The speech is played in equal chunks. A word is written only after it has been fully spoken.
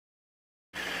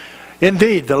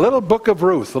Indeed, the little book of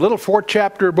Ruth, the little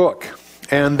 4-chapter book.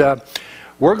 And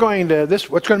what's going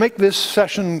to make this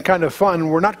session kind of fun,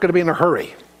 we're not going to be in a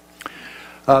hurry.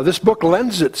 This book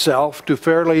lends itself to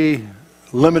fairly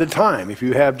limited time. If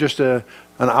you have just an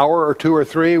hour or 2 or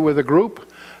 3 with a group,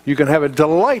 you can have a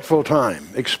delightful time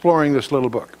exploring this little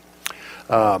book.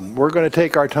 We're going to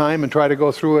take our time and try to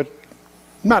go through it,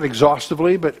 not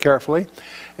exhaustively, but carefully.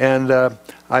 And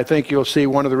I think you'll see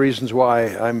one of the reasons why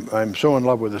I'm so in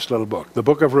love with this little book, the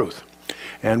book of Ruth.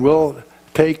 And we'll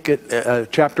take it,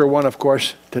 chapter 1, of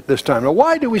course, at this time. Now,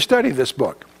 why do we study this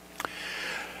book?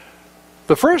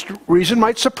 The first reason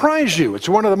might surprise you. It's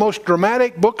one of the most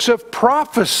dramatic books of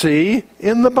prophecy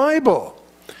in the Bible.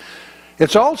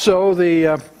 It's also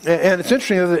and it's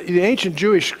interesting that the ancient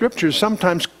Jewish scriptures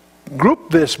sometimes group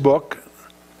this book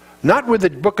not with the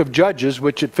book of Judges,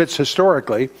 which it fits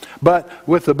historically, but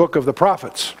with the book of the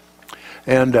prophets.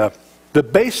 And the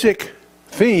basic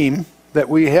theme that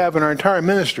we have in our entire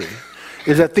ministry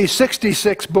is that these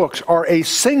 66 books are a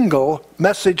single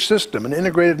message system, an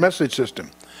integrated message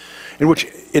system, in which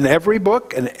in every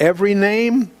book and every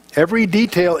name, every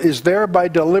detail is there by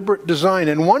deliberate design.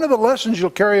 And one of the lessons you'll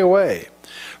carry away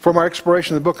from our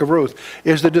exploration of the book of Ruth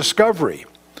is the discovery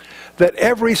that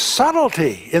every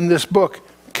subtlety in this book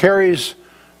carries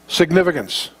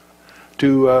significance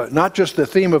to not just the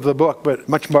theme of the book, but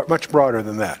much broader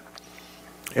than that.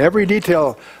 Every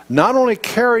detail not only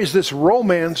carries this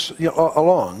romance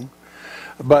along,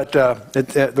 but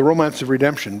the romance of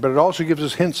redemption, but it also gives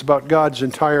us hints about God's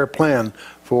entire plan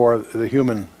for the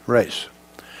human race.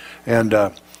 And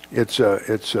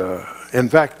in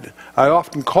fact, I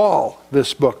often call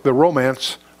this book the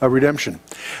romance of redemption.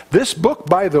 This book,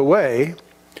 by the way,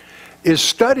 is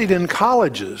studied in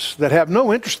colleges that have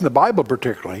no interest in the Bible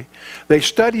particularly. They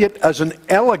study it as an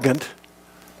elegant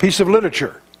piece of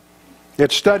literature.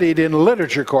 It's studied in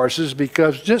literature courses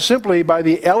because just simply by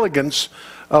the elegance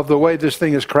of the way this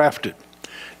thing is crafted.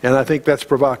 And I think that's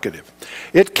provocative.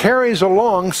 It carries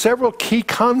along several key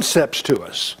concepts to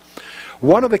us.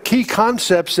 One of the key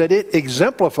concepts that it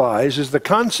exemplifies is the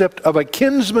concept of a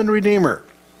kinsman redeemer.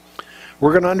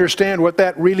 We're going to understand what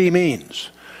that really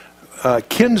means.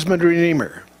 Kinsman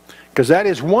redeemer, because that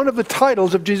is one of the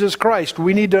titles of Jesus Christ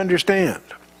we need to understand.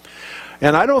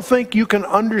 And I don't think you can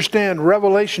understand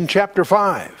Revelation chapter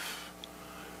 5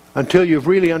 until you've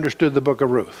really understood the book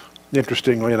of Ruth,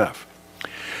 interestingly enough.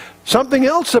 Something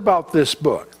else about this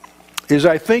book is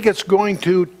I think it's going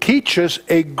to teach us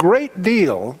a great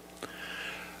deal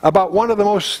about one of the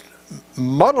most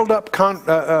muddled up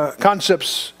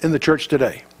concepts in the church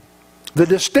today. The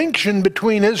distinction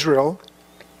between Israel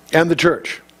and the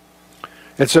church.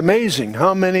 It's amazing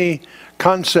how many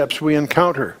concepts we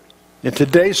encounter in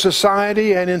today's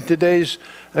society and in today's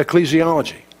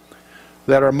ecclesiology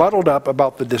that are muddled up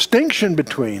about the distinction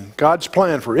between God's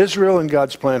plan for Israel and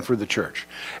God's plan for the church.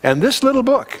 And this little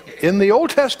book in the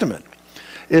Old Testament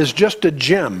is just a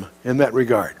gem in that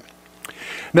regard.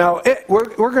 Now,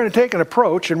 we're going to take an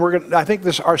approach, and I think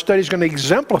our study is going to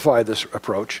exemplify this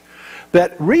approach,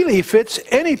 that really fits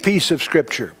any piece of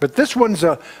Scripture. But this one's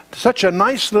such a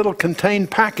nice little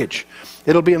contained package.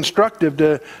 It'll be instructive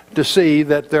to see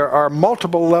that there are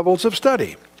multiple levels of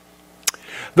study.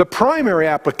 The primary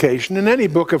application in any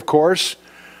book, of course,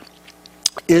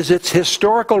 is its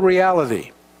historical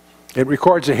reality. It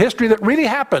records a history that really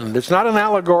happened. It's not an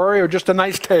allegory or just a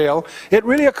nice tale. It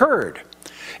really occurred.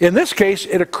 In this case,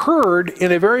 it occurred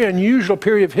in a very unusual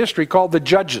period of history called the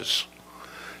Judges.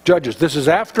 Judges. This is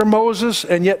after Moses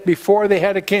and yet before they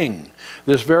had a king.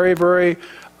 This very, very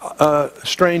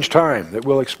strange time that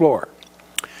we'll explore.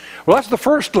 Well, that's the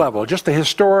first level, just the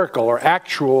historical or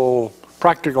actual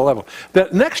practical level. The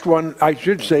next one, I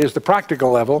should say, is the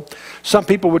practical level. Some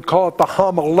people would call it the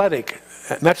homiletic.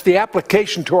 And that's the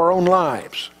application to our own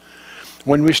lives.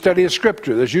 When we study a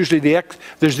scripture, there's usually the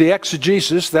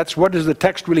exegesis, that's what does the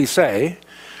text really say.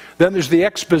 Then there's the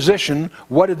exposition,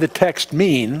 what did the text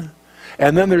mean?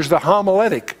 And then there's the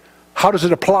homiletic. How does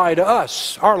it apply to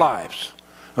us, our lives?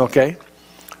 Okay?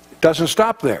 It doesn't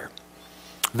stop there.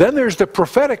 Then there's the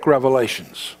prophetic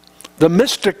revelations, the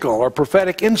mystical or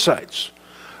prophetic insights.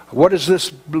 What does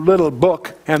this little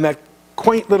book and that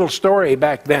quaint little story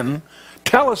back then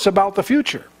tell us about the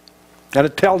future? And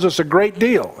it tells us a great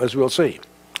deal, as we'll see.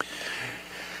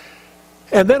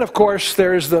 And then, of course,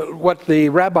 there's what the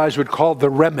rabbis would call the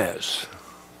remez,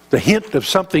 the hint of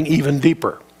something even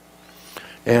deeper.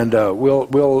 And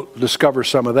we'll discover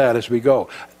some of that as we go.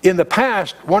 In the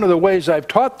past, one of the ways I've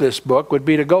taught this book would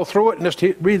be to go through it and just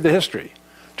read the history.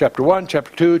 Chapter 1,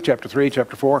 Chapter 2, Chapter 3,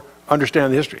 Chapter 4,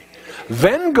 understand the history.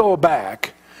 Then go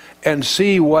back and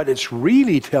see what it's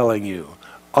really telling you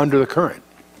under the current.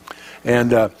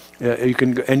 And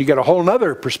you get a whole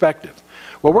other perspective.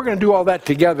 Well, we're going to do all that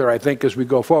together, I think, as we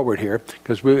go forward here,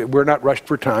 because we're not rushed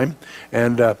for time.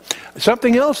 And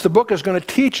something else the book is going to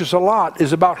teach us a lot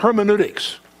is about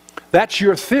hermeneutics. That's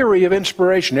your theory of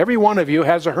inspiration. Every one of you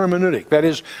has a hermeneutic. That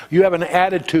is, you have an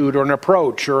attitude or an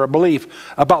approach or a belief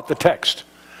about the text.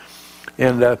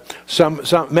 And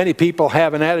many people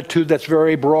have an attitude that's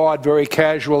very broad, very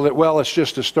casual, that, well, it's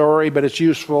just a story, but it's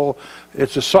useful.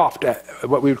 It's a soft,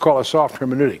 what we would call a soft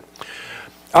hermeneutic.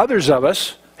 Others of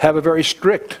us have a very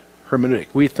strict hermeneutic.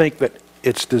 We think that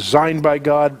it's designed by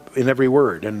God in every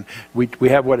word. And we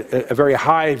have a very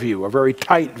high view, a very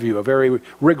tight view, a very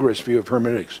rigorous view of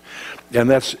hermeneutics. And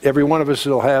that's, every one of us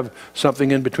will have something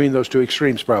in between those two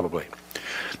extremes probably.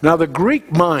 Now the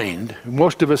Greek mind,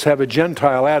 most of us have a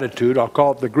Gentile attitude, I'll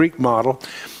call it the Greek model.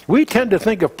 We tend to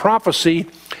think of prophecy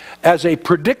as a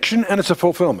prediction and it's a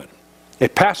fulfillment. A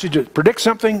passage that predicts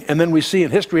something and then we see in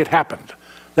history it happened.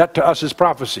 That to us is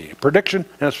prophecy, prediction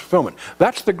and its fulfillment.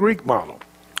 That's the Greek model.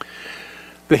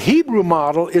 The Hebrew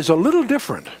model is a little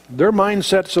different. Their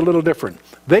mindset's a little different.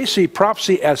 They see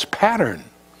prophecy as pattern.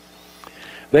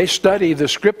 They study the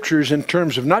scriptures in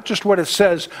terms of not just what it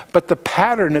says, but the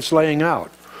pattern it's laying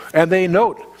out. And they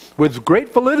note with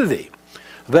great validity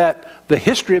that the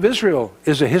history of Israel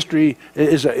is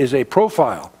a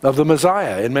profile of the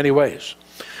Messiah in many ways.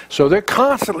 So they're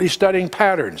constantly studying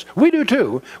patterns. We do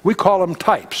too. We call them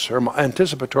types or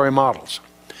anticipatory models.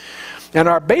 And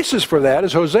our basis for that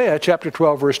is Hosea chapter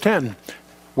 12 verse 10,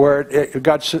 where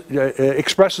God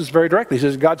expresses very directly. He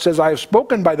says, God says, I have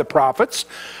spoken by the prophets,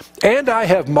 and I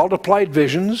have multiplied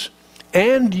visions,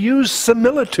 and used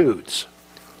similitudes,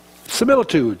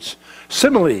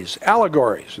 similes,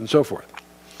 allegories, and so forth,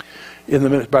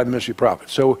 by the ministry of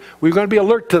prophets. So we're going to be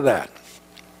alert to that.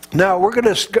 Now, we're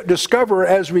going to discover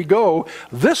as we go,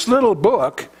 this little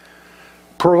book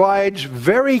provides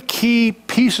very key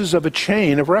pieces of a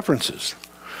chain of references.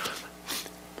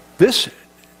 This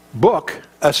book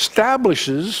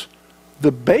establishes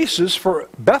the basis for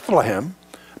Bethlehem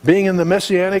being in the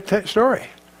Messianic story.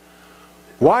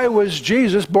 Why was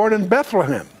Jesus born in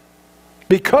Bethlehem?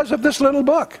 Because of this little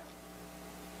book.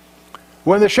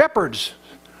 When the shepherds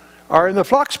are in the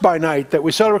flocks by night that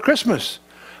we celebrate Christmas,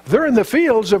 they're in the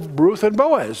fields of Ruth and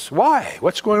Boaz. Why?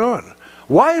 What's going on?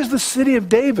 Why is the city of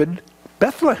David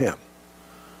Bethlehem?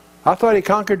 I thought he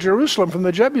conquered Jerusalem from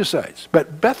the Jebusites.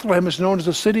 But Bethlehem is known as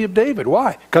the city of David.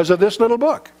 Why? Because of this little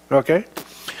book. Okay?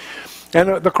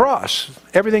 And the cross.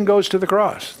 Everything goes to the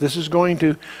cross. This is going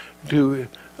to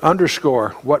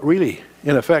underscore what really,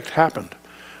 in effect, happened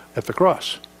at the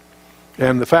cross.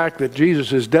 And the fact that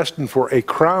Jesus is destined for a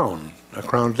crown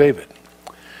of David.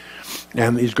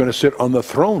 And he's going to sit on the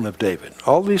throne of David.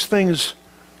 All these things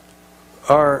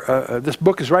are, this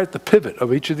book is right at the pivot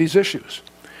of each of these issues.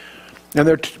 And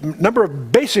there are a number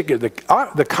of basic,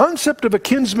 the concept of a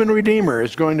kinsman redeemer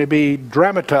is going to be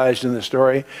dramatized in the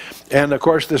story. And of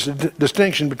course, this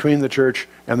distinction between the church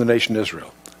and the nation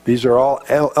Israel. These are all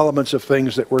elements of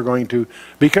things that we're going to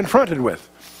be confronted with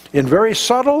in very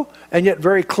subtle and yet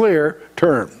very clear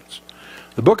terms.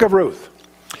 The book of Ruth.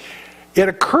 It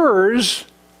occurs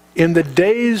in the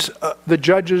days the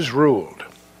judges ruled.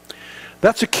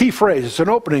 That's a key phrase. It's an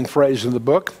opening phrase in the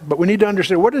book, but we need to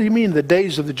understand, what do you mean the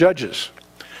days of the judges?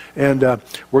 And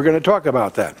we're going to talk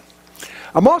about that.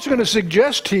 I'm also going to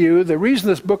suggest to you the reason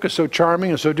this book is so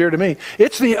charming and so dear to me,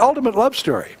 it's the ultimate love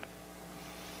story.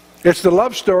 It's the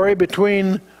love story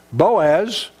between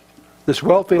Boaz, this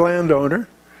wealthy landowner,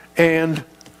 and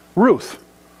Ruth,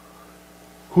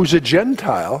 who's a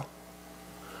Gentile.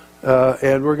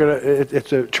 And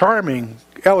it's a charming,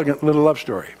 elegant little love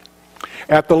story.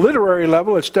 At the literary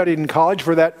level, it's studied in college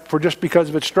for just because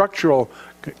of its structural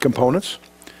components.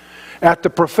 At the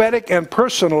prophetic and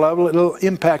personal level, it'll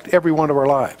impact every one of our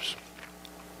lives.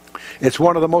 It's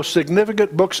one of the most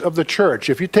significant books of the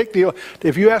church. If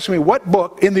you ask me what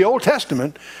book in the Old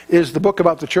Testament is the book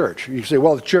about the church, you say,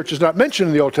 well, the church is not mentioned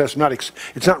in the Old Testament.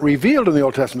 It's not revealed in the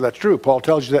Old Testament. That's true. Paul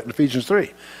tells you that in Ephesians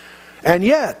 3. And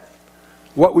yet,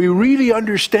 what we really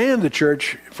understand the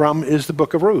church from is the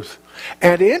book of Ruth.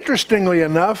 And interestingly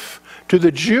enough, to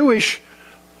the Jewish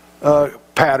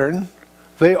pattern,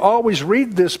 they always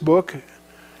read this book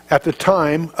at the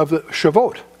time of the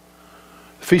Shavuot,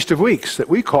 Feast of Weeks, that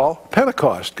we call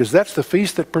Pentecost, because that's the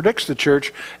feast that predicts the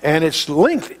church, and it's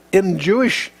linked in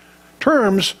Jewish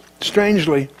terms,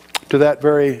 strangely, to that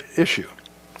very issue.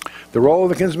 The role of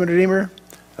the kinsman redeemer,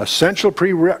 essential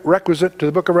prerequisite to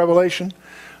the book of Revelation,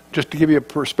 just to give you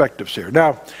perspectives here.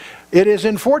 Now, it is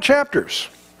in 4 chapters.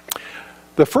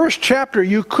 The first chapter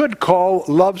you could call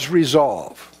Love's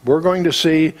Resolve. We're going to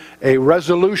see a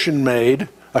resolution made,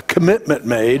 a commitment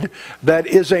made, that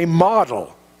is a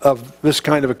model of this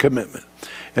kind of a commitment.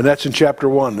 And that's in chapter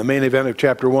 1, the main event of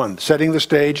chapter 1, setting the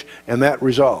stage and that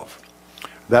resolve.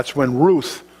 That's when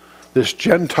Ruth, this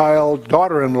Gentile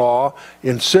daughter-in-law,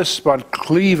 insists on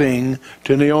cleaving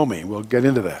to Naomi. We'll get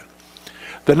into that.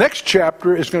 The next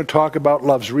chapter is going to talk about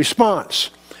love's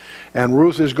response. And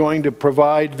Ruth is going to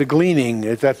provide the gleaning.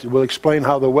 That will explain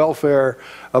how the welfare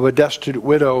of a destitute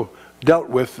widow dealt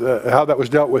with, how that was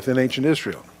dealt with in ancient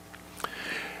Israel.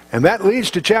 And that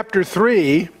leads to chapter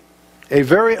 3, a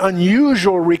very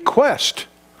unusual request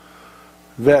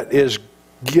that is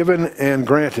given and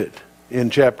granted in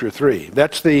chapter 3.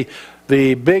 That's the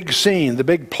big scene, the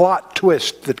big plot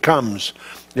twist that comes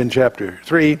in chapter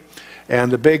 3.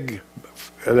 And the big,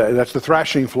 that's the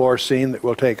thrashing floor scene that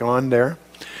we'll take on there.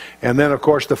 And then, of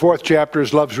course, the fourth chapter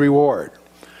is love's reward.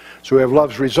 So we have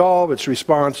love's resolve, its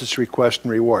response, its request,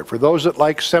 and reward. For those that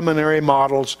like seminary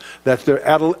models, that their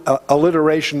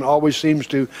alliteration always seems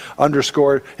to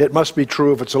underscore, it must be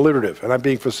true if it's alliterative. And I'm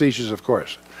being facetious, of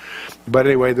course. But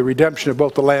anyway, the redemption of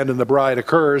both the land and the bride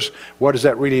occurs. What does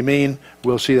that really mean?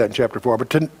 We'll see that in chapter 4.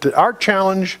 But our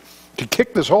challenge to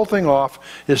kick this whole thing off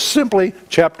is simply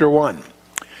chapter 1.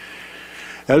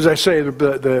 As I say,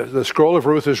 the scroll of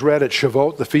Ruth is read at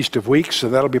Shavuot, the Feast of Weeks,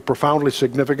 and that'll be profoundly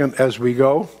significant as we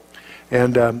go.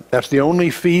 And that's the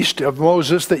only feast of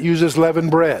Moses that uses leavened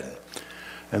bread.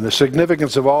 And the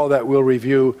significance of all that we'll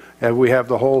review as we have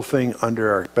the whole thing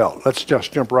under our belt. Let's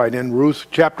just jump right in. Ruth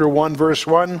chapter 1, verse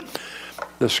 1.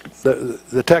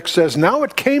 The text says, "Now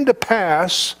it came to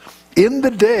pass in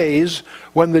the days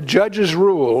when the judges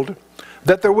ruled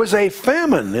that there was a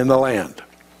famine in the land.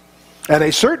 And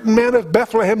a certain man of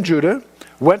Bethlehem, Judah,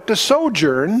 went to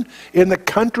sojourn in the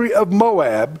country of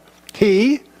Moab,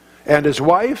 he and his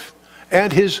wife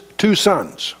and his 2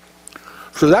 sons."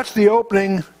 So that's the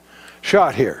opening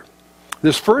shot here.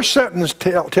 This first sentence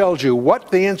tells you what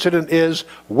the incident is,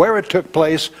 where it took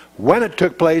place, when it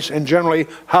took place, and generally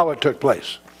how it took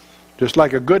place. Just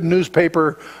like a good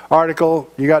newspaper article,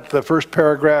 you got the first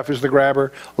paragraph is the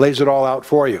grabber, lays it all out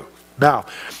for you. Now,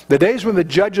 the days when the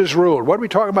judges ruled, what are we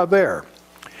talking about there?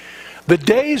 The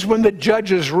days when the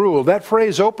judges ruled, that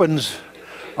phrase opens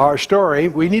our story.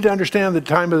 We need to understand the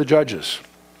time of the judges.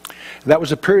 That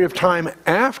was a period of time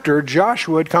after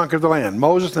Joshua had conquered the land.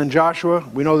 Moses and Joshua,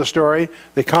 we know the story,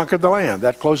 they conquered the land.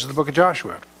 That closes the book of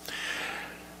Joshua.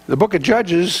 The book of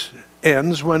Judges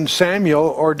ends when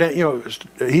Samuel ordained,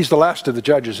 he's the last of the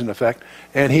judges in effect,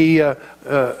 and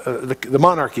the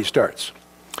monarchy starts.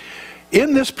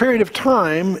 In this period of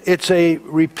time, it's a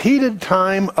repeated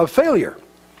time of failure.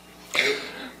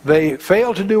 They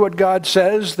fail to do what God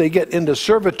says. They get into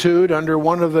servitude under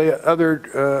one of the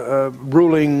other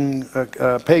ruling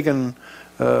pagan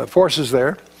forces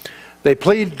there. They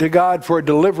plead to God for a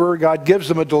deliverer. God gives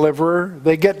them a deliverer.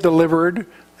 They get delivered,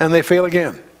 and they fail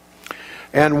again.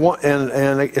 And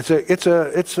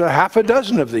it's a half a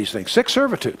dozen of these things, 6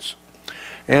 servitudes,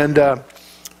 and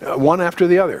one after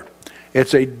the other.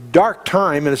 It's a dark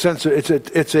time in a sense. It's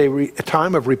a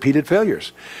time of repeated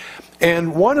failures.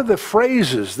 And one of the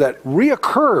phrases that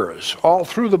reoccurs all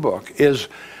through the book is,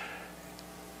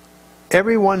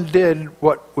 everyone did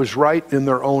what was right in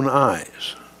their own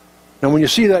eyes. Now when you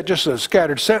see that just a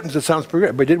scattered sentence, it sounds pretty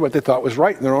good. They did what they thought was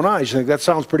right in their own eyes. You think that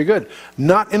sounds pretty good.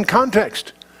 Not in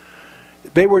context.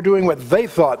 They were doing what they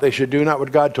thought they should do, not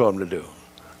what God told them to do.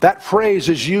 That phrase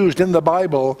is used in the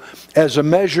Bible as a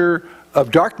measure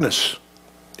of darkness.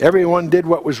 Everyone did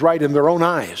what was right in their own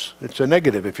eyes. It's a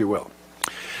negative, if you will.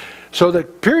 So the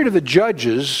period of the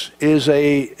judges is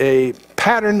a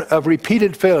pattern of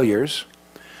repeated failures,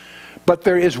 but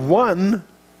there is one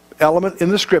element in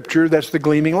the scripture that's the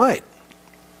gleaming light.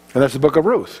 And that's the book of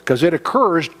Ruth, because it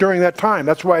occurs during that time.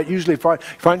 That's why it usually find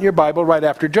in your Bible right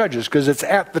after Judges, because it's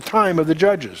at the time of the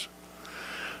judges.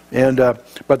 And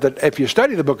if you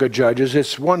study the book of Judges,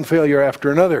 it's one failure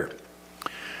after another.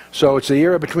 So it's the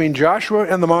era between Joshua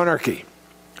and the monarchy,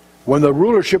 when the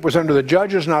rulership was under the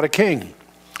judges, not a king.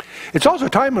 It's also a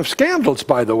time of scandals,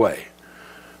 by the way.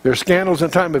 There are scandals in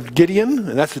the time of Gideon,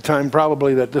 and that's the time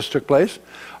probably that this took place.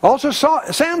 Also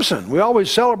Samson. We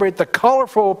always celebrate the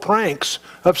colorful pranks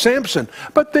of Samson.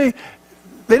 But they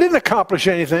didn't accomplish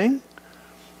anything.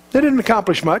 They didn't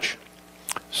accomplish much.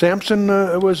 Samson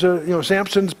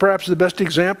Samson's perhaps the best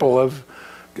example of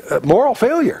moral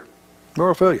failure.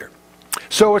 Moral failure.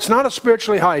 So it's not a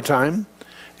spiritually high time.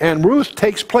 And Ruth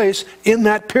takes place in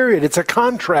that period. It's a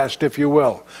contrast, if you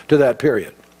will, to that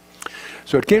period.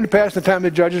 So it came to pass in the time of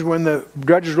the judges when the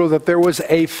judges ruled that there was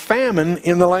a famine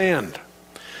in the land.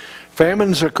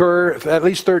 Famines occur at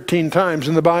least 13 times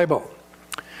in the Bible.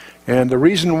 And the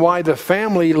reason why the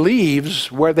family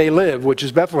leaves where they live, which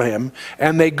is Bethlehem,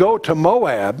 and they go to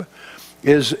Moab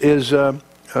is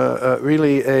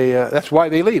really that's why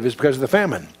they leave, is because of the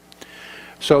famine.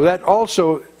 So that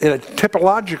also, in a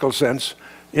typological sense,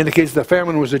 indicates the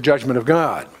famine was a judgment of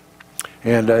God.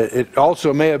 And it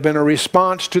also may have been a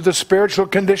response to the spiritual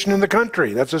condition in the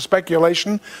country. That's a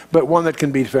speculation, but one that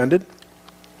can be defended.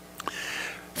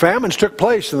 Famines took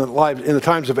place in the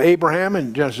times of Abraham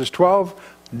in Genesis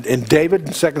 12, in David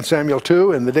in 2 Samuel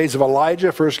 2, in the days of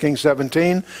Elijah, 1 Kings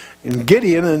 17, in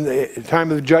Gideon in the time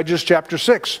of the Judges, chapter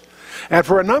 6. And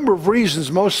for a number of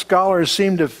reasons, most scholars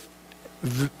seem to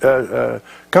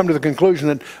come to the conclusion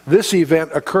that this event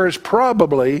occurs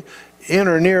probably in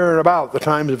or near and about the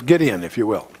times of Gideon, if you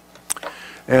will.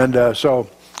 And so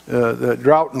the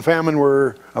drought and famine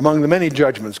were among the many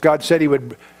judgments God said he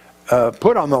would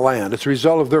put on the land. It's a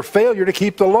result of their failure to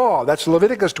keep the law. That's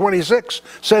Leviticus 26,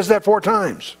 says that 4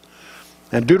 times.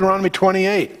 And Deuteronomy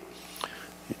 28.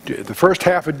 The first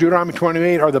half of Deuteronomy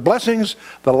 28 are the blessings.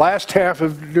 The last half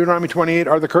of Deuteronomy 28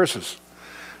 are the curses.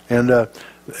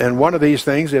 And one of these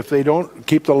things, if they don't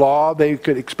keep the law, they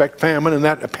could expect famine. And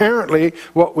that apparently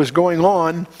what was going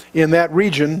on in that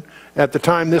region at the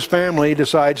time this family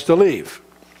decides to leave.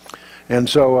 And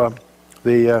so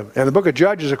the book of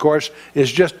Judges, of course, is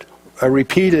just a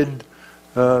repeated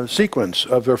sequence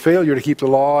of their failure to keep the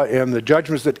law and the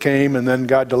judgments that came, and then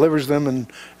God delivers them, and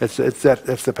that's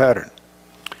the pattern.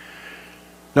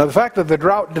 Now, the fact that the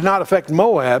drought did not affect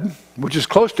Moab, which is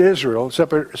close to Israel,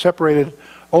 separated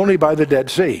only by the Dead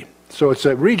Sea. So it's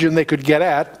a region they could get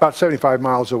at, about 75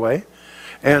 miles away,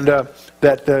 and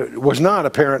that was not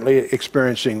apparently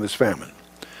experiencing this famine.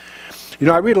 You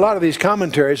know, I read a lot of these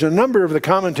commentaries, and a number of the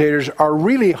commentators are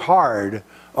really hard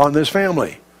on this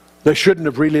family. They shouldn't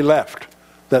have really left.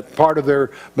 That part of their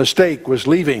mistake was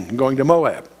leaving and going to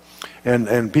Moab.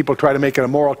 And people try to make it a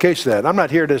moral case of that. I'm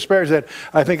not here to disparage that.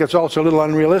 I think it's also a little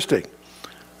unrealistic.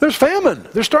 There's famine.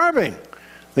 They're starving.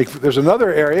 There's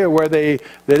another area where that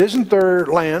isn't their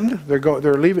land.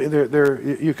 They're leaving.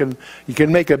 You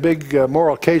can make a big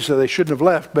moral case that they shouldn't have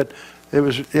left, but it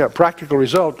was a practical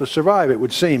result to survive, it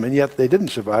would seem, and yet they didn't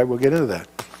survive. We'll get into that.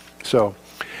 So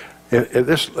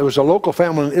it was a local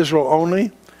famine in Israel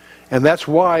only. And that's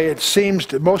why it seems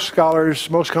to most scholars,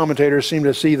 most commentators seem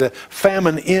to see the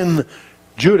famine in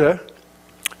Judah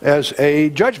as a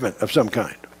judgment of some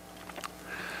kind.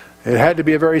 It had to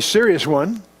be a very serious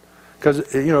one because,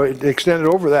 it extended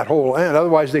over that whole land.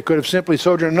 Otherwise, they could have simply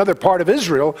sojourned in another part of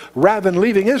Israel rather than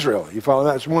leaving Israel. You follow?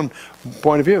 That's one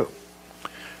point of view.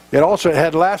 It also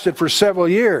had lasted for several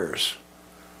years.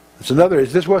 It's another.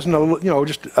 This wasn't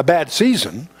just a bad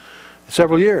season.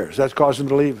 Several years. That's caused them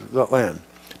to leave the land.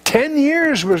 10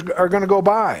 years are going to go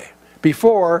by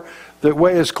before the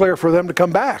way is clear for them to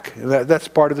come back. And that's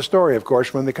part of the story, of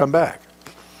course, when they come back.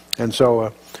 And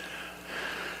so,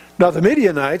 now the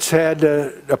Midianites had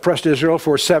oppressed Israel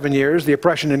for 7 years. The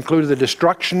oppression included the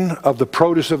destruction of the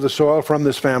produce of the soil from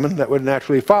this famine that would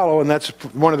naturally follow. And that's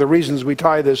one of the reasons we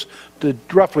tie this to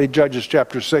roughly Judges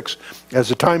chapter 6 as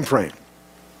a time frame.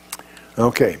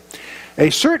 Okay. A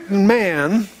certain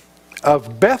man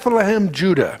of Bethlehem,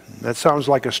 Judah. That sounds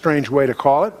like a strange way to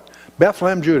call it.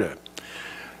 Bethlehem, Judah.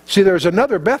 See, there's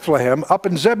another Bethlehem up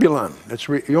in Zebulun.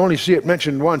 You only see it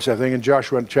mentioned once, I think, in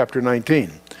Joshua chapter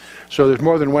 19. So there's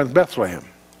more than one Bethlehem.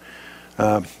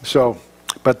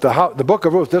 But the book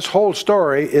of Ruth, this whole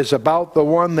story is about the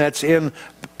one that's in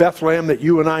Bethlehem that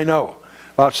you and I know,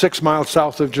 about 6 miles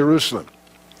south of Jerusalem.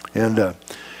 And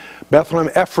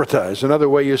Bethlehem Ephratah is another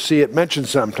way you see it mentioned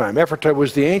sometime. Ephratah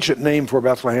was the ancient name for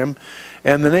Bethlehem,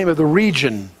 and the name of the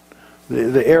region,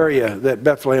 the area that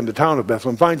Bethlehem, the town of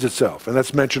Bethlehem, finds itself. And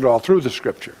that's mentioned all through the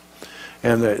scripture.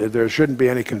 And there shouldn't be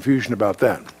any confusion about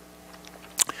that.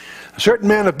 A certain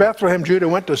man of Bethlehem, Judah,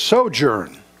 went to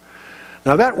sojourn.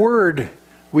 Now that word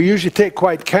we usually take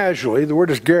quite casually. The word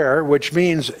is ger, which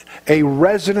means a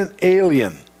resident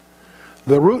alien.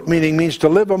 The root meaning means to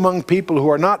live among people who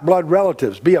are not blood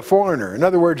relatives, be a foreigner. In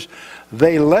other words,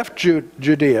 they left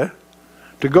Judea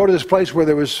to go to this place where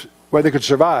they could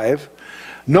survive,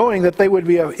 knowing that they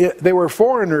were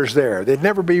foreigners there. They'd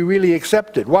never be really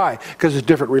accepted. Why? Because it's a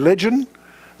different religion.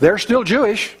 They're still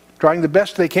Jewish, trying the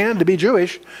best they can to be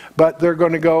Jewish, but they're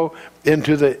going to go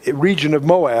into the region of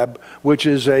Moab, which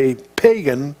is a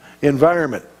pagan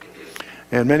environment.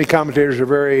 And many commentators are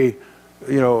very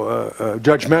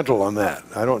judgmental on that.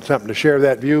 I don't attempt to share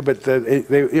that view, but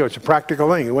it's a practical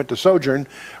thing. They went to sojourn,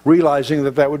 realizing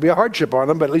that would be a hardship on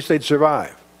them, but at least they'd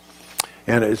survive.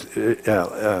 And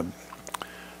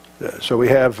So we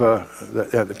have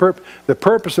the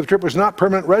purpose of the trip was not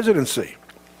permanent residency.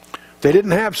 They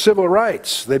didn't have civil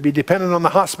rights. They'd be dependent on the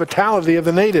hospitality of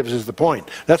the natives is the point.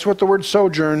 That's what the word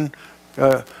sojourn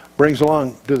brings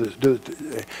along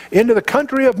into the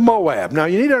country of Moab. Now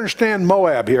you need to understand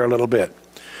Moab here a little bit.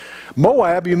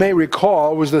 Moab, you may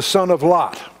recall, was the son of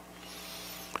Lot,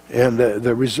 and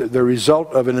the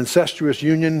result of an incestuous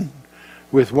union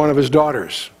with one of his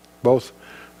daughters. Both,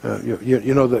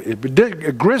 you know,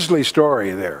 a grisly story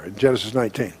there in Genesis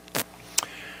 19.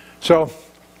 So,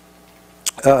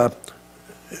 and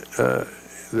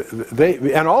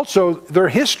also their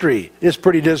history is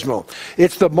pretty dismal.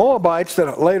 It's the Moabites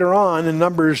that later on in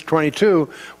Numbers 22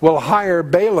 will hire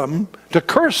Balaam to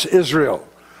curse Israel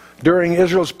during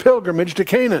Israel's pilgrimage to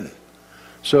Canaan.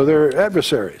 So they're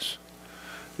adversaries.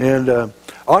 And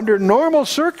under normal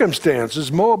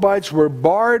circumstances, Moabites were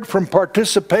barred from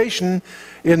participation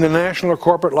in the national or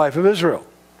corporate life of Israel.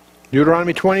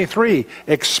 Deuteronomy 23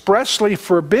 expressly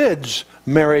forbids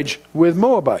marriage with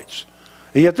Moabites.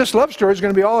 And yet this love story is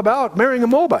going to be all about marrying a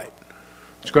Moabite.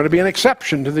 It's going to be an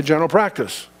exception to the general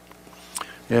practice.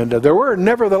 And there were,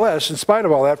 nevertheless, in spite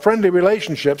of all that, friendly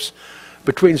relationships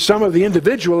between some of the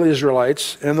individual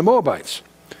Israelites and the Moabites.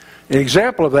 An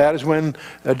example of that is when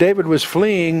David was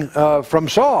fleeing from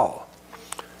Saul.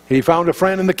 He found a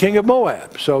friend in the king of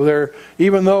Moab. So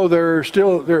even though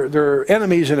they're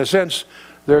enemies in a sense,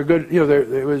 they're good. You know,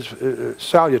 it was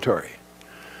salutary.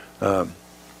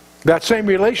 That same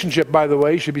relationship, by the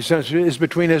way, should be sensitive, is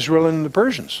between Israel and the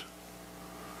Persians.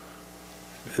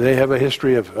 They have a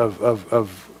history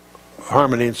of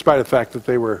harmony in spite of the fact that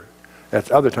they were at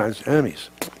other times enemies.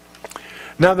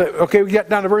 Now, we get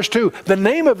down to verse 2. The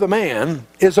name of the man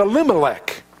is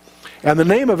Elimelech, and the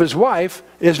name of his wife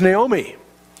is Naomi,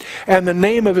 and the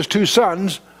name of his two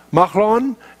sons,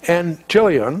 Machlon and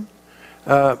Chilion,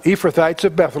 Ephrathites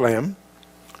of Bethlehem,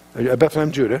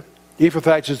 Judah.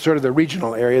 Ephrathites is sort of the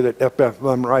regional area that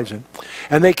Bethlehem rides in.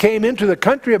 And they came into the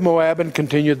country of Moab and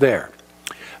continued there.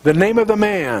 The name of the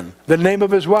man, the name of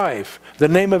his wife, the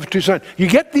name of his two sons. You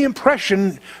get the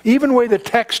impression, even the way the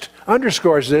text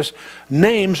underscores this,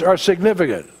 names are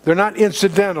significant. They're not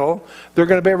incidental. They're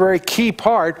going to be a very key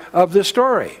part of this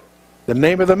story. The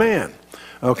name of the man.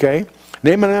 Okay?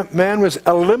 Name of the man was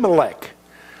Elimelech.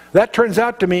 That turns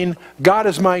out to mean, God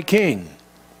is my king.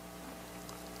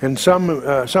 And some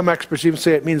experts even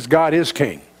say it means God is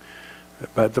king.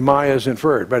 But the Maya is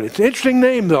inferred. But it's an interesting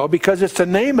name, though, because it's the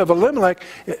name of Elimelech,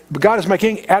 God is my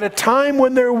king, at a time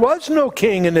when there was no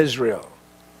king in Israel.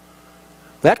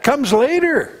 That comes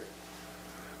later.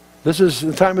 This is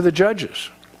the time of the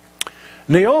judges.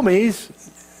 Naomi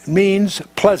means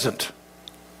pleasant.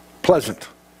 Pleasant.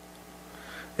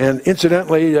 And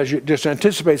incidentally, as you just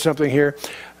anticipate something here,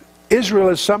 Israel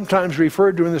is sometimes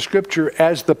referred to in the scripture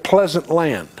as the pleasant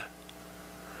land.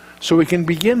 So we can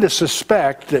begin to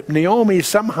suspect that Naomi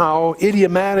somehow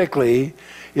idiomatically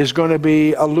is going to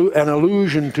be an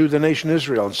allusion to the nation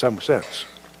Israel in some sense.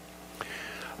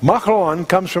 Machlon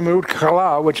comes from the root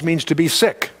chala, which means to be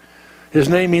sick. His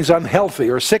name means unhealthy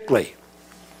or sickly.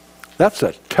 That's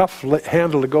a tough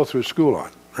handle to go through school on,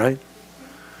 right?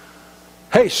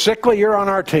 Hey, sickly, you're on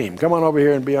our team. Come on over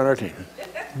here and be on our team.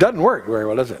 Doesn't work very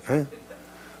well, does it? Right?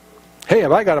 Hey,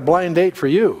 have I got a blind date for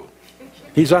you?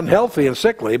 He's unhealthy and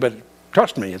sickly, but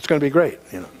trust me, it's going to be great.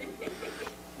 You know,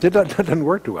 it doesn't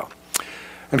work too well.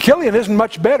 And Chilion isn't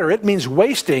much better. It means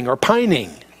wasting or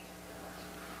pining.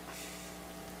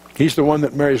 He's the one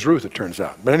that marries Ruth, it turns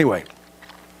out. But anyway,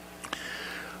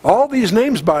 all these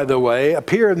names, by the way,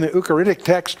 appear in the Ugaritic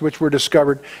text, which were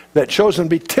discovered, that shows them to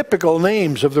be typical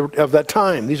names of that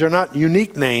time. These are not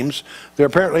unique names. They're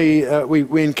apparently,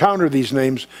 we encounter these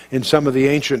names in some of the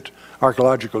ancient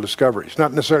archaeological discoveries.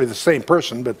 Not necessarily the same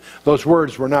person, but those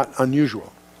words were not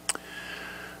unusual.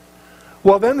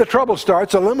 Well, then the trouble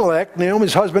starts. Elimelech,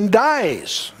 Naomi's husband,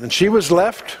 dies, and she was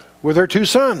left with her two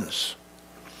sons.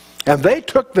 And they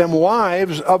took them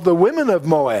wives of the women of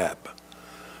Moab.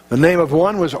 The name of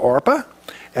one was Orpah,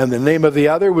 and the name of the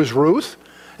other was Ruth,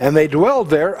 and they dwelled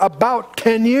there about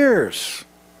 10 years.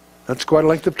 That's quite a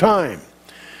length of time.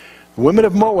 Women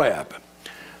of Moab.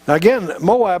 Now again,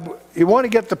 Moab, you want to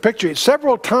get the picture.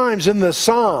 Several times in the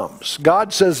Psalms,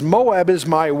 God says, Moab is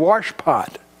my wash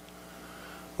pot.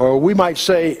 Or we might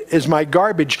say, is my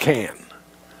garbage can.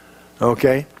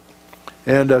 Okay?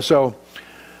 And so,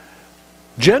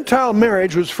 Gentile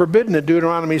marriage was forbidden in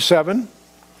Deuteronomy 7.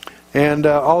 And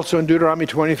also in Deuteronomy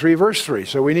 23, verse 3.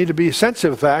 So we need to be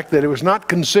sensitive to the fact that it was not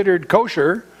considered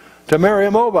kosher to marry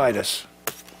a Moabitess.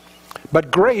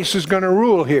 But grace is going to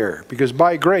rule here, because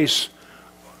by grace,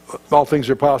 all things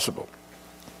are possible.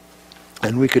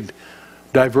 And we could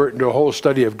divert into a whole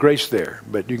study of grace there.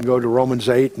 But you can go to Romans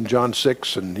 8 and John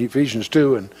 6 and Ephesians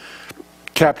 2 and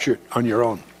capture it on your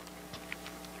own.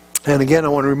 And again, I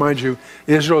want to remind you,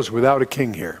 Israel is without a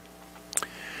king here.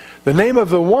 The name of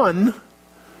the one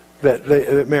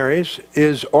that marries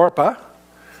is Orpah,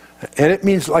 and it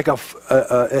means like it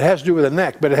has to do with a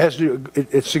neck, but it has to do,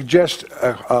 it suggests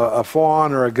a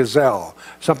fawn or a gazelle,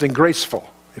 something graceful,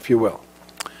 if you will.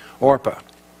 Orpah.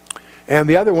 And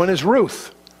the other one is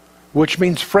Ruth, which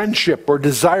means friendship or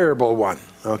desirable one,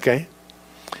 okay?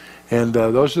 And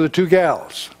those are the two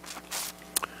gals.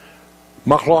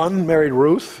 Machlon married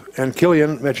Ruth, and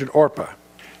Kilian mentioned Orpah.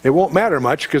 It won't matter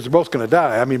much because they're both going to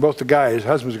die. I mean, both the guys,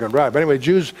 husbands are going to die. But anyway,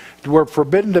 Jews were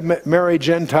forbidden to marry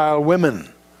Gentile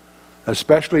women,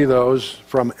 especially those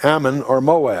from Ammon or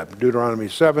Moab. Deuteronomy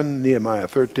 7, Nehemiah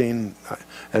 13,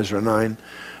 Ezra 9.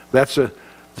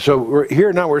 So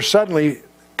we're suddenly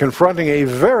confronting a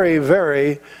very,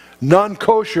 very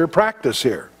non-kosher practice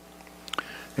here.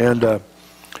 And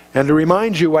to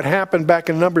remind you what happened back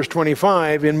in Numbers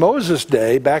 25, in Moses'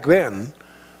 day, back then,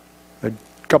 a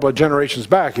couple of generations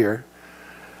back here,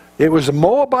 it was the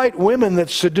Moabite women that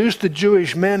seduced the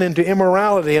Jewish men into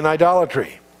immorality and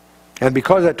idolatry. And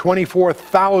because of that,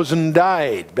 24,000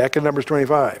 died back in Numbers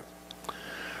 25.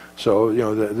 So, you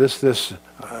know, this is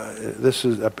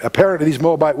apparently these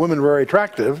Moabite women were very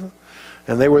attractive,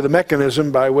 and they were the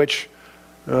mechanism by which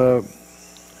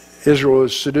Israel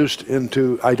was seduced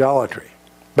into idolatry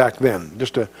back then.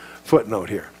 Just a footnote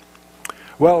here.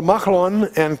 Well,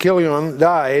 Machlon and Kilion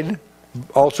died,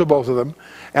 also both of them,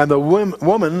 and the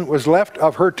woman was left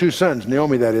of her two sons,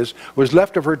 Naomi that is, was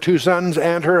left of her two sons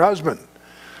and her husband.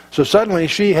 So suddenly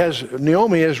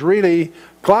Naomi is really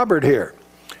clobbered here.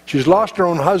 She's lost her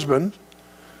own husband,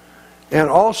 and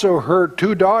also her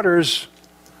two daughters'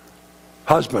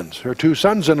 husbands, her two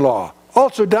sons-in-law,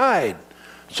 also died.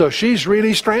 So she's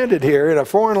really stranded here in a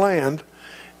foreign land,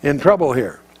 in trouble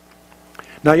here.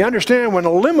 Now you understand, when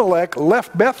Elimelech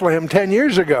left Bethlehem 10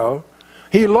 years ago,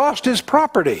 he lost his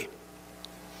property.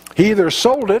 He either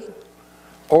sold it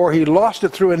or he lost it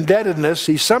through indebtedness.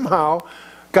 He somehow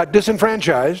got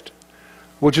disenfranchised,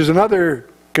 which is another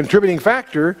contributing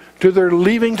factor to their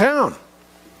leaving town.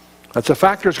 That's a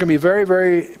factor that's going to be very,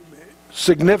 very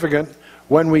significant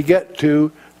when we get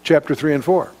to chapter 3 and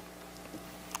 4.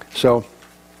 So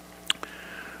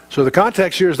the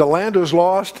context here is the land was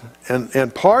lost,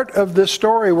 and part of this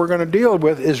story we're going to deal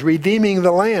with is redeeming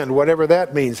the land, whatever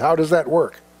that means. How does that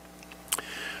work?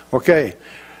 Okay.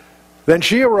 Then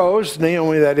she arose,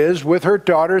 Naomi that is, with her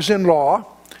daughters-in-law,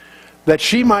 that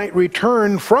she might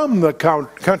return from the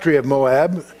country of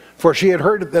Moab, for she had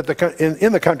heard that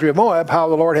in the country of Moab how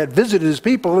the Lord had visited his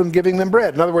people and giving them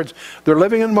bread. In other words, they're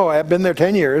living in Moab, been there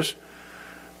 10 years.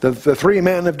 The three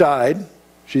men have died.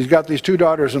 She's got these two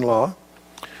daughters-in-law.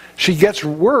 She gets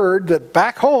word that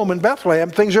back home in Bethlehem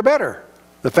things are better.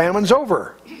 The famine's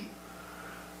over.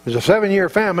 There's a 7-year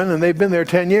famine, and they've been there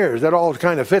 10 years. That all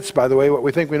kind of fits, by the way, what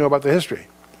we think we know about the history.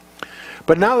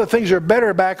 But now that things are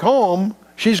better back home,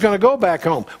 she's going to go back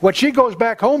home. When she goes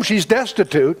back home, she's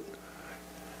destitute.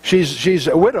 She's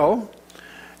a widow,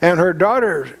 and her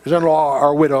daughters-in-law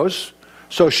are widows.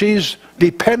 So she's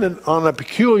dependent on a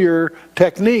peculiar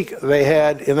technique they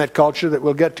had in that culture that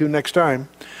we'll get to next time.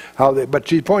 But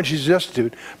to the point, she's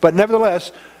destitute. But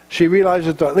nevertheless, she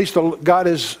realizes that at least God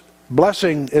is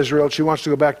blessing Israel. She wants to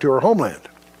go back to her homeland.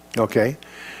 Okay?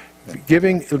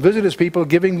 Visit his people,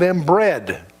 giving them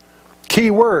bread. Key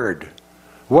word.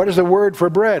 What is the word for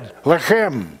bread?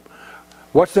 Lechem.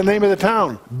 What's the name of the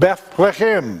town?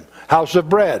 Bethlehem, house of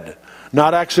bread.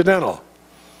 Not accidental.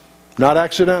 Not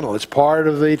accidental. It's part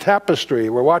of the tapestry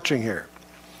we're watching here.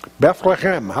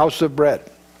 Bethlehem, house of bread.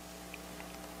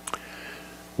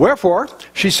 Wherefore,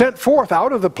 she sent forth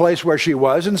out of the place where she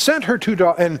was, and sent her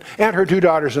and her two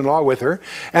daughters-in-law with her,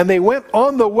 and they went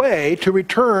on the way to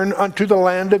return unto the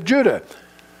land of Judah.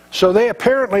 So they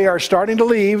apparently are starting to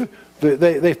leave.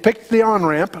 They've picked the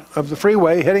on-ramp of the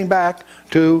freeway, heading back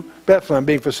to Bethlehem,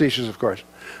 being facetious, of course.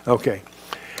 Okay.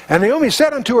 And Naomi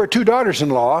said unto her two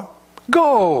daughters-in-law,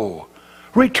 Go,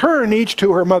 return each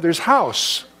to her mother's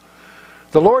house.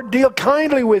 The Lord deal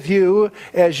kindly with you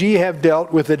as ye have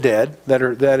dealt with the dead,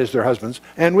 that is their husbands,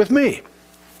 and with me.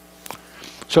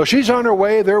 So she's on her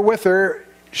way, they're with her.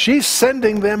 She's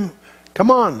sending them, come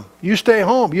on, you stay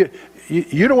home.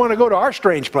 You don't want to go to our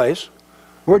strange place.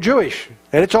 We're Jewish,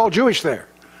 and it's all Jewish there.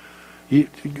 You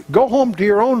go home to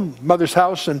your own mother's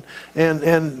house and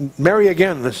marry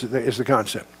again, this is the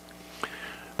concept.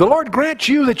 The Lord grant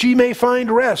you that ye may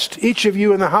find rest, each of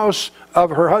you in the house of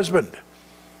her husband.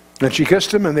 And she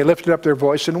kissed him, and they lifted up their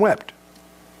voice and wept.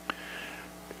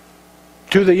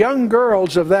 To the young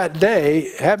girls of that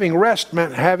day, having rest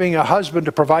meant having a husband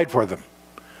to provide for them.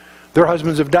 Their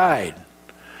husbands have died,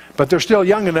 but they're still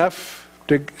young enough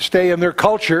to stay in their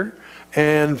culture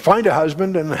and find a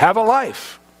husband and have a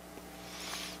life.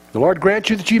 The Lord grant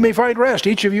you that you may find rest,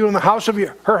 each of you in the house of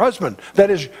her husband, that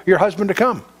is, your husband to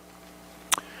come.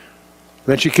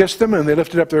 Then she kissed them, and they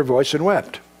lifted up their voice and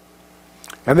wept.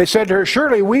 And they said to her,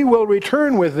 surely we will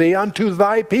return with thee unto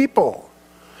thy people.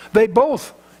 They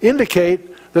both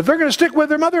indicate that they're going to stick with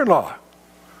their mother-in-law.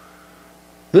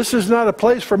 This is not a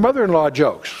place for mother-in-law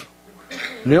jokes.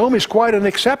 Naomi's quite an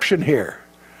exception here.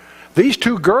 These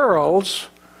two girls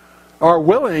are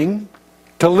willing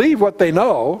to leave what they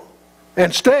know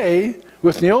and stay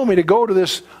with Naomi to go to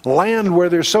this land where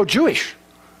they're so Jewish,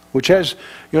 which has,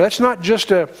 that's not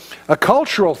just a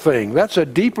cultural thing. That's a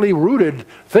deeply rooted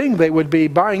thing they would be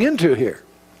buying into here.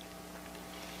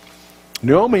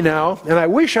 Naomi now, and I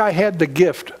wish I had the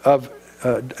gift of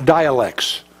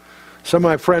dialects. Some of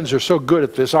my friends are so good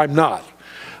at this, I'm not.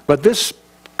 But this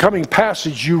coming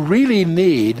passage, you really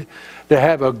need to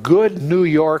have a good New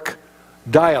York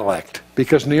dialect,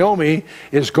 because Naomi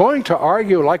is going to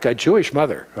argue like a Jewish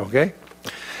mother, okay?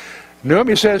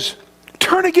 Naomi says,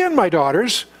 turn again, my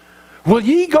daughters. Will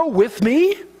ye go with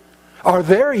me? Are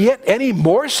there yet any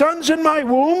more sons in my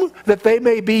womb, that they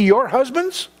may be your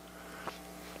husbands?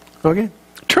 Okay?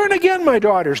 Turn again, my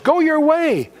daughters. Go your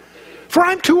way. For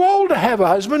I'm too old to have a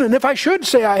husband, and if I should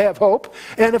say I have hope,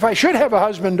 and if I should have a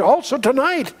husband also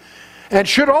tonight, and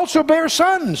should also bear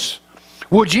sons,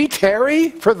 would ye tarry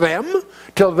for them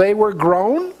till they were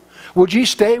grown? Would ye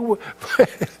stay?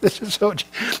 This is so,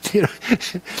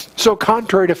 so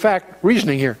contrary to fact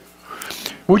reasoning here.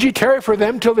 Would ye tarry for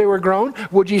them till they were grown?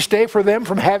 Would ye stay for them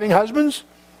from having husbands?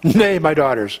 Nay, my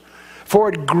daughters, for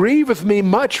it grieveth me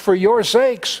much for your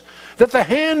sakes, that the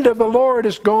hand of the Lord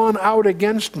is gone out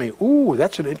against me. Ooh,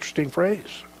 that's an interesting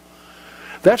phrase.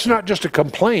 That's not just a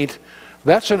complaint,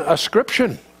 that's an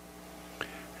ascription.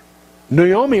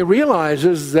 Naomi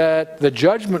realizes that the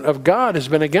judgment of God has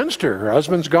been against her. Her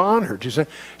husband's gone.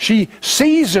 She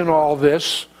sees in all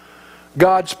this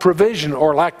God's provision,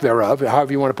 or lack thereof,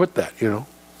 however you want to put that,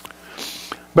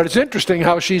 But it's interesting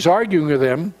how she's arguing with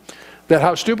him that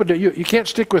how stupid you can't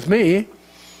stick with me,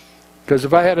 because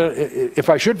if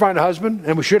I should find a husband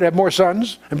and we should have more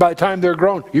sons, and by the time they're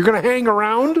grown, you're going to hang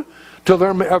around till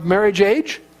they're of marriage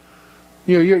age?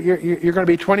 You're going to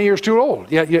be 20 years too old.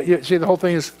 See, the whole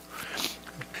thing is.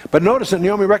 But notice that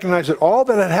Naomi recognized that all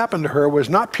that had happened to her was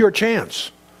not pure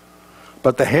chance,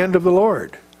 but the hand of the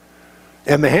Lord.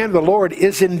 And the hand of the Lord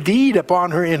is indeed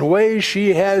upon her in ways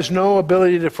she has no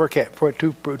ability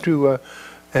to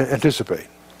anticipate.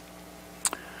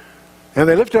 And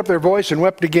they lifted up their voice and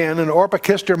wept again, and Orpah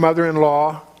kissed her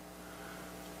mother-in-law,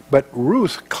 but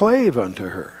Ruth clave unto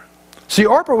her. See,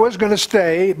 Orpah was going to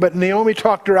stay, but Naomi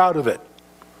talked her out of it.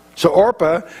 So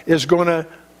Orpah is going to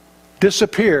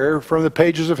disappear from the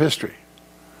pages of history.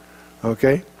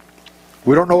 Okay?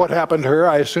 We don't know what happened to her.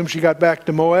 I assume she got back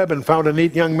to Moab and found a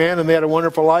neat young man, and they had a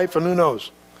wonderful life, and who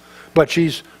knows. But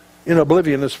she's in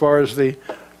oblivion as far as the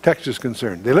text is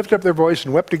concerned. They lifted up their voice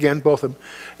and wept again, both of them.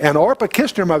 And Orpah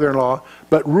kissed her mother-in-law,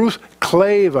 but Ruth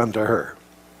clave unto her.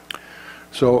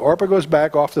 So Orpah goes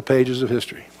back off the pages of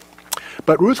history.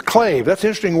 But Ruth clave, that's an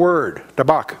interesting word,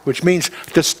 tabak, which means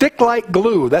to stick like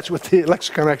glue. That's what the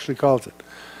lexicon actually calls it.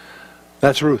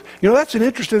 That's Ruth. That's an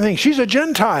interesting thing. She's a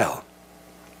Gentile.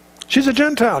 She's a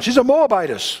Gentile. She's a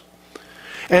Moabitess.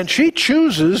 And she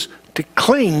chooses to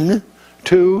cling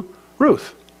to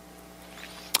Ruth.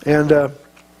 And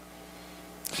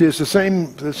see, it's the same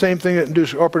thing that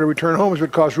induced Orpah to return home as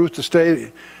would cause Ruth to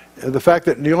stay. The fact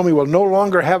that Naomi will no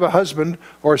longer have a husband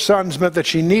or sons meant that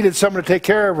she needed someone to take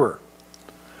care of her.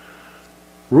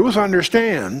 Ruth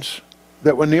understands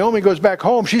that when Naomi goes back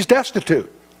home, she's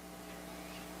destitute.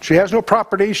 She has no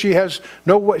property. She has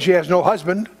no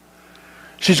husband.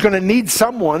 She's going to need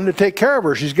someone to take care of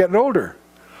her. She's getting older.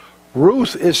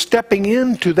 Ruth is stepping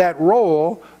into that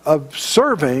role of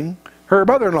serving her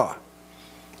mother-in-law.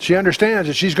 She understands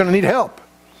that she's going to need help.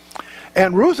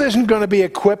 And Ruth isn't going to be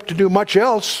equipped to do much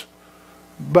else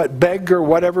but beg or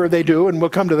whatever they do, and we'll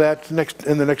come to that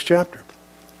in the next chapter.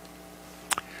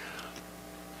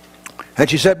 And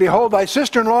she said, behold, thy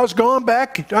sister-in-law is gone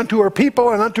back unto her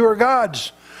people and unto her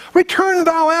gods. Return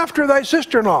thou after thy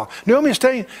sister-in-law. Naomi's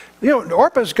saying,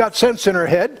 Orpah's got sense in her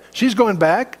head. She's going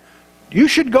back. You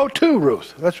should go too,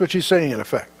 Ruth. That's what she's saying in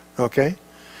effect. Okay?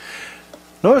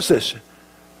 Notice this.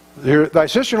 Thy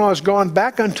sister-in-law has gone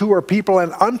back unto her people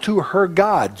and unto her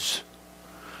gods.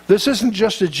 This isn't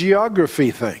just a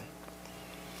geography thing.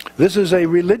 This is a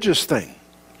religious thing.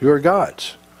 Her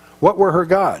gods. What were her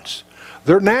gods?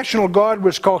 Their national god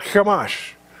was called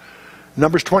Shamash.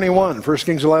 Numbers 21, 1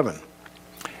 Kings 11.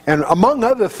 And among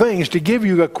other things, to give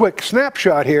you a quick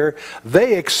snapshot here,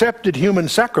 they accepted human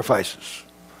sacrifices.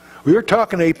 We were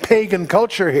talking a pagan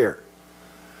culture here.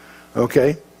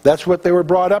 Okay? That's what they were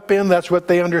brought up in, that's what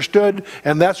they understood,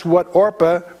 and that's what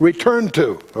Orpah returned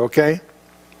to. Okay?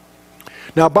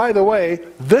 Now, by the way,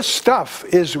 this stuff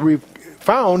is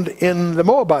found in the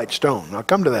Moabite stone. I'll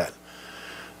come to that.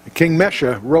 King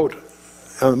Mesha wrote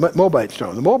Moabite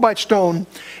stone. The Moabite stone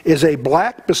is a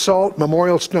black basalt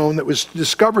memorial stone that was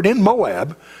discovered in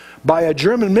Moab by a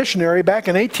German missionary back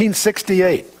in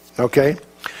 1868. Okay?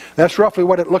 That's roughly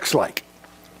what it looks like.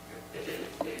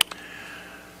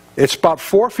 It's about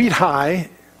 4 feet high.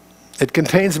 It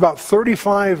contains about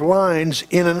 35 lines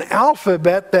in an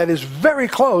alphabet that is very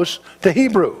close to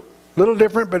Hebrew. A little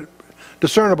different, but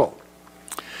discernible.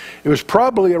 It was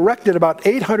probably erected about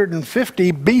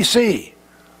 850 BC.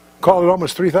 Call it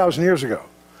almost 3,000 years ago,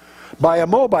 by a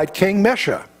Moabite king,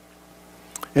 Mesha.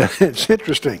 It's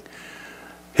interesting.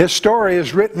 His story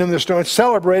is written in the stone. It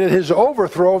celebrated his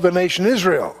overthrow of the nation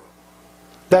Israel.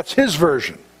 That's his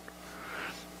version.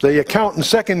 The account in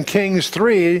 2 Kings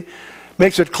 3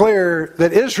 makes it clear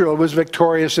that Israel was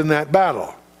victorious in that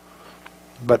battle.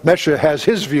 But Mesha has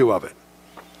his view of it.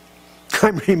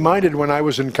 I'm reminded when I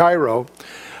was in Cairo,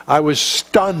 I was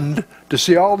stunned to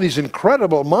see all these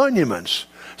incredible monuments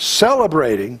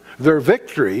celebrating their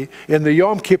victory in the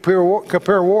Yom Kippur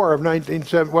War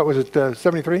of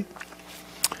 73?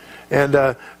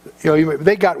 And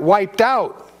they got wiped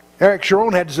out. Eric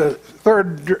Sharon had the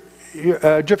 3rd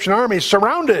Egyptian army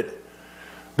surrounded.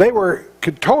 They were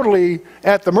totally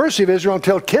at the mercy of Israel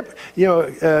until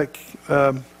Kiplinger.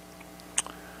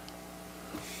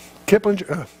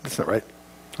 That's not right.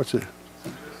 What's it?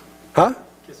 Huh?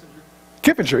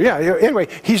 Kiplinger, yeah. Anyway,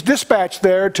 he's dispatched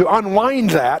there to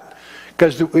unwind that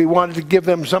because we wanted to give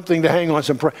them something to hang on.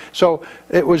 So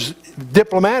it was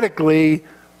diplomatically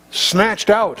snatched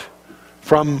out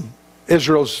from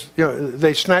Israel's,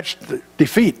 they snatched the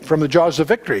defeat from the jaws of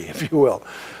victory, if you will.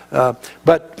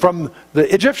 But from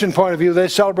the Egyptian point of view, they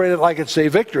celebrate it like it's a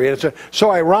victory. And it's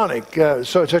so ironic,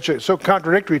 so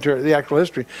contradictory to the actual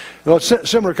history. Well, it's a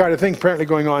similar kind of thing apparently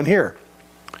going on here.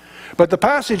 But the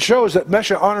passage shows that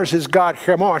Mesha honors his god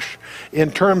Chemosh in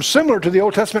terms similar to the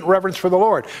Old Testament reverence for the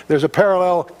Lord. There's a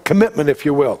parallel commitment, if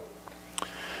you will.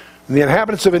 And the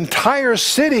inhabitants of entire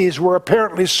cities were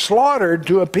apparently slaughtered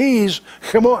to appease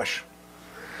Chemosh.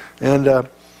 And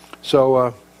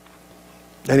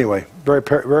anyway, very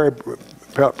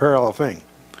parallel thing.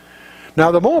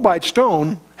 Now, the Moabite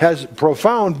stone has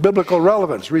profound biblical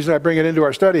relevance. The reason I bring it into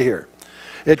our study here.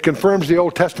 It confirms the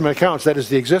Old Testament accounts, that is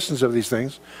the existence of these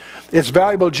things. It's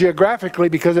valuable geographically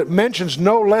because it mentions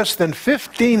no less than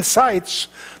 15 sites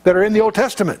that are in the Old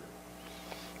Testament.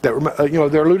 That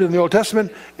they're alluded in the Old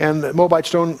Testament, and the Moabite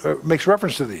stone makes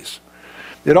reference to these.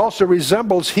 It also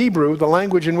resembles Hebrew, the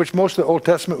language in which most of the Old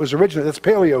Testament was originally. That's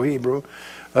Paleo-Hebrew,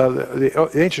 the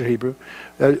ancient Hebrew,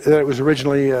 that it was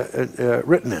originally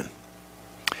written in.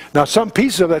 Now, some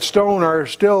pieces of that stone are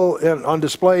still on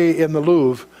display in the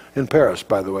Louvre in Paris,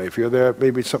 by the way. If you're there,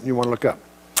 maybe it's something you want to look up.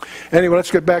 Anyway,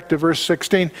 let's get back to verse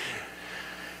 16.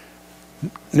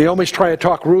 Naomi's trying to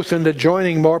talk Ruth into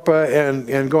joining Orpah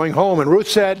and going home. And Ruth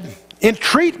said,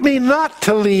 "Entreat me not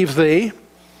to leave thee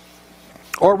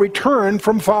or return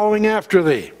from following after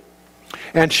thee."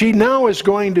 And she now is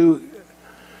going to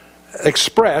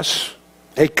express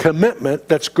a commitment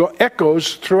that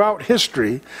echoes throughout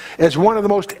history as one of the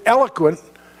most eloquent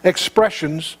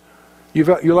expressions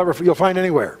you'll find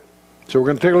anywhere. So we're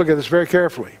going to take a look at this very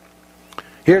carefully.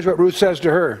 Here's what Ruth says to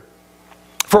her.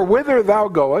 "For whither thou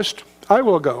goest, I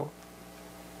will go,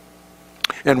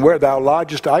 and where thou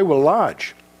lodgest, I will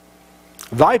lodge.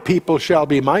 Thy people shall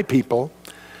be my people,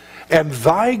 and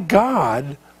thy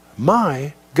God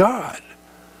my God."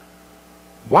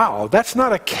 Wow, that's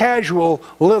not a casual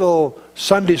little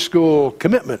Sunday school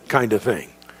commitment kind of thing.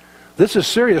 This is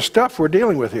serious stuff we're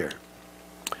dealing with here.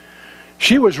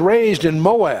 She was raised in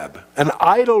Moab, an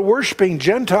idol-worshiping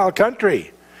Gentile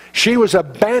country. She was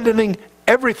abandoning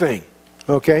everything,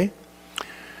 okay?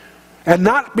 And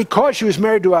not because she was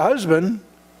married to a husband,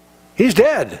 he's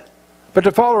dead, but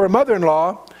to follow her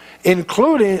mother-in-law,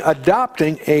 including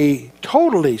adopting a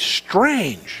totally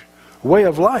strange way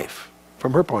of life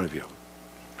from her point of view.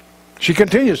 She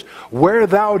continues, "Where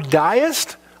thou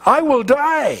diest, I will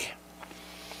die,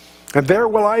 and there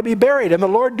will I be buried, and the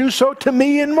Lord do so to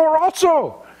me and more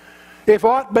also, if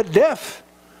aught but death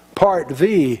part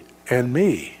thee and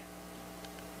me."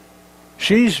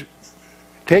 She's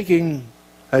taking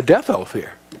a death oath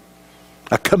here,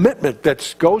 a commitment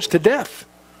that goes to death.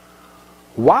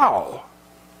 Wow.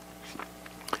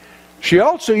 She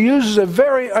also uses a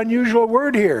very unusual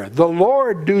word here. The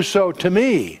Lord do so to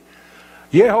me.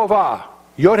 Yehovah,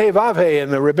 Yod-Heh-Vav-Heh in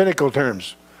the rabbinical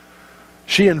terms.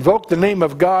 She invoked the name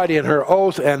of God in her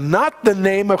oath and not the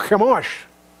name of Chemosh.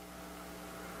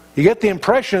 You get the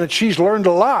impression that she's learned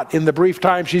a lot in the brief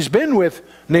time she's been with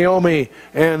Naomi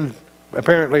and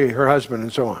apparently her husband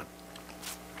and so on.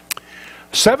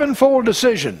 Sevenfold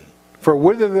decision. For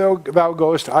whither thou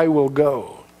goest, I will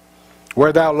go.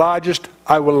 Where thou lodgest,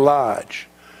 I will lodge.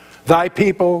 Thy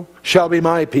people shall be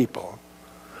my people.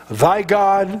 Thy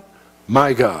God,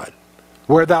 my God.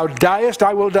 Where thou diest,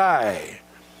 I will die.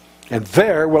 And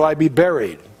there will I be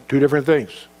buried. Two different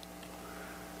things.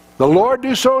 The Lord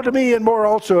do so to me, and more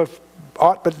also, if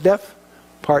aught but death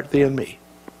part thee and me.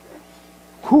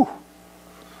 Whew.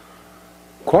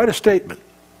 Quite a statement.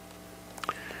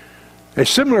 A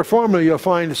similar formula you'll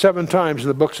find 7 times in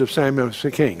the books of Samuel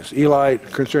and Kings. Eli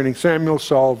concerning Samuel,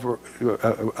 Saul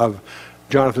of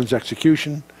Jonathan's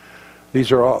execution.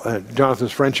 These are all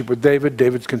Jonathan's friendship with David,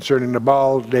 David's concerning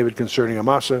Nabal, David concerning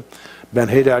Amasa,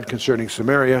 Ben-Hadad concerning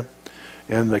Samaria,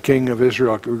 and the king of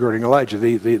Israel regarding Elijah,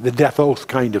 the death oath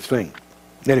kind of thing.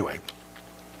 Anyway.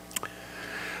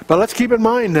 But let's keep in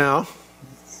mind now,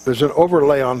 there's an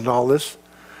overlay on all this.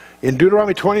 In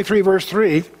Deuteronomy 23 verse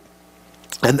 3,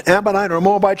 an Ammonite or a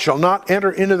Moabite shall not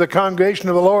enter into the congregation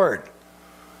of the Lord.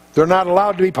 They're not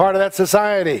allowed to be part of that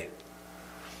society.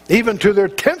 Even to their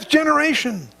 10th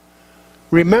generation.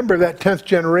 Remember that 10th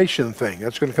generation thing.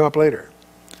 That's going to come up later.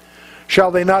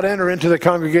 Shall they not enter into the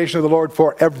congregation of the Lord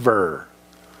forever?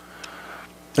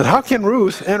 And how can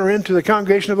Ruth enter into the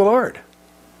congregation of the Lord?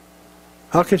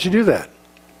 How can she do that?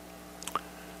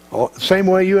 Well, same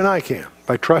way you and I can.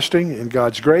 By trusting in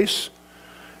God's grace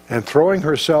and throwing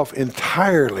herself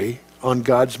entirely on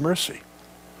God's mercy,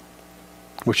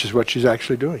 which is what she's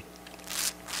actually doing.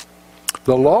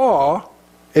 The law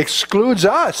excludes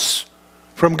us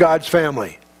from God's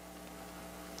family,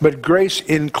 but grace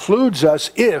includes us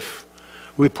if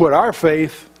we put our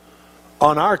faith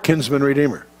on our kinsman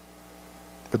redeemer.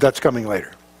 But that's coming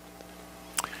later.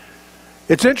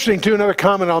 It's interesting too, another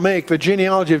comment I'll make, the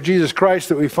genealogy of Jesus Christ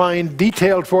that we find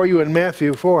detailed for you in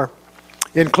Matthew 4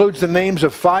 includes the names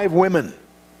of 5 women,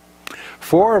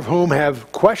 4 of whom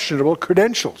have questionable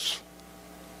credentials.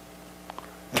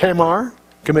 Tamar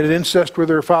committed incest with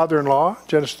her father-in-law,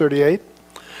 Genesis 38.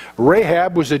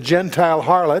 Rahab was a Gentile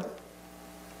harlot.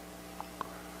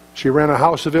 She ran a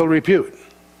house of ill repute.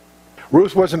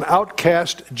 Ruth was an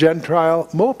outcast Gentile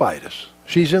Moabitess.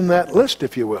 She's in that list,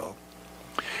 if you will.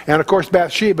 And of course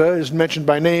Bathsheba is mentioned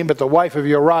by name, but the wife of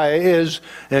Uriah is,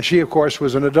 and she of course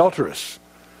was an adulteress.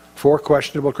 4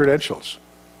 questionable credentials.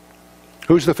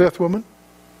 Who's the 5th woman?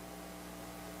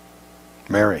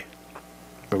 Mary.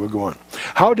 But we'll go on.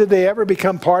 How did they ever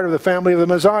become part of the family of the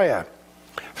Messiah?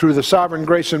 Through the sovereign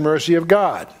grace and mercy of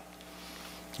God.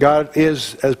 God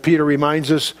is, as Peter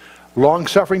reminds us,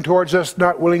 long-suffering towards us,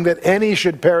 not willing that any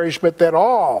should perish, but that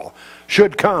all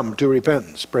should come to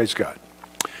repentance. Praise God.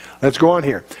 Let's go on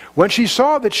here. When she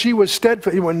saw that she was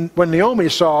steadfast, when Naomi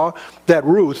saw that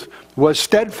Ruth was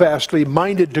steadfastly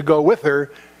minded to go with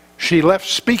her, she left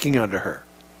speaking unto her.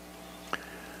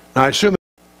 Now I assume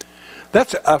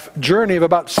that's a journey of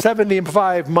about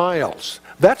 75 miles.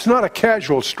 That's not a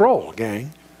casual stroll,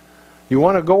 gang. You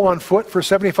want to go on foot for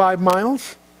 75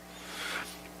 miles?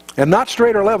 And not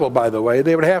straight or level, by the way.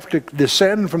 They would have to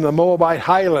descend from the Moabite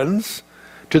highlands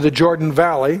to the Jordan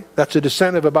Valley. That's a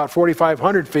descent of about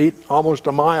 4,500 feet, almost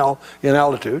a mile in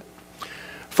altitude.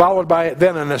 Followed by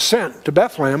then an ascent to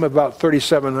Bethlehem of about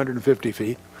 3,750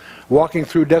 feet, walking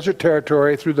through desert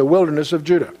territory through the wilderness of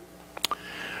Judah.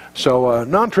 So a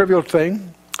non-trivial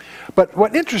thing. But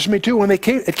what interests me too, it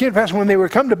came to pass when they were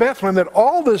come to Bethlehem that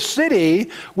all the city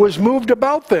was moved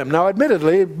about them. Now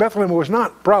admittedly, Bethlehem was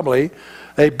not probably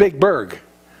a big burg.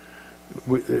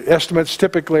 Estimates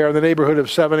typically are in the neighborhood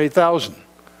of 7,000 to 8,000.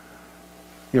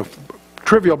 You know,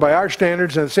 trivial by our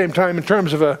standards, and at the same time in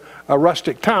terms of a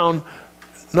rustic town,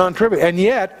 non-trivial. And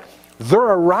yet, their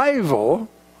arrival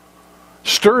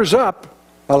stirs up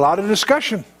a lot of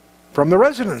discussion from the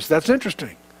residents. That's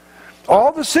interesting.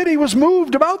 All the city was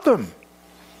moved about them.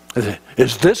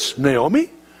 Is this Naomi?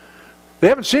 They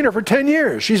haven't seen her for 10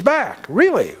 years. She's back.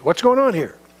 Really? What's going on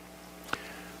here?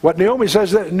 What Naomi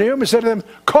says, Naomi said to them,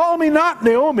 call me not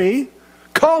Naomi,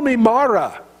 call me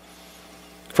Mara,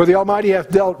 for the Almighty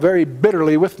hath dealt very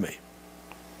bitterly with me.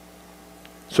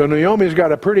 So Naomi's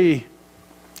got a pretty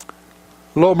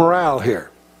low morale here.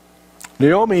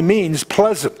 Naomi means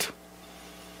pleasant.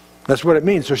 That's what it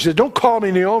means. So she said, don't call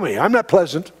me Naomi. I'm not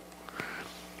pleasant.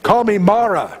 Call me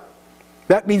Mara.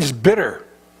 That means bitter.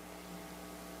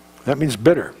 That means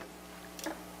bitter.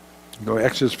 Go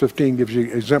Exodus 15 gives you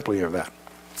an exemplary of that.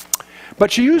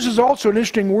 But she uses also an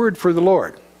interesting word for the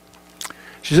Lord.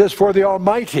 She says, for the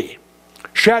Almighty,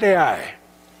 Shaddai,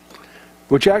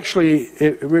 which actually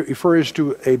it refers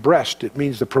to a breast. It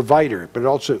means the provider,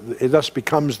 but it thus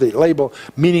becomes the label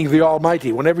meaning the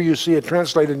Almighty. Whenever you see it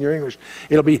translated in your English,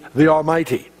 it'll be the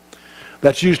Almighty.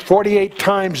 That's used 48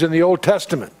 times in the Old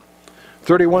Testament,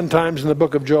 31 times in the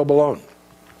book of Job alone.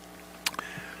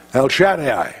 El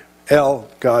Shaddai, El,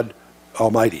 God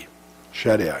Almighty,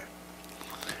 Shaddai.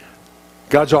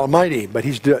 God's almighty, but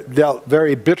he's dealt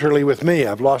very bitterly with me.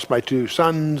 I've lost my 2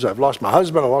 sons, I've lost my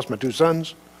husband, I've lost my 2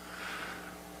 sons.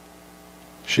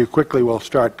 She quickly will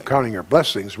start counting her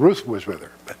blessings. Ruth was with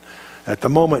her, but at the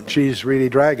moment she's really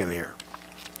dragging here.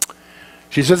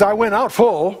 She says, I went out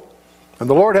full, and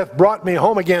the Lord hath brought me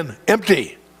home again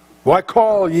empty. Why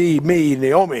call ye me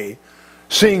Naomi,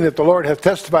 seeing that the Lord hath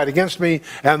testified against me,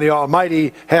 and the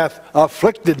Almighty hath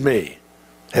afflicted me?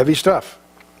 Heavy stuff.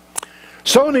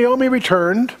 So Naomi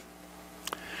returned,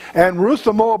 and Ruth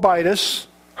the Moabitess,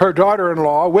 her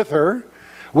daughter-in-law, with her,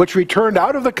 which returned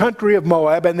out of the country of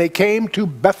Moab, and they came to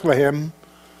Bethlehem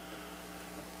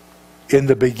in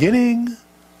the beginning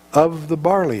of the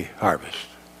barley harvest.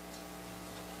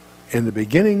 In the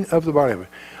beginning of the barley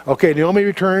harvest. Okay, Naomi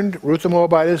returned, Ruth the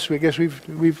Moabitess, I guess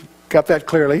we've got that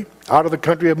clearly, out of the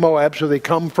country of Moab, so they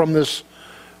come from this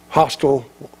hostile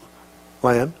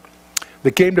land. They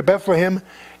came to Bethlehem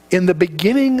in the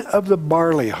beginning of the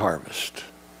barley harvest.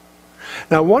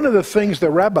 Now, one of the things the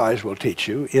rabbis will teach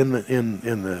you in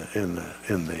the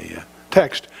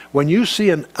text, when you see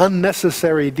an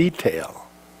unnecessary detail,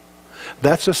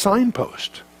 that's a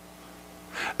signpost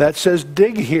that says,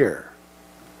 dig here.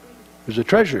 There's a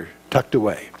treasure tucked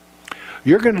away.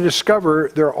 You're going to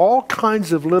discover there are all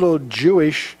kinds of little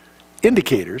Jewish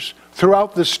indicators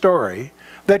throughout this story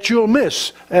that you'll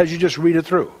miss as you just read it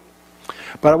through.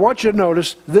 But I want you to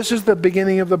notice, this is the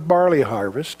beginning of the barley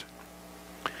harvest.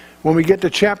 When we get to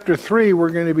chapter 3, we're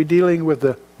going to be dealing with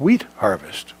the wheat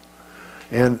harvest.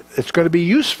 And it's going to be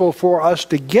useful for us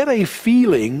to get a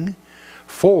feeling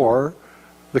for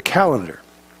the calendar,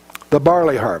 the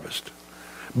barley harvest.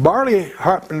 Barley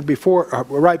ripened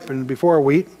before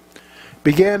wheat,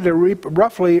 began to reap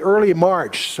roughly early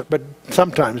March, but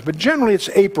sometimes, but generally it's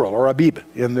April or Abib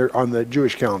on the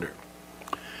Jewish calendar.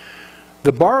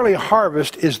 The barley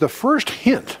harvest is the first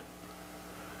hint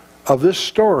of this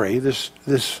story, this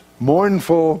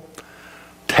mournful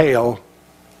tale,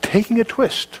 taking a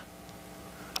twist.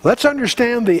 Let's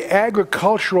understand the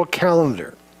agricultural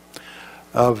calendar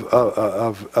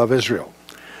of Israel.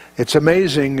 It's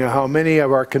amazing how many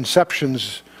of our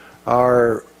conceptions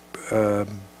are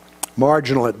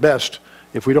marginal at best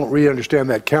if we don't really understand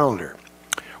that calendar.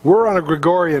 We're on a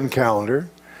Gregorian calendar.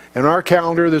 In our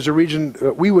calendar, there's a region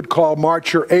that we would call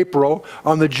March or April.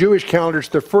 On the Jewish calendar, it's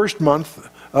the first month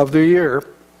of the year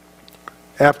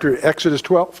after Exodus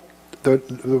 12,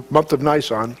 the month of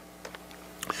Nisan.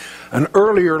 An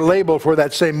earlier label for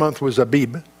that same month was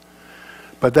Abib,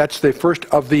 but that's the first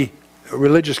of the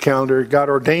religious calendar. God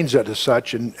ordains it as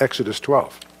such in Exodus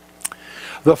 12.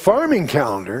 The farming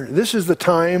calendar, this is the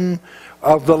time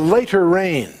of the later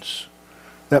rains.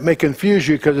 That may confuse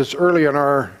you because it's early in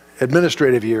our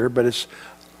administrative year, but it's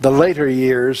the later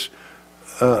years,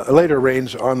 later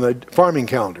rains on the farming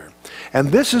calendar. And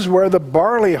this is where the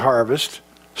barley harvest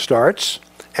starts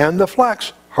and the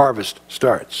flax harvest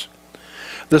starts.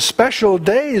 The special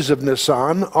days of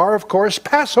Nisan are, of course,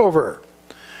 Passover.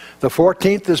 The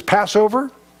 14th is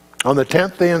Passover. On the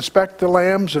 10th they inspect the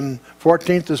lambs, and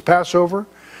 14th is Passover.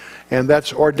 And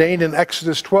that's ordained in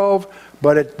Exodus 12,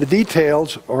 but the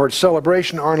details or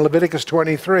celebration are in Leviticus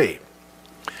 23.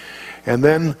 And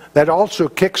then that also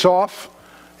kicks off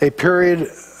a period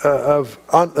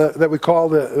that we call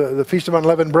the Feast of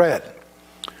Unleavened Bread.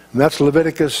 And that's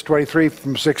Leviticus 23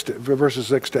 from verses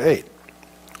 6 to 8.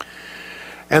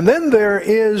 And then there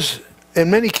is,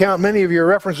 in many of your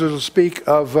references will speak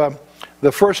of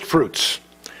the first fruits.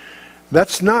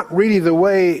 That's not really the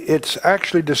way it's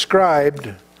actually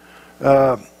described.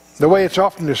 The way it's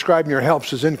often described in your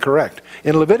helps is incorrect.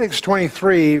 In Leviticus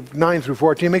 23, 9 through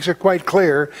 14, it makes it quite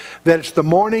clear that it's the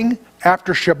morning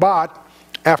after Shabbat,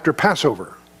 after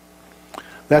Passover.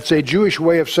 That's a Jewish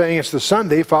way of saying it's the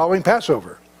Sunday following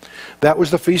Passover. That was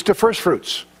the Feast of First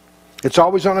Fruits. It's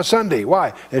always on a Sunday.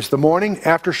 Why? It's the morning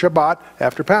after Shabbat,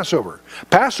 after Passover.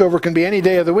 Passover can be any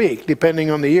day of the week, depending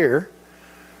on the year.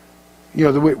 You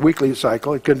know, the weekly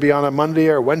cycle. It could be on a Monday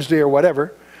or Wednesday or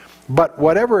whatever. But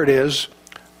whatever it is,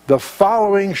 the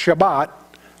following Shabbat,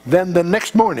 then the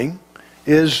next morning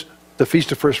is the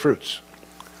Feast of First Fruits.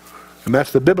 And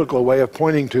that's the biblical way of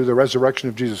pointing to the resurrection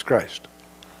of Jesus Christ.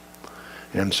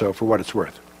 And so, for what it's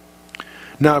worth.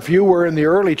 Now, if you were in the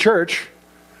early church,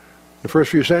 the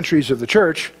first few centuries of the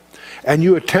church, and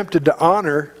you attempted to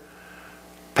honor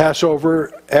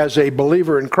Passover as a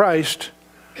believer in Christ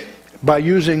by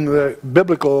using the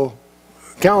biblical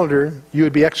calendar, you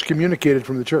would be excommunicated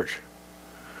from the church.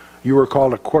 You were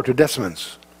called a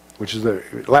quartodecimans, which is the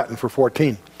Latin for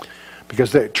 14,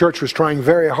 because the church was trying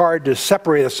very hard to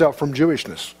separate itself from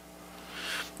Jewishness.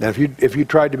 And if you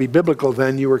tried to be biblical,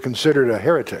 then you were considered a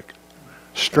heretic.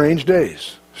 Strange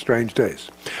days, strange days.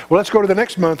 Well, let's go to the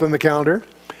next month on the calendar.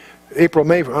 April,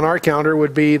 May on our calendar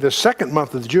would be the second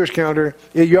month of the Jewish calendar,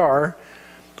 Iyar.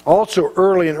 Also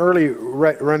early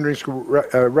renderings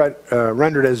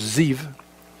rendered as Ziv.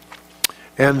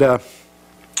 And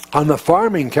on the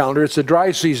farming calendar, it's the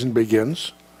dry season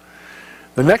begins.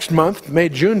 The next month,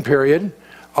 May-June period,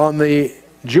 on the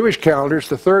Jewish calendar, it's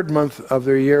the third month of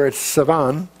their year, it's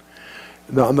Sivan.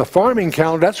 On the farming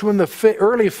calendar, that's when the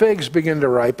early figs begin to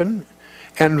ripen,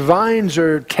 and vines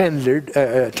are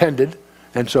tended,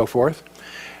 and so forth.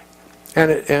 And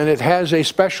it has a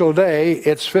special day.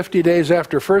 It's 50 days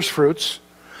after first fruits.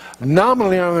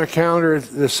 Nominally on their calendar,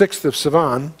 the 6th of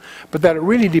Sivan, but that it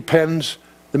really depends.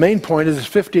 The main point is it's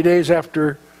 50 days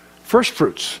after first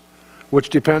fruits, which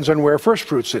depends on where first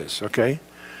fruits is, okay?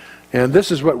 And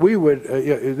this is what we would,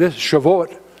 this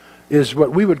Shavuot is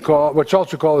what we would call, what's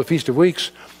also called the Feast of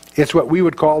Weeks. It's what we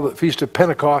would call the Feast of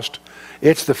Pentecost.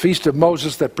 It's the Feast of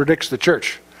Moses that predicts the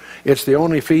church. It's the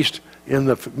only feast in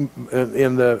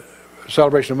the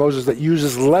celebration of Moses that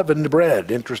uses leavened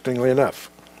bread, interestingly enough.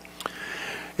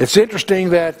 It's interesting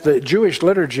that the Jewish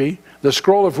liturgy, the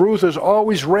scroll of Ruth, is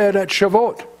always read at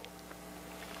Shavuot,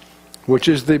 which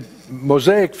is the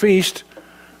Mosaic feast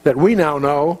that we now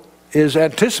know is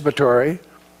anticipatory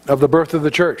of the birth of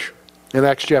the church in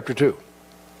Acts chapter 2.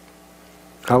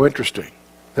 How interesting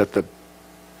that the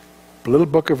little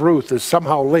book of Ruth is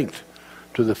somehow linked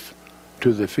to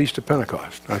the Feast of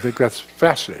Pentecost. I think that's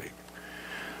fascinating.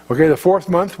 Okay, the fourth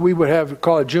month we would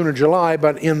call it June or July,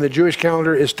 but in the Jewish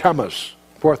calendar is Tammuz,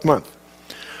 fourth month.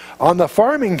 On the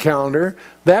farming calendar,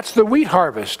 that's the wheat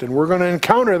harvest, and we're going to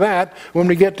encounter that when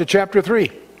we get to chapter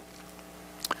 3.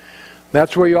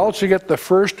 That's where you also get the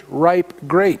first ripe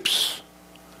grapes.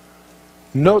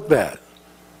 Note that.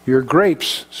 Your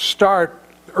grapes start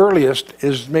earliest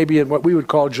is maybe in what we would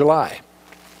call July.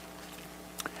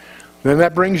 Then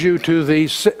that brings you to the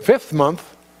fifth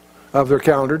month of their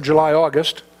calendar, July,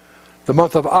 August, the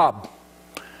month of Ab.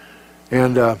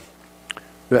 And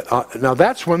now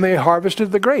that's when they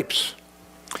harvested the grapes.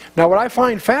 Now what I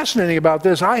find fascinating about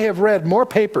this, I have read more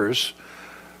papers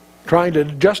trying to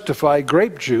justify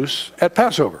grape juice at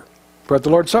Passover, or at the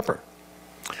Lord's Supper.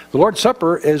 The Lord's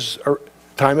Supper is a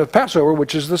time of Passover,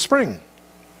 which is the spring.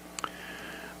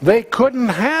 They couldn't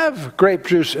have grape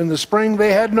juice in the spring.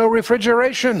 They had no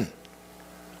refrigeration.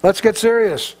 Let's get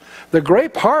serious. The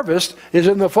grape harvest is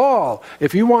in the fall.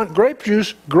 If you want grape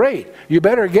juice, great. You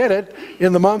better get it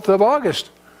in the month of August,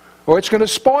 or it's going to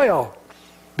spoil,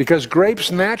 because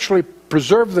grapes naturally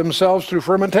preserve themselves through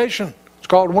fermentation. It's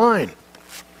called wine.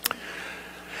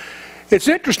 It's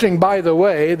interesting, by the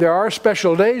way, there are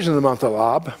special days in the month of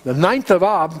Ab. The 9th of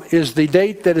Ab is the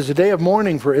date that is a day of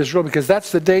mourning for Israel, because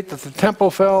that's the date that the temple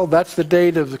fell. That's the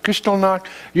date of the Kristallnacht.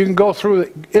 You can go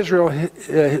through Israel,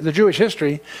 the Jewish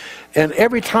history, and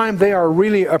every time they are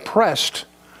really oppressed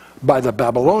by the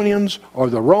Babylonians or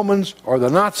the Romans or the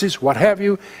Nazis, what have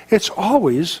you, it's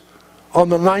always on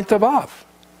the 9th of Av.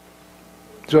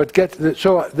 So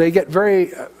they get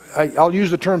very, I'll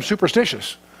use the term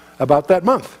superstitious about that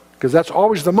month, because that's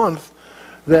always the month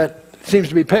that seems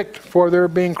to be picked for their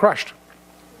being crushed.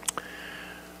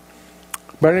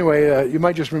 But anyway, you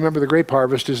might just remember the grape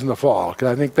harvest is in the fall,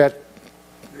 because I think that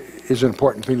is an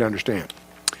important thing to understand.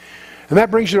 And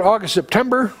that brings you to August,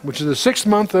 September, which is the 6th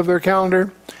month of their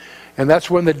calendar, and that's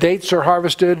when the dates are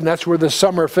harvested, and that's where the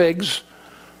summer figs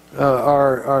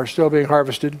are still being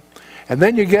harvested. And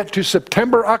then you get to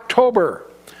September, October.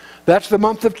 That's the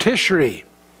month of Tishri.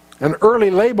 An early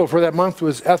label for that month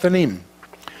was Ethanim.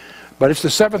 But it's the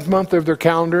 7th month of their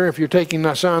calendar, if you're taking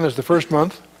Nisan as the first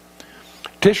month.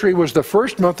 Tishri was the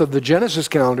first month of the Genesis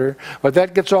calendar, but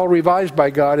that gets all revised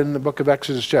by God in the book of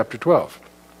Exodus chapter 12.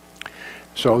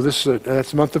 So that's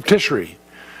the month of Tishri.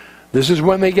 This is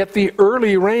when they get the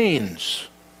early rains.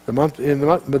 But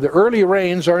the early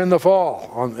rains are in the fall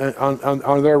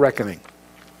on their reckoning.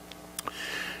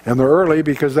 And they're early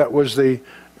because that was the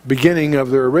beginning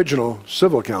of their original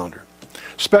civil calendar.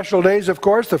 Special days, of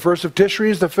course, the first of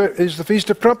Tishri is the Feast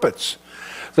of Trumpets.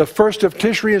 The first of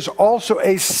Tishri is also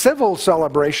a civil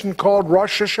celebration called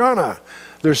Rosh Hashanah.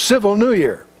 Their civil New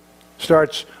Year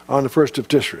starts on the first of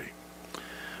Tishri.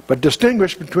 But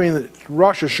distinguish between the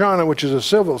Rosh Hashanah, which is a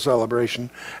civil celebration,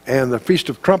 and the Feast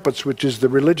of Trumpets, which is the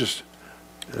religious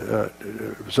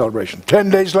celebration. 10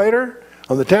 days later,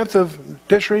 on the 10th of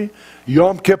Tishri,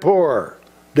 Yom Kippur,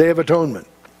 Day of Atonement.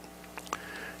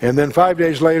 And then 5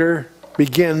 days later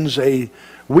begins a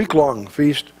week-long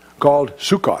feast called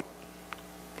Sukkot,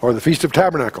 or the Feast of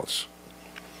Tabernacles.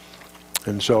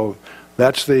 And so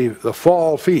that's the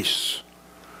fall feasts.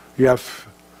 You have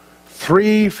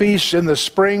 3 feasts in the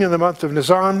spring in the month of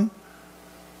Nisan.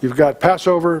 You've got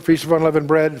Passover, Feast of Unleavened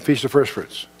Bread, and Feast of First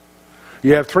Fruits.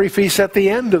 You have 3 feasts at the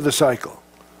end of the cycle.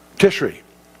 Tishri,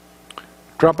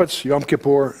 Trumpets, Yom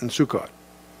Kippur, and Sukkot.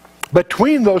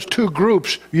 Between those 2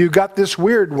 groups, you've got this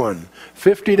weird one.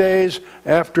 50 days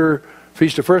after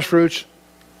Feast of First Fruits,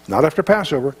 not after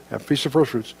Passover, after Feast of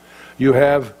First Fruits, you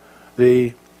have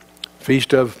the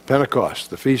Feast of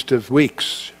Pentecost, the Feast of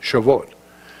Weeks, Shavuot.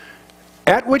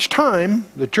 At which time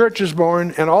the church is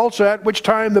born, and also at which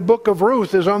time the book of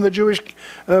Ruth is on the Jewish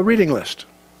reading list.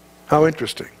 How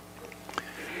interesting.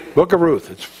 Book of Ruth,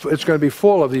 it's going to be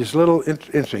full of these little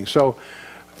interesting. So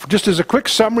just as a quick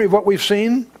summary of what we've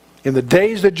seen, in the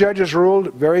days the judges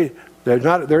ruled, there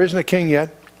isn't a king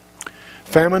yet.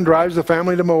 Famine drives the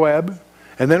family to Moab.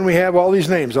 And then we have all these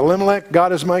names. Elimelech,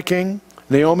 God is my king.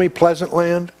 Naomi, pleasant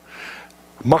land.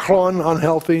 Machlon,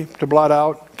 unhealthy, to blot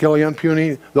out. Kilion,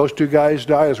 puny. Those 2 guys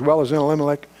die as well as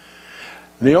Elimelech.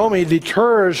 Naomi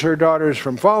deters her daughters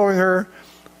from following her.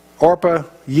 Orpah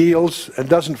yields and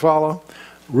doesn't follow.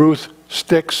 Ruth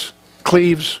sticks,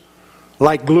 cleaves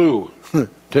like glue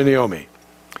to Naomi.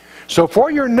 So for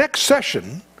your next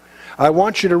session, I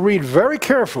want you to read very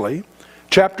carefully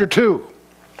chapter 2.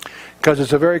 Because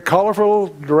it's a very colorful,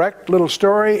 direct little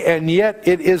story, and yet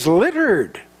it is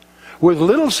littered with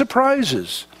little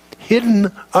surprises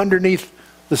hidden underneath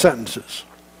the sentences.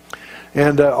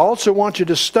 And I also want you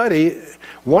to study,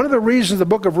 one of the reasons the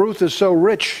book of Ruth is so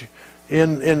rich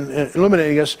in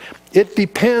illuminating us, it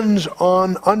depends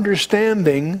on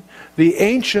understanding the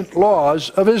ancient laws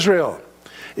of Israel.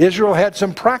 Israel had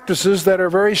some practices that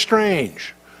are very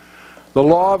strange. The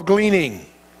law of gleaning,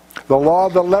 the law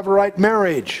of the Levirate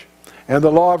marriage, and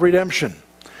the law of redemption.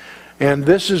 And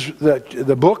this is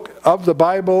the book of the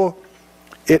Bible.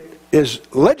 It is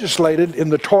legislated in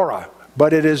the Torah,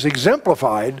 but it is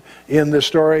exemplified in the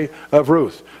story of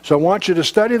Ruth. So I want you to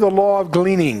study the law of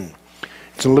gleaning.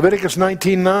 It's in Leviticus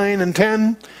 19:9 and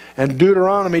 10, and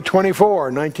Deuteronomy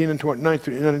 24, 19 and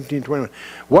 21.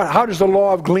 How does the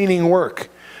law of gleaning work?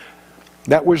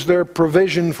 That was their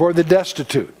provision for the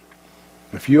destitute.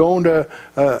 If you owned a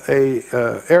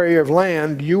area of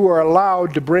land, you were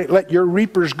allowed to let your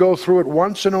reapers go through it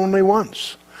once and only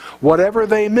once. Whatever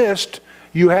they missed,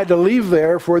 you had to leave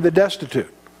there for the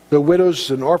destitute, the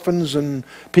widows and orphans and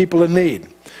people in need.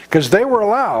 Because they were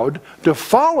allowed to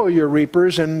follow your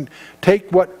reapers and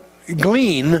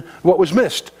glean what was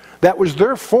missed. That was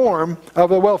their form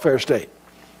of a welfare state,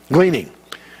 gleaning.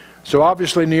 So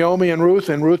obviously Naomi and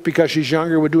Ruth, because she's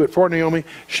younger, would do it for Naomi.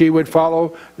 She would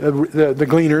follow the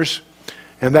gleaners,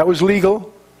 and that was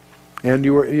legal. And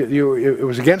it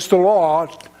was against the law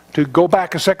to go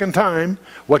back a second time.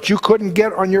 What you couldn't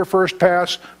get on your first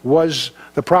pass was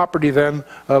the property then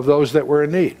of those that were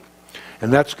in need.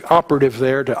 And that's operative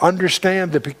there to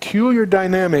understand the peculiar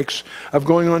dynamics of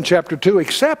going on chapter 2,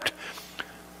 except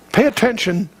pay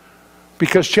attention,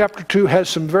 because chapter 2 has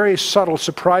some very subtle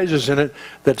surprises in it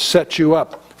that set you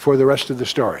up for the rest of the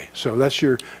story. So that's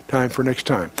your time for next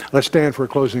time. Let's stand for a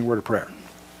closing word of prayer.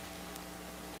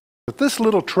 But this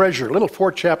little treasure, little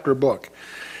 4-chapter book,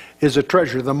 is a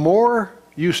treasure. The more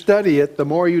you study it, the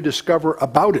more you discover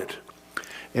about it.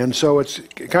 And so it's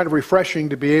kind of refreshing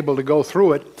to be able to go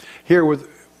through it here with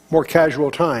more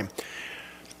casual time.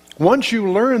 Once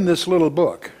you learn this little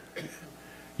book,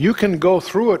 you can go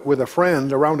through it with a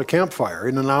friend around a campfire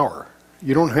in an hour.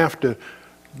 You don't have to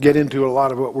get into a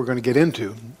lot of what we're going to get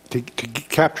into to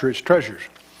capture its treasures.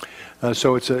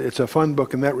 So it's a fun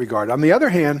book in that regard. On the other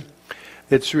hand,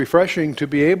 it's refreshing to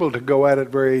be able to go at it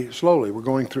very slowly. We're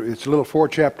going through, it's a little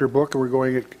 4-chapter book, and we're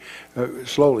going it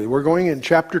slowly. We're going in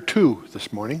chapter 2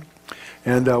 this morning.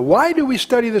 And why do we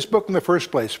study this book in the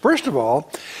first place? First of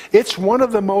all, it's one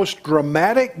of the most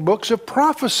dramatic books of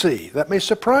prophecy. That may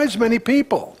surprise many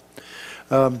people.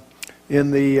 In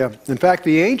fact,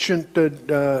 the ancient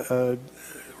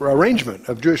arrangement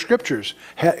of Jewish scriptures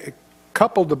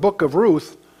coupled the book of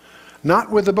Ruth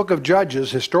not with the book of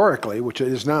Judges historically, which it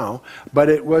is now, but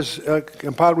it was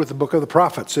compiled with the book of the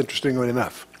prophets, interestingly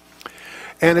enough.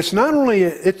 And it's not only,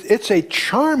 it's a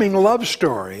charming love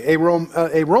story, a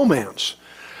romance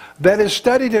that is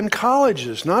studied in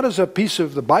colleges, not as a piece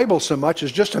of the Bible so much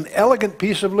as just an elegant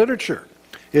piece of literature.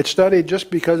 It's studied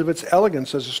just because of its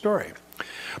elegance as a story.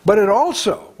 But it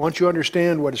also, once you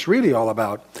understand what it's really all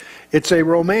about, it's a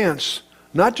romance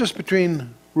not just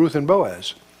between Ruth and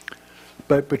Boaz,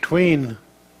 but between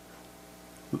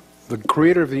the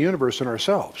creator of the universe and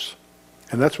ourselves.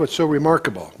 And that's what's so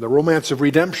remarkable, the romance of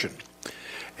redemption.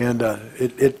 And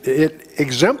it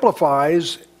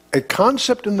exemplifies a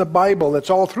concept in the Bible that's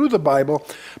all through the Bible,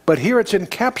 but here it's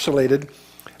encapsulated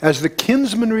as the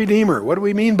kinsman redeemer. What do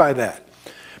we mean by that?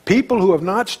 People who have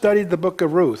not studied the book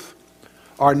of Ruth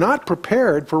are not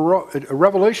prepared for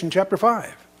Revelation chapter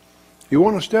 5. You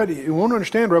won't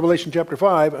understand Revelation chapter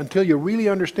 5 until you really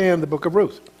understand the book of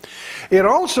Ruth. It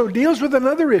also deals with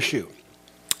another issue,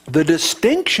 the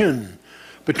distinction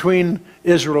between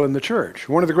Israel and the church.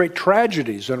 One of the great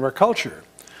tragedies in our culture,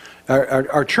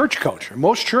 our church culture.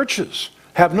 Most churches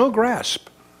have no grasp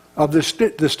of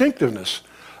the distinctiveness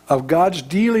of God's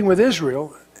dealing with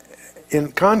Israel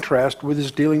in contrast with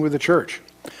his dealing with the church.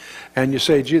 And you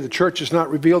say, gee, the church is not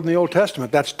revealed in the Old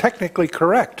Testament. That's technically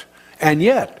correct. And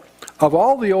yet, of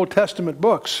all the Old Testament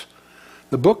books,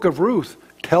 the book of Ruth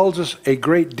tells us a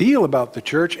great deal about the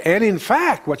church. And in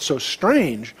fact, what's so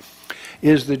strange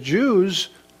is the Jews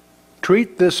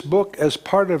treat this book as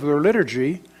part of their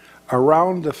liturgy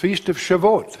around the Feast of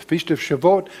Shavuot. The Feast of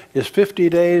Shavuot is 50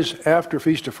 days after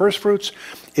Feast of First Fruits.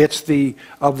 It's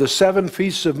of the 7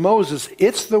 feasts of Moses,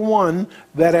 it's the one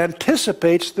that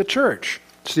anticipates the church.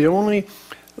 It's the only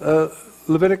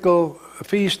Levitical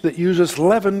feast that uses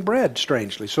leavened bread,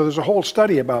 strangely. So there's a whole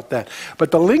study about that.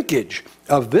 But the linkage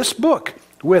of this book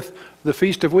with the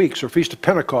Feast of Weeks, or Feast of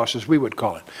Pentecost as we would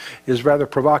call it, is rather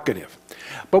provocative.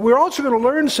 But we're also going to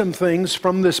learn some things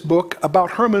from this book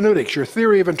about hermeneutics, your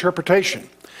theory of interpretation.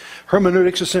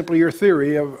 Hermeneutics is simply your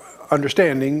theory of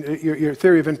understanding, your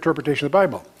theory of interpretation of the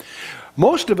Bible.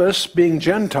 Most of us, being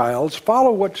Gentiles,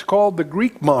 follow what's called the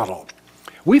Greek model.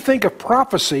 We think of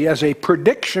prophecy as a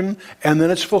prediction and then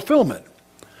its fulfillment.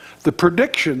 The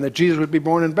prediction that Jesus would be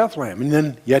born in Bethlehem, and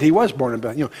then yet he was born in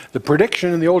Bethlehem. The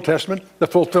prediction in the Old Testament, the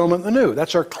fulfillment in the New.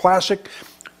 That's our classic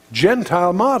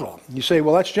Gentile model. You say,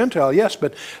 well, that's Gentile, yes,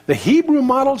 but the Hebrew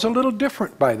model is a little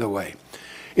different, by the way.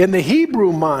 In the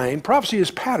Hebrew mind, prophecy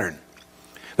is pattern.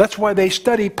 That's why they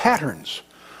study patterns.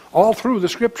 All through the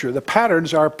Scripture, the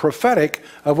patterns are prophetic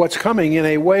of what's coming in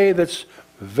a way that's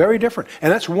very different.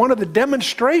 And that's one of the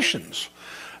demonstrations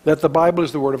that the Bible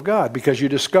is the Word of God, because you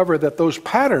discover that those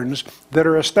patterns that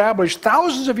are established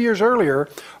thousands of years earlier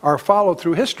are followed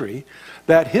through history.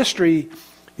 That history,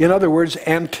 in other words,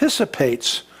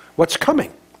 anticipates what's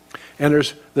coming. And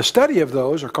there's the study of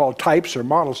those, are called types or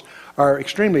models, are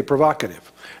extremely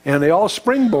provocative. And they all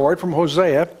springboard from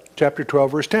Hosea chapter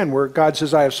 12, verse 10, where God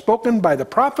says, I have spoken by the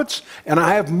prophets, and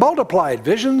I have multiplied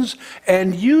visions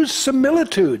and used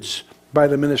similitudes by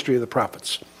the ministry of the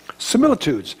prophets.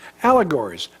 Similitudes,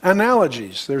 allegories,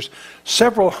 analogies. There's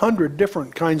several hundred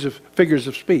different kinds of figures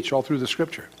of speech all through the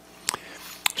Scripture.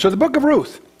 So the book of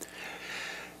Ruth,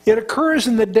 it occurs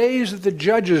in the days that the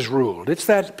judges ruled. It's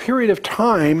that period of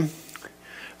time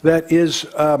that is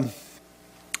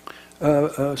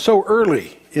so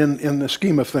early in the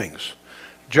scheme of things.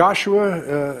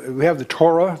 Joshua, we have the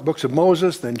Torah, books of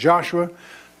Moses, then Joshua,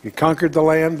 he conquered the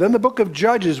land. Then the book of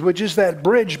Judges, which is that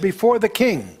bridge before the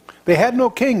king. They had no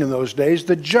king in those days.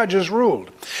 The judges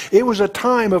ruled. It was a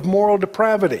time of moral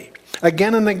depravity.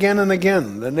 Again and again and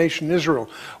again, the nation Israel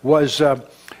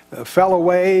fell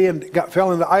away and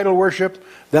fell into idol worship.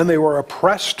 Then they were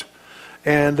oppressed,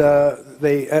 and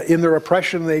in their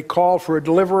oppression they call for a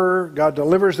deliverer. God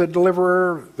delivers the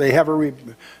deliverer.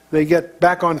 They get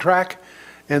back on track,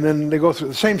 and then they go through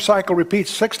the same cycle.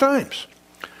 Repeats 6 times,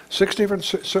 6 different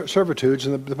servitudes.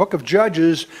 And the book of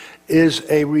Judges is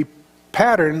a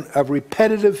pattern of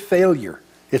repetitive failure.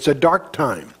 It's a dark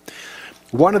time.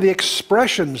 One of the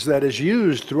expressions that is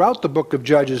used throughout the book of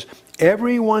Judges,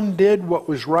 everyone did what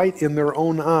was right in their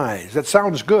own eyes. That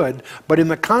sounds good, but in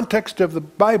the context of the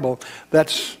Bible,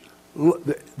 that's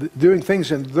doing things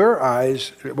in their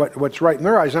eyes, what's right in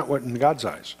their eyes, not what in God's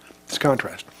eyes. It's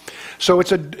contrast. So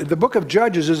the book of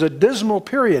Judges is a dismal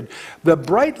period. The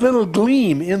bright little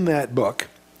gleam in that book,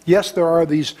 yes, there are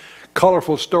these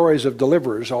colorful stories of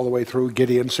deliverers all the way through,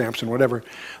 Gideon, Samson, whatever.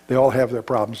 They all have their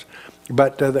problems.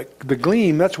 But the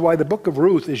gleam, that's why the book of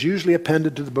Ruth is usually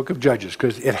appended to the book of Judges,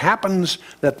 because it happens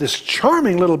that this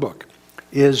charming little book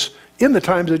is in the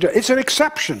times of Judges. It's an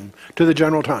exception to the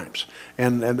general times.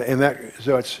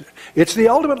 So it's the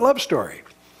ultimate love story.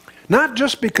 Not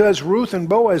just because Ruth and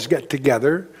Boaz get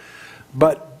together,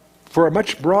 but for a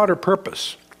much broader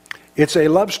purpose. It's a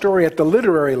love story at the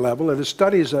literary level. It is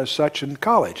studied as such in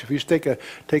college. If you take a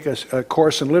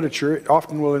course in literature, it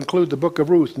often will include the book of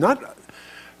Ruth, not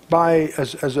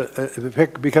because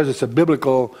it's a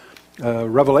biblical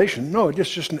revelation. No, it's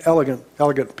just an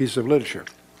elegant piece of literature.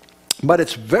 But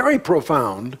it's very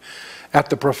profound at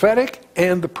the prophetic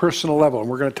and the personal level, and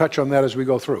we're going to touch on that as we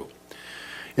go through.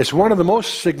 It's one of the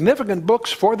most significant books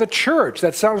for the church.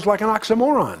 That sounds like an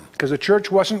oxymoron, because the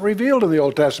church wasn't revealed in the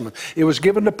Old Testament. It was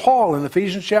given to Paul in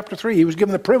Ephesians chapter 3. He was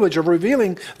given the privilege of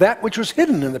revealing that which was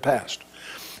hidden in the past.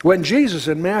 When Jesus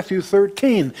in Matthew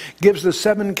 13 gives the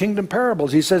 7 kingdom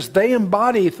parables, he says they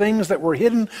embody things that were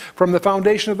hidden from the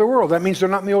foundation of the world. That means they're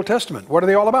not in the Old Testament. What are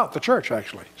they all about? The church,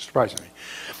 actually, surprisingly.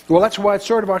 Well, that's why it's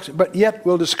sort of, but yet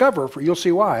we'll discover, you'll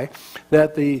see why,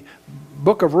 that the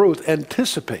book of Ruth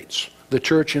anticipates the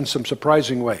church in some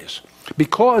surprising ways,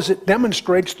 because it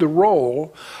demonstrates the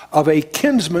role of a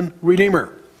kinsman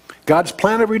redeemer. God's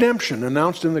plan of redemption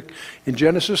announced in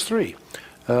Genesis 3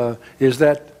 is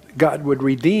that God would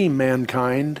redeem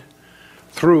mankind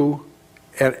through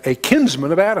a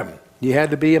kinsman of Adam. He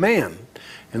had to be a man,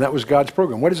 and that was God's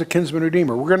program. What is a kinsman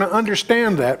redeemer? We're going to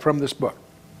understand that from this book.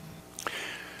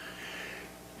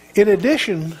 In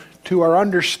addition to our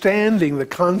understanding the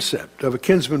concept of a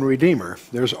kinsman redeemer,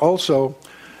 there's also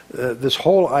this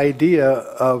whole idea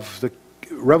of the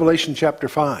Revelation chapter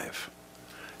 5.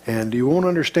 And you won't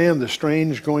understand the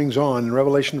strange goings-on in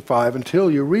Revelation 5 until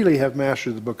you really have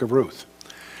mastered the book of Ruth.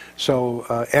 So,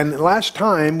 and last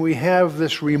time we have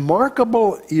this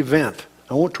remarkable event.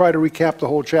 I won't try to recap the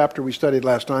whole chapter we studied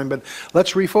last time, but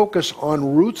let's refocus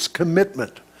on Ruth's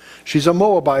commitment. She's a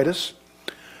Moabitess.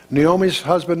 Naomi's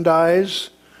husband dies.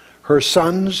 Her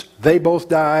sons, they both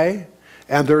die.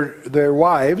 And their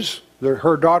wives,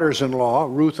 her daughters-in-law,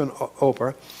 Ruth and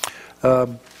Orpah,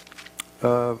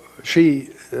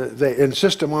 they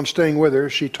insist them staying with her.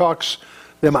 She talks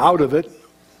them out of it.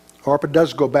 Orpah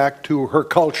does go back to her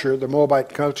culture, the Moabite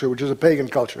culture, which is a pagan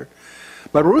culture.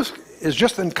 But Ruth is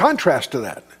just in contrast to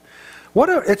that.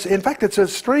 In fact, it's a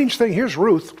strange thing. Here's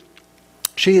Ruth.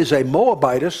 She is a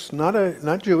Moabitess,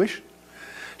 not Jewish.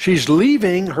 She's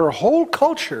leaving her whole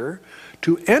culture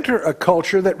to enter a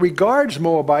culture that regards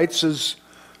Moabites as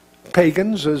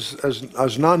pagans,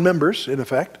 as non-members, in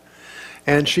effect.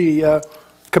 And she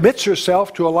commits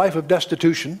herself to a life of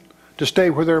destitution to stay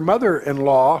with her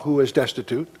mother-in-law, who is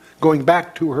destitute, going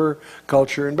back to her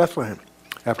culture in Bethlehem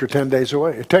after 10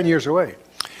 years away.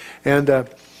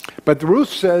 But Ruth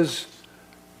says,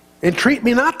 "Entreat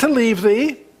me not to leave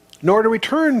thee, nor to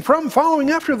return from following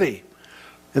after thee."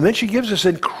 And then she gives this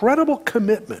incredible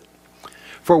commitment.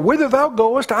 "For whither thou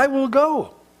goest, I will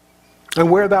go. And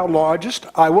where thou lodgest,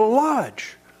 I will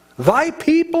lodge. Thy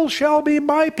people shall be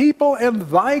my people, and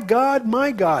thy God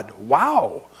my God."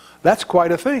 Wow, that's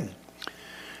quite a thing.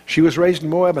 She was raised in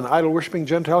Moab, an idol-worshipping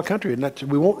Gentile country, and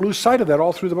we won't lose sight of that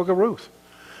all through the book of Ruth.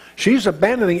 She's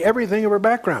abandoning everything of her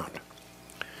background.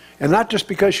 And not just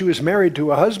because she was married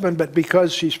to a husband, but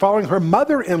because she's following her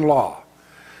mother-in-law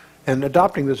and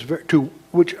adopting this,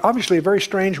 which obviously a very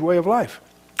strange way of life.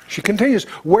 She continues,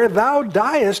 "Where thou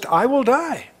diest, I will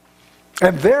die,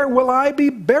 and there will I be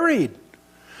buried.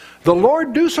 The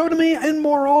Lord do so to me, and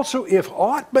more also, if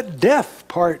aught but death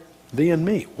part thee and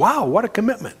me." Wow, what a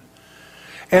commitment.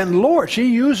 And Lord, she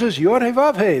uses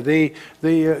Yod-Heh-Vav-Heh,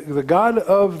 the God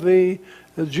of the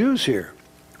Jews here,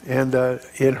 and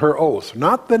in her oath.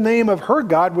 Not the name of her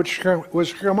God, which was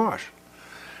Shamash.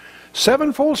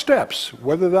 7 full steps.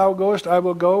 "Whither thou goest, I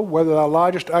will go. Whether thou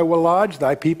lodgest, I will lodge.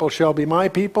 Thy people shall be my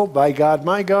people. Thy God,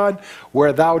 my God.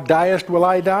 Where thou diest will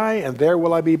I die, and there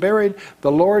will I be buried.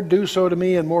 The Lord do so to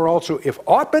me, and more also, if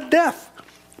aught but death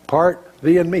part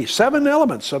thee and me." 7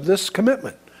 elements of this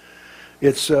commitment.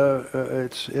 It's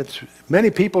many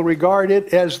people regard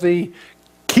it as the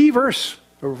key verse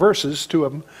or verses to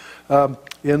them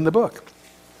in the book.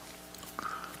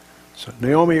 So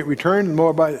Naomi returned,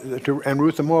 and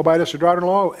Ruth the Moabitess, her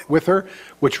daughter-in-law, with her,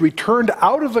 which returned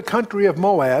out of the country of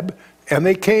Moab, and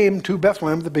they came to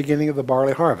Bethlehem at the beginning of the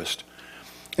barley harvest.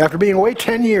 After being away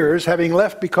 10 years, having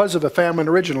left because of a famine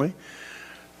originally,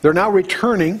 they're now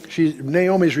returning.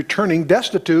 Naomi's returning,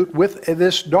 destitute, with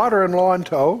this daughter-in-law in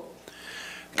tow,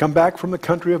 come back from the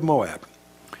country of Moab.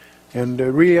 And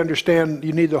to really understand,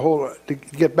 you need to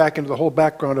get back into the whole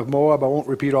background of Moab. I won't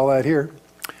repeat all that here.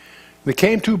 They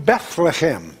came to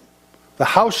Bethlehem, the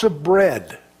house of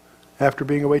bread, after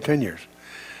being away 10 years.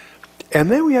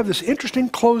 And then we have this interesting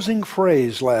closing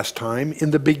phrase last time, in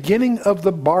the beginning of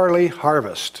the barley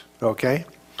harvest, okay?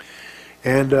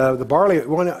 And the barley,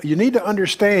 you need to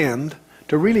understand,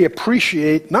 to really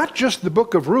appreciate not just the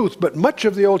book of Ruth, but much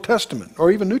of the Old Testament,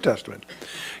 or even New Testament,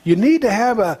 you need to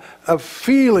have a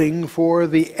feeling for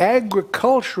the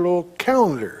agricultural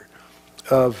calendar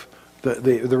of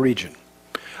the region.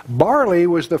 Barley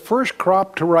was the first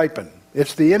crop to ripen.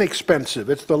 It's the inexpensive,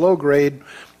 it's the low-grade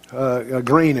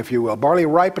grain, if you will. Barley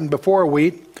ripened before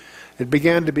wheat. It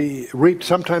began to be reaped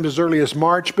sometimes as early as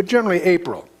March, but generally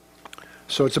April.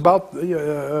 So it's about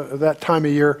that time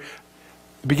of year,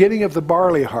 beginning of the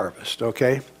barley harvest,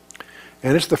 okay?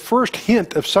 And it's the first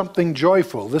hint of something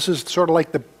joyful. This is sort of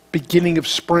like the beginning of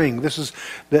spring. This is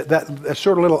that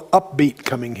sort of little upbeat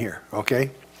coming here, okay?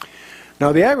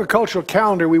 Now, the agricultural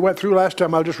calendar we went through last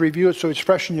time, I'll just review it so it's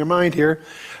fresh in your mind here.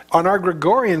 On our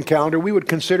Gregorian calendar, we would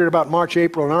consider it about March,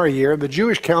 April in our year. The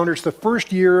Jewish calendar is the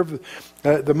first year of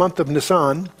the month of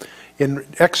Nisan. In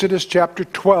Exodus chapter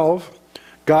 12,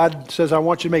 God says, I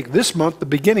want you to make this month the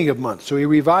beginning of months. So he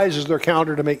revises their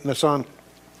calendar to make Nisan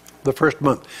the first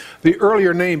month. The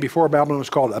earlier name before Babylon was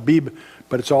called Abib,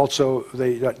 but it's also,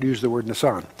 they use the word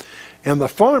Nisan. And the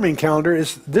farming calendar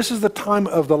this is the time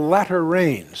of the latter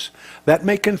rains. That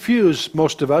may confuse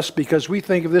most of us because we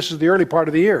think of this as the early part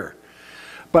of the year.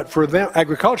 But for them,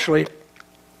 agriculturally,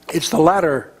 it's the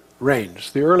latter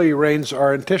rains. The early rains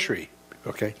are in Tishri,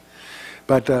 okay?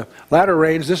 But latter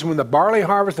rains, this is when the barley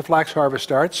harvest, the flax harvest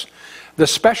starts. The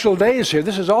special days here,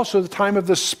 this is also the time of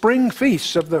the spring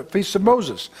feasts, of the Feast of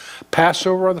Moses.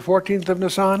 Passover on the 14th of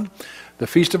Nisan, the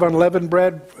Feast of Unleavened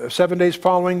Bread, 7 days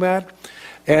following that.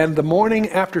 And the morning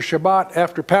after Shabbat,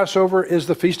 after Passover, is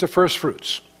the Feast of First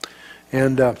Fruits.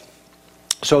 And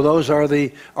so those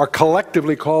are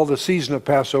collectively called the season of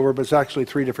Passover, but it's actually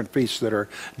 3 different feasts that are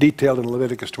detailed in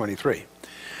Leviticus 23.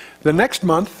 The next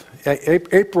month,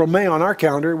 April, May on our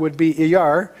calendar, would be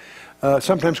Iyar,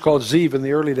 sometimes called Ziv in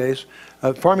the early days.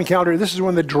 Farming calendar, this is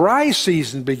when the dry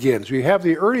season begins. We have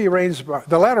the early rains,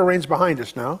 the latter rains behind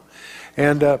us now.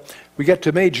 And we get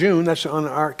to May, June, that's on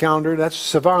our calendar. That's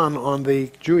Sivan on the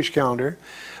Jewish calendar.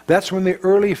 That's when the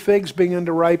early figs begin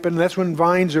to ripen. That's when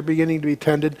vines are beginning to be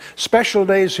tended. Special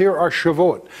days here are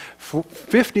Shavuot.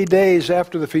 50 days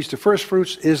after the Feast of First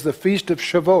Fruits is the Feast of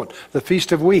Shavuot, the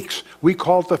Feast of Weeks. We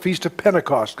call it the Feast of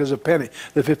Pentecost because of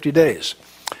the 50 days.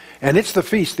 And it's the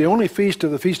feast, the only feast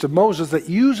of the Feast of Moses that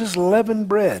uses leavened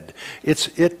bread.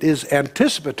 It is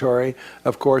anticipatory,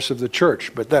 of course, of the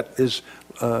church, but that is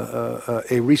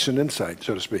a recent insight,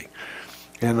 so to speak.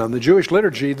 And on the Jewish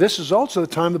liturgy, this is also the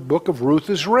time the book of Ruth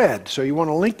is read. So you want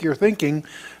to link your thinking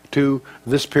to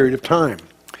this period of time.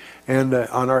 And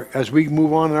as we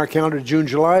move on in our calendar to June,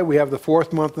 July, we have the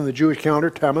 4th month in the Jewish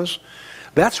calendar, Tammuz.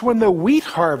 That's when the wheat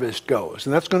harvest goes.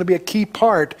 And that's going to be a key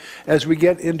part as we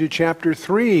get into chapter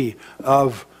 3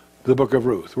 of the book of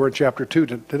Ruth. We're in chapter 2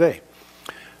 today.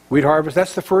 Wheat harvest,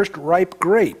 that's the first ripe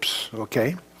grapes,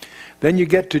 okay? Then you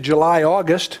get to July,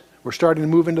 August. We're starting to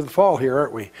move into the fall here,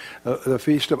 aren't we? The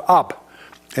Feast of Ab.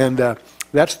 And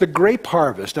that's the grape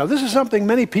harvest. Now, this is something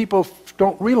many people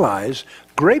don't realize.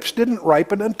 Grapes didn't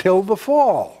ripen until the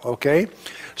fall, okay?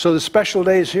 So the special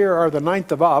days here are the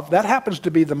 9th of Av. That happens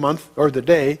to be the month, or the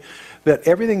day, that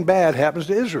everything bad happens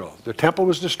to Israel. The temple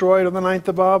was destroyed on the 9th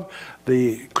of Av.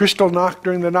 The Kristallnacht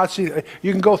during the Nazi.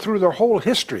 You can go through their whole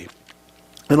history.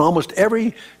 And almost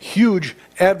every huge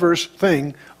adverse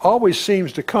thing always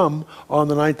seems to come on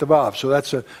the 9th of Av. So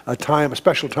that's a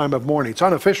special time of mourning. It's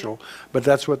unofficial, but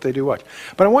that's what they do watch.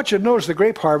 But I want you to notice the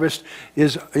grape harvest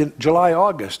is in July,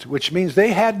 August, which means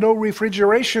they had no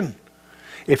refrigeration.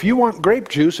 If you want grape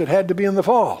juice, it had to be in the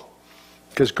fall,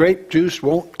 because grape juice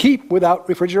won't keep without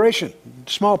refrigeration.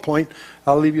 Small point.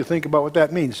 I'll leave you to think about what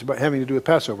that means, about having to do with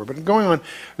Passover. But going on,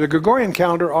 the Gregorian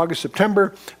calendar, August,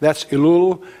 September, that's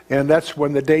Elul, and that's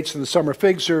when the dates of the summer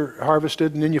figs are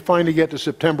harvested. And then you finally get to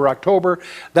September, October.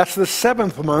 That's the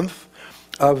 7th month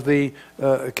of the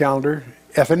calendar.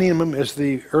 Ethanim is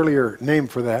the earlier name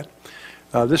for that.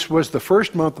 This was the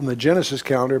first month in the Genesis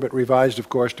calendar, but revised, of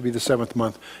course, to be the 7th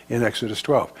month in Exodus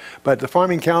 12. But the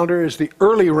farming calendar is the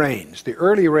early rains. The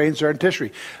early rains are in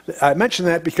Tishri. I mention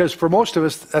that because for most of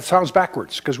us, that sounds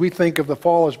backwards, because we think of the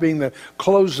fall as being the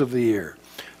close of the year.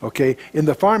 Okay, in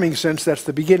the farming sense, that's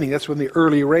the beginning. That's when the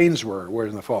early rains were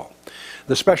in the fall.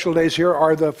 The special days here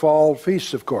are the fall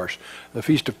feasts, of course. The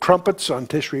Feast of Trumpets on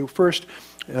Tishri 1st.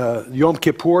 Yom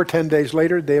Kippur, 10 days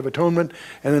later, Day of Atonement,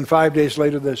 and then 5 days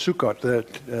later, the Sukkot,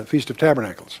 the Feast of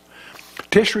Tabernacles.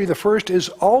 Tishri the 1st is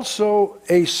also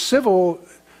a civil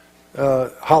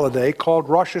holiday called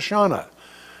Rosh Hashanah,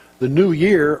 the new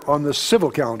year on the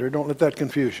civil calendar. Don't let that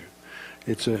confuse you.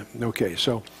 It's okay,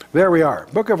 so there we are.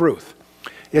 Book of Ruth.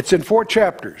 It's in 4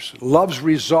 chapters. Love's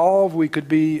resolve, we could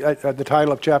be at the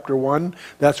title of chapter 1.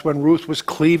 That's when Ruth was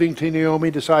cleaving to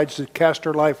Naomi, decides to cast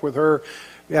her life with her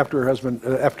after her husband,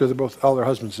 all their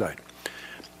husbands died.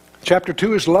 Chapter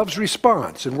 2 is love's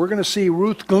response, and we're going to see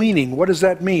Ruth gleaning. What does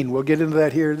that mean? We'll get into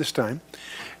that here this time.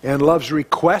 And love's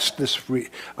request,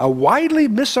 a widely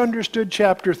misunderstood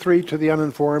chapter 3 to the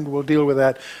uninformed. We'll deal with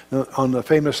that on the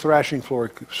famous thrashing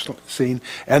floor scene.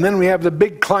 And then we have the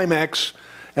big climax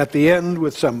at the end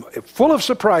with full of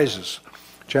surprises.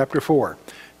 Chapter 4,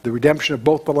 the redemption of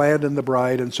both the land and the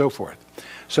bride and so forth.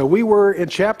 So we were in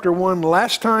chapter 1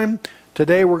 last time.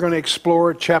 Today we're going to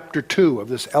explore chapter 2 of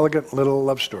this elegant little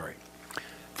love story.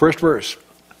 First verse.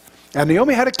 And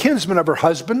Naomi had a kinsman of her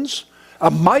husband's, a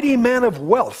mighty man of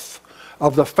wealth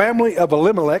of the family of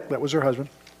Elimelech, that was her husband,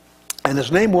 and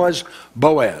his name was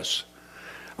Boaz.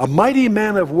 A mighty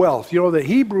man of wealth. You know, the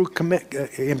Hebrew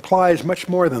implies much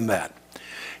more than that.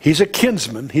 He's a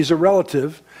kinsman, he's a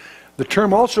relative. The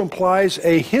term also implies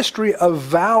a history of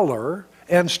valor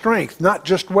and strength, not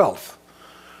just wealth.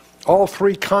 All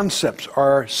 3 concepts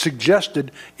are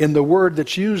suggested in the word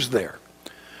that's used there.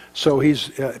 So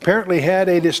he's apparently had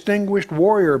a distinguished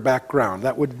warrior background.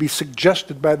 That would be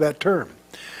suggested by that term.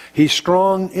 He's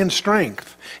strong in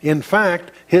strength. In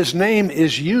fact, his name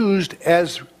is used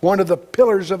as one of the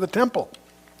pillars of the temple,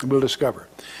 we'll discover.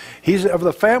 He's of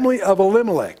the family of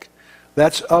Elimelech.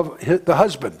 That's of the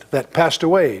husband that passed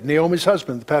away, Naomi's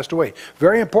husband that passed away.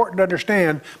 Very important to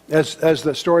understand as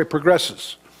the story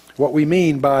progresses what we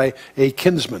mean by a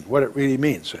kinsman, what it really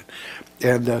means.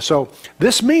 And so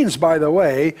this means, by the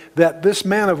way, that this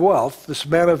man of wealth, this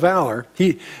man of valor,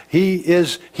 he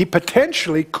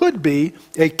potentially could be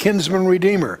a kinsman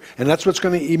redeemer. And that's what's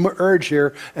going to emerge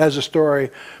here as a story.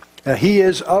 He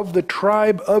is of the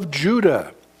tribe of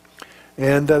Judah.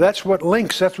 And that's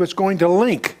what's going to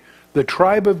link the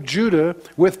tribe of Judah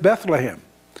with Bethlehem.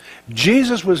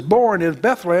 Jesus was born in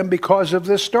Bethlehem because of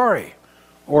this story.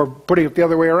 Or putting it the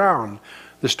other way around,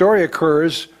 the story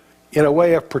occurs in a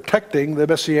way of protecting the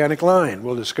Messianic line,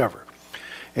 we'll discover.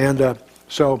 And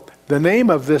so the name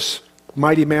of this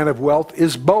mighty man of wealth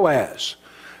is Boaz,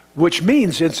 which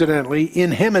means, incidentally,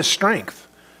 in him is strength.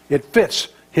 It fits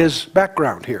his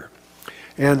background here.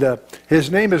 And his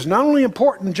name is not only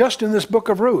important just in this book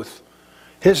of Ruth.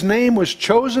 His name was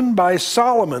chosen by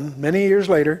Solomon many years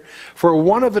later for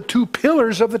one of the 2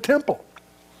 pillars of the temple.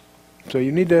 So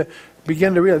you need to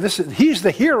begin to realize he's the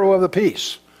hero of the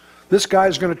piece. This guy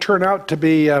is going to turn out to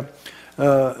be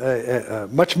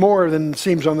much more than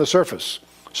seems on the surface.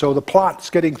 So the plot's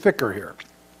getting thicker here.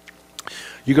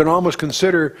 You can almost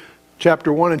consider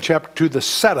chapter 1 and chapter 2 the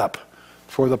setup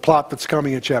for the plot that's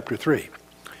coming in chapter 3.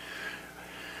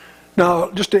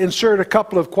 Now, just to insert a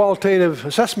couple of qualitative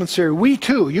assessments here, we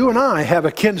too, you and I, have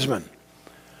a kinsman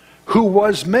who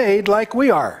was made like we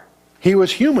are. He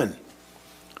was human.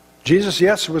 Jesus,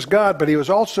 yes, was God, but he was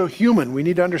also human. We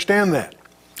need to understand that.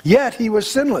 Yet he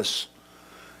was sinless.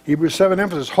 Hebrews 7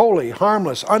 emphasis, holy,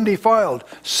 harmless, undefiled,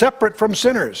 separate from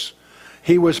sinners.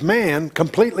 He was man,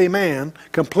 completely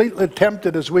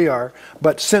tempted as we are,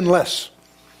 but sinless.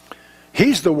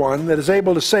 He's the one that is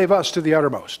able to save us to the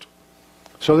uttermost.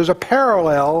 So there's a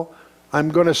parallel, I'm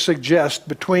going to suggest,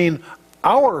 between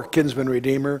our kinsman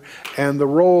redeemer and the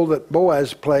role that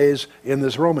Boaz plays in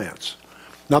this romance.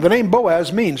 Now the name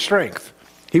Boaz means strength.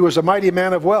 He was a mighty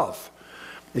man of wealth.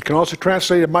 It can also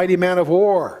translate a mighty man of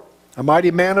war, a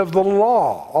mighty man of the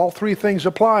law. All 3 things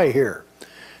apply here.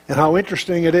 And how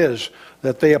interesting it is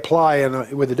that they apply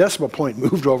with the decimal point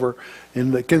moved over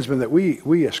in the kinsman that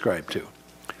we ascribe to.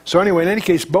 So anyway, in any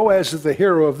case, Boaz is the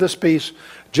hero of this piece,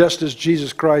 just as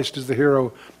Jesus Christ is the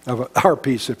hero of our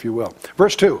piece, if you will.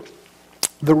 Verse 2,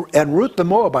 and Ruth the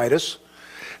Moabitess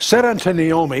said unto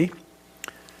Naomi,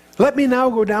 let me now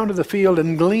go down to the field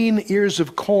and glean ears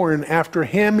of corn after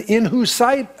him in whose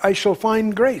sight I shall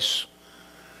find grace.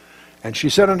 And she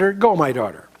said unto her, go, my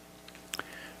daughter.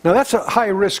 Now that's a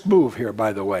high-risk move here,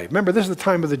 by the way. Remember, this is the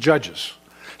time of the judges.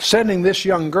 Sending this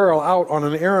young girl out on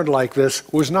an errand like this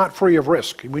was not free of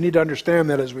risk. We need to understand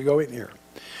that as we go in here.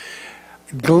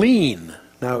 Glean.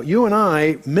 Now, you and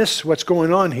I miss what's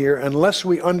going on here unless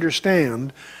we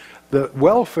understand the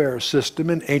welfare system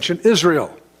in ancient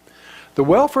Israel. The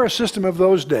welfare system of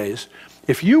those days,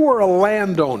 if you were a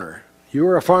landowner, you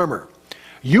were a farmer,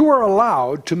 you were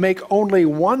allowed to make only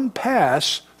one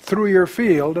pass through your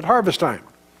field at harvest time.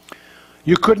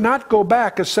 You could not go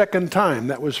back a second time.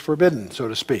 That was forbidden, so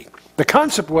to speak. The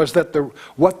concept was that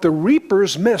what the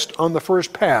reapers missed on the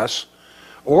first pass,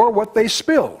 or what they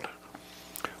spilled,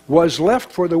 was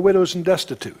left for the widows and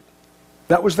destitute.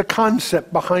 That was the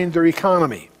concept behind their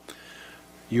economy.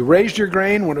 You raised your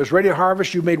grain. When it was ready to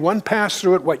harvest, you made one pass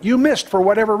through it. What you missed, for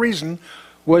whatever reason,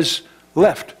 was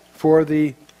left for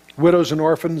the widows and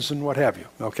orphans and what have you.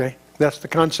 Okay? That's the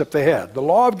concept they had. The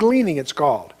law of gleaning, it's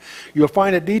called. You'll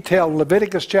find it detailed in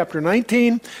Leviticus chapter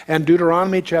 19 and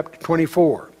Deuteronomy chapter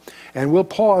 24. And we'll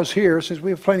pause here, since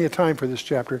we have plenty of time for this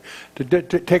chapter, to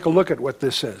take a look at what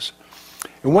this says.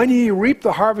 And when ye reap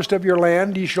the harvest of your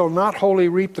land, ye shall not wholly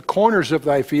reap the corners of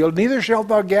thy field, neither shalt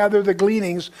thou gather the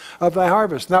gleanings of thy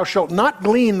harvest. Thou shalt not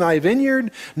glean thy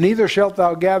vineyard, neither shalt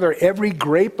thou gather every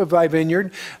grape of thy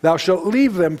vineyard. Thou shalt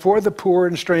leave them for the poor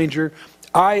and stranger.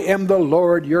 I am the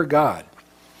Lord your God.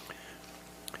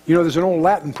 You know, there's an old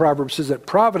Latin proverb that says that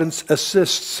providence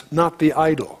assists, not the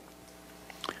idle.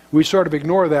 We sort of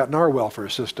ignore that in our welfare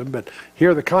system, but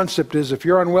here the concept is if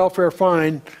you're on welfare,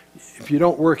 fine. If you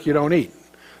don't work, you don't eat.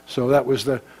 So that was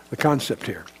the concept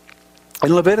here.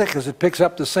 In Leviticus, it picks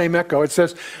up the same echo. It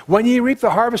says, when ye reap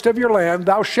the harvest of your land,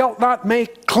 thou shalt not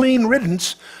make clean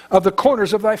riddance of the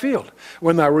corners of thy field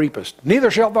when thou reapest.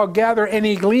 Neither shalt thou gather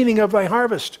any gleaning of thy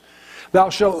harvest. Thou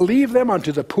shalt leave them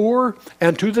unto the poor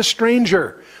and to the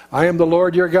stranger. I am the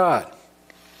Lord your God.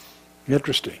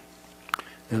 Interesting.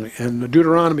 And the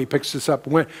Deuteronomy picks this up.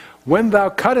 When thou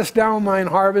cuttest down thine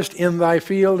harvest in thy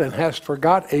field, and hast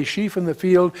forgot a sheaf in the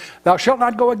field, thou shalt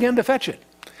not go again to fetch it.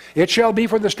 It shall be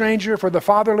for the stranger, for the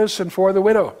fatherless, and for the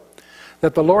widow,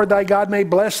 that the Lord thy God may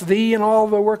bless thee in all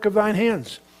the work of thine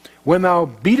hands. When thou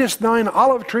beatest thine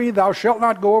olive tree, thou shalt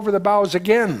not go over the boughs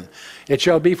again. It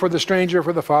shall be for the stranger,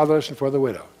 for the fatherless, and for the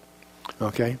widow.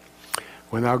 Okay?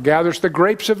 When thou gatherest the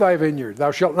grapes of thy vineyard,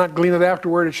 thou shalt not glean it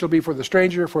afterward. It shall be for the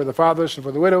stranger, for the fatherless, and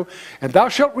for the widow. And thou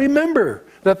shalt remember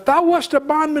that thou wast a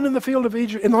bondman in the field of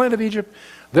Egypt, in the land of Egypt.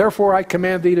 Therefore I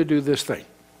command thee to do this thing.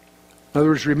 In other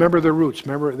words, remember the roots.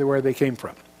 Remember where they came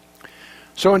from.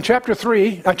 So in chapter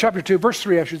 2, verse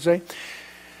 3, I should say.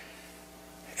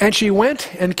 And she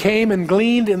went and came and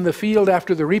gleaned in the field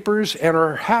after the reapers, and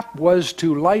her hap was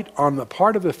to light on the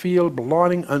part of the field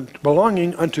belonging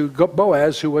unto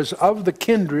Boaz, who was of the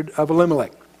kindred of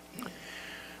Elimelech.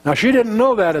 Now she didn't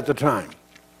know that at the time.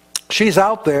 She's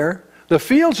out there. The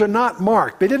fields are not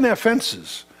marked. They didn't have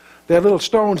fences. They had little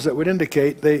stones that would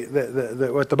indicate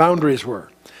what the boundaries were.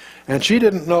 And she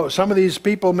didn't know. Some of these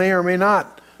people may or may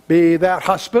not be that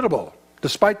hospitable,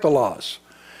 despite the laws.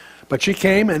 But she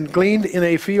came and gleaned in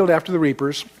a field after the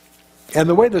reapers. And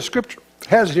the way the scripture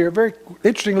has here, a very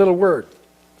interesting little word.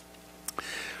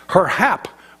 Her hap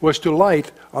was to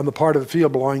light on the part of the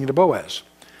field belonging to Boaz.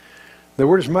 The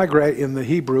word is migrate in the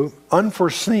Hebrew,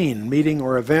 unforeseen, meeting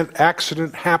or event,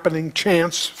 accident, happening,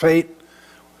 chance, fate.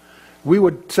 We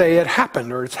would say it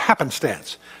happened, or it's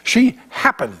happenstance. She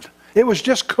happened. It was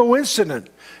just coincident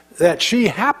that she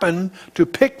happened to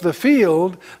pick the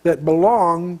field that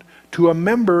belonged to a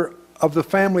member of the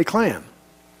family clan.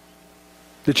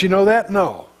 Did she know that?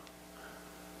 No.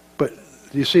 But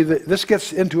you see, this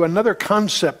gets into another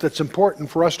concept that's important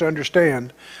for us to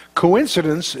understand.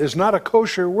 Coincidence is not a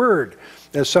kosher word,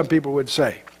 as some people would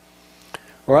say.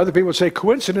 Or other people would say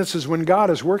coincidence is when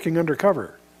God is working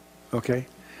undercover. Okay?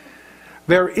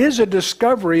 There is a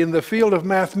discovery in the field of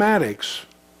mathematics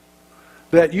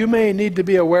that you may need to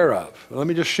be aware of. Let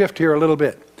me just shift here a little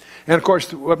bit. And of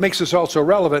course, what makes this also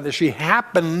relevant is she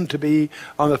happened to be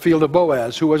on the field of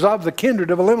Boaz, who was of the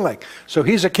kindred of Elimelech. So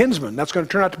he's a kinsman. That's going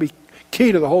to turn out to be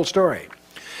key to the whole story.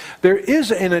 There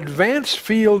is an advanced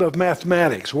field of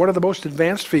mathematics. One of the most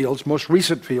advanced fields, most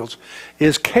recent fields,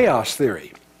 is chaos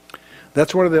theory.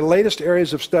 That's one of the latest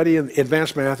areas of study in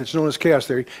advanced math. It's known as chaos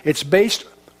theory. It's based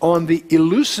on the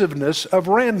elusiveness of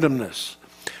randomness.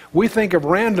 We think of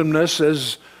randomness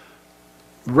as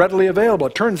readily available.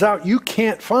 It turns out you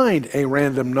can't find a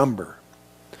random number.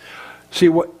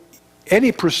 See,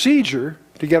 any procedure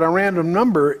to get a random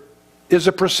number is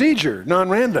a procedure,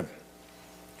 non-random.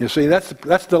 You see, that's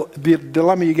the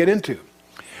dilemma you get into.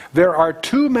 There are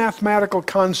two mathematical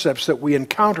concepts that we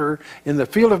encounter in the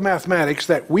field of mathematics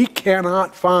that we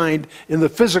cannot find in the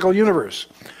physical universe.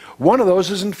 One of those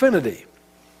is infinity.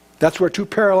 That's where two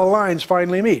parallel lines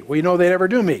finally meet. We know they never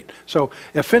do meet. So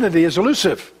infinity is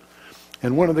elusive.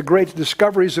 And one of the great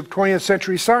discoveries of 20th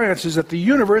century science is that the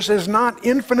universe is not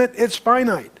infinite, it's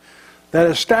finite. That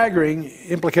has staggering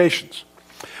implications.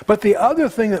 But the other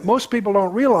thing that most people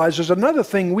don't realize is another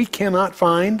thing we cannot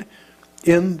find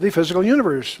in the physical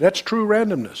universe. That's true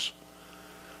randomness.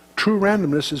 True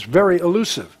randomness is very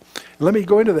elusive. Let me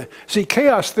go into that. See,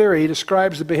 chaos theory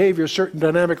describes the behavior of certain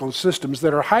dynamical systems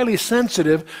that are highly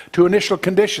sensitive to initial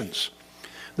conditions.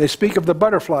 They speak of the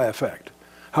butterfly effect,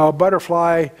 how a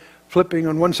butterfly flipping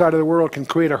on one side of the world can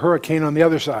create a hurricane on the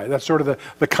other side. That's sort of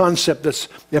the concept that's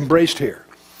embraced here.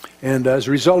 And as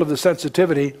a result of the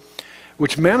sensitivity,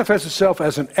 which manifests itself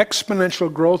as an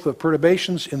exponential growth of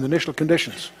perturbations in the initial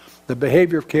conditions, the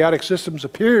behavior of chaotic systems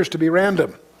appears to be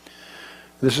random.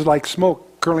 This is like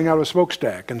smoke curling out of a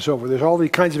smokestack and so forth. There's all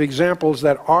these kinds of examples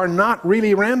that are not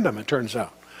really random, it turns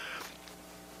out.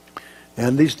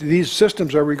 And these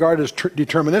systems are regarded as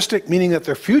deterministic, meaning that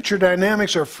their future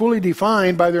dynamics are fully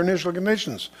defined by their initial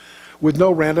conditions, with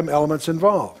no random elements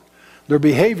involved. Their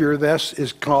behavior, thus,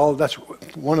 is called, that's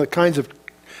one of the kinds of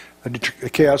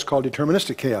chaos called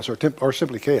deterministic chaos, or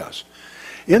simply chaos.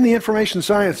 In the information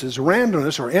sciences,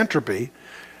 randomness, or entropy,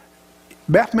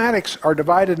 mathematics are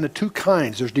divided into two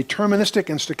kinds. There's deterministic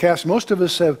and stochastic. Most of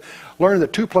us have learned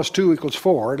that 2 + 2 =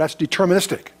 4. That's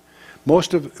deterministic.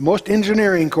 Most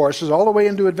engineering courses, all the way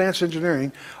into advanced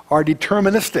engineering, are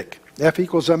deterministic. F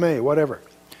 = ma, whatever.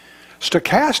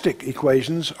 Stochastic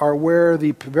equations are where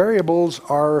the variables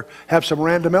have some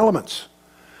random elements.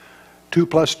 2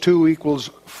 + 2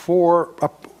 = 4.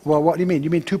 Well, what do you mean?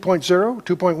 You mean 2.0,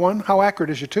 2.1? How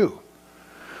accurate is your 2?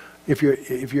 If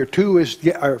your 2 is,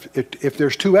 if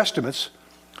there's two estimates,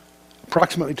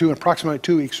 approximately 2 and approximately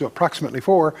 2 equals approximately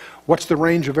 4, what's the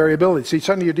range of variability? See,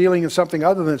 suddenly you're dealing in something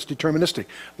other than it's deterministic.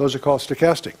 Those are called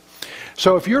stochastic.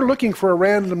 So if you're looking for a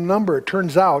random number, it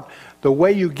turns out the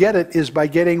way you get it is by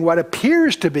getting what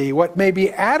appears to be, what may be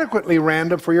adequately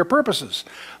random for your purposes.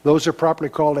 Those are properly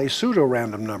called a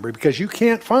pseudo-random number, because you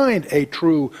can't find a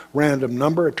true random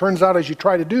number. It turns out as you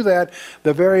try to do that,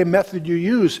 the very method you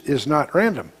use is not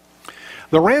random.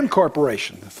 The RAND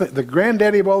Corporation, the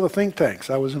granddaddy of all the think tanks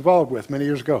I was involved with many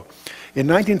years ago, in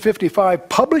 1955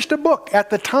 published a book at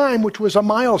the time which was a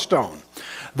milestone.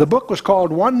 The book was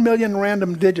called 1 Million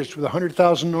Random Digits with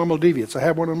 100,000 Normal Deviates. I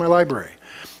have one in my library.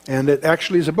 And it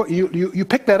actually is a book. You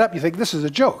pick that up, you think this is a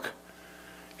joke.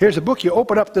 Here's a book, you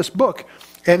open up this book,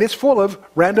 and it's full of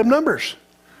random numbers.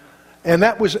 And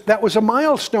that was a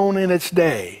milestone in its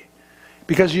day,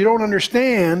 because you don't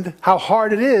understand how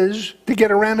hard it is to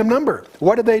get a random number.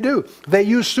 What did they do? They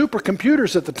used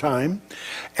supercomputers at the time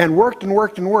and worked and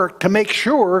worked and worked to make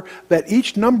sure that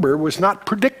each number was not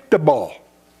predictable.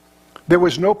 There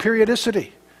was no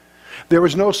periodicity. There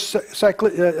was no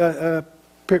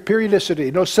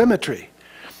periodicity, no symmetry.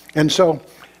 And so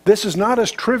this is not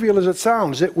as trivial as it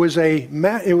sounds. It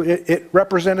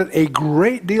represented a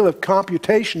great deal of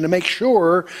computation to make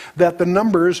sure that the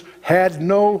numbers had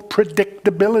no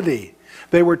predictability.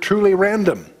 They were truly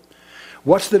random.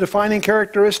 What's the defining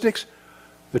characteristics?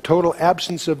 The total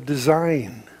absence of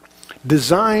design.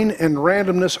 Design and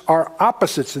randomness are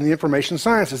opposites in the information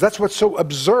sciences. That's what's so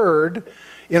absurd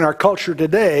in our culture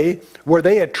today, where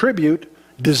they attribute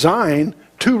design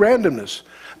to randomness.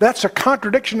 That's a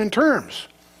contradiction in terms.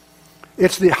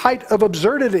 It's the height of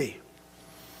absurdity.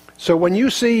 So when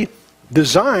you see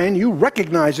design, you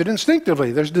recognize it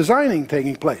instinctively. There's designing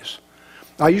taking place.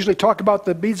 I usually talk about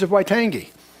the beads of Waitangi.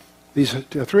 These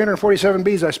 347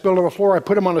 beads I spilled on the floor, I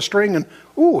put them on a string, and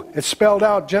ooh, it spelled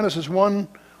out Genesis 1,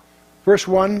 verse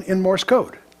 1 in Morse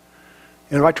code.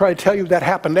 And if I try to tell you that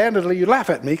happened handedly, you laugh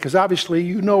at me, because obviously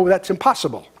you know that's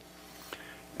impossible.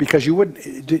 Because you would,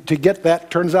 to get that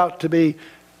turns out to be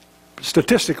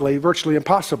statistically virtually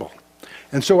impossible.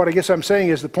 And so what I guess I'm saying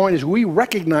is, the point is, we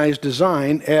recognize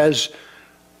design as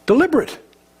deliberate,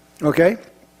 okay?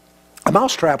 A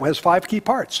mousetrap has 5 key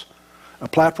parts: a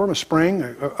platform, a spring,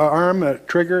 an arm, a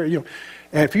trigger, you know.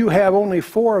 And if you have only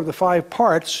 4 of the 5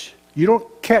 parts, you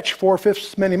don't catch 4/5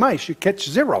 as many mice, you catch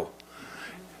 0.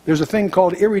 There's a thing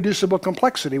called irreducible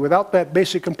complexity. Without that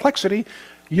basic complexity,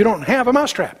 you don't have a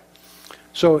mousetrap.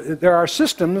 So there are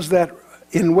systems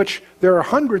in which there are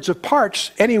hundreds of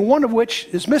parts, any one of which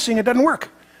is missing, it doesn't work.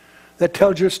 That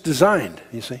tells you it's designed,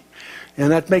 you see.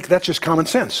 And that's just common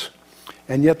sense.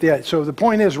 And yet, so the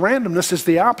point is, randomness is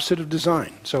the opposite of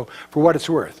design, so for what it's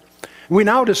worth. We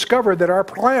now discover that our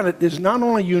planet is not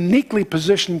only uniquely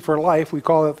positioned for life, we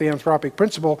call it the anthropic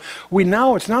principle,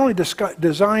 it's not only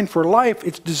designed for life,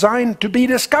 it's designed to be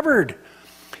discovered.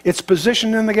 It's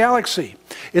positioned in the galaxy.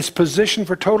 Its position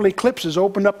for total eclipses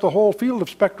opened up the whole field of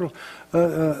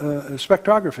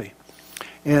spectrography.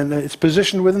 And it's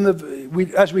positioned within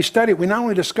as we study it, we not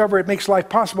only discover it makes life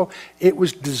possible, it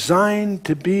was designed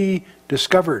to be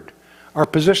discovered. Our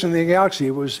position in the galaxy, if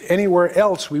it was anywhere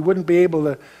else, we wouldn't be able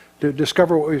to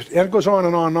discover what and it goes on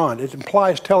and on and on. It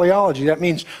implies teleology. That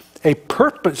means a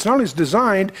purpose. Not only is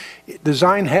designed,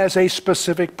 design has a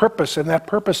specific purpose, and that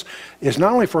purpose is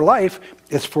not only for life,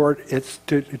 it's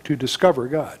to discover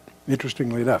God.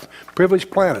 Interestingly enough, privileged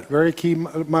planet, very key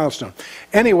milestone.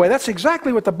 Anyway, that's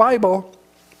exactly what the Bible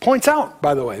points out.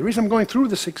 By the way, the reason I'm going through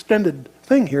this extended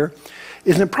thing here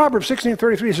is in Proverbs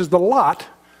 16:33. It says, "The lot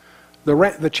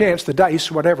the chance, the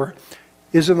dice, whatever,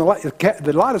 is in the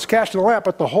lot is cast in the lap,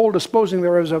 but the whole disposing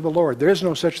thereof is of the Lord. There is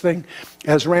no such thing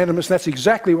as randomness. That's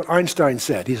exactly what Einstein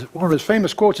said. One of his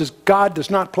famous quotes is, God does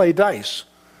not play dice.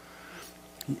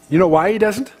 You know why he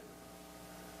doesn't?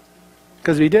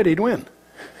 Because if he did, he'd win.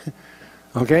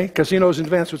 Okay? Because he knows in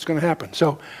advance what's going to happen.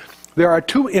 So there are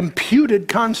two imputed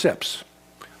concepts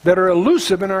that are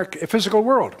elusive in our physical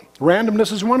world.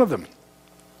 Randomness is one of them.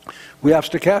 We have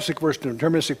stochastic versus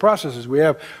deterministic processes. We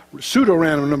have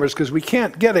pseudo-random numbers because we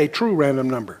can't get a true random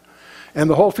number. And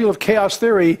the whole field of chaos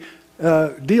theory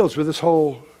deals with this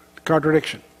whole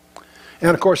contradiction.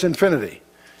 And of course, infinity.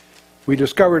 We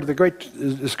discovered, the great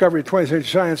discovery of 20th century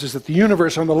science is that the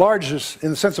universe on the largest, in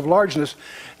the sense of largeness,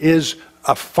 is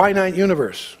a finite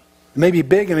universe. It may be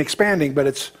big and expanding, but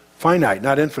it's finite,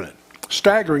 not infinite.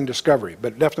 Staggering discovery,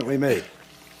 but definitely made.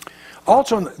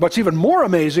 Also, what's even more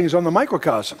amazing is on the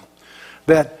microcosm,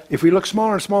 that if we look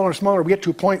smaller and smaller and smaller, we get to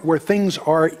a point where things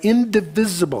are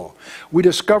indivisible. We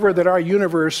discover that our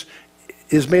universe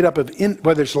is made up of,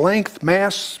 whether it's length,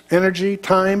 mass, energy,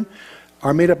 time,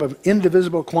 are made up of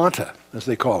indivisible quanta, as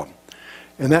they call them.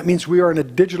 And that means we are in a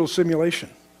digital simulation,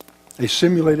 a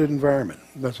simulated environment.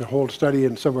 That's a whole study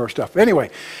in some of our stuff.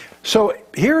 Anyway, so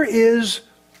here is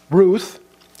Ruth,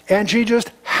 and she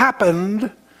just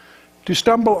happened to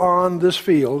stumble on this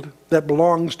field that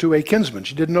belongs to a kinsman.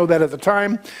 She didn't know that at the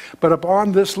time, but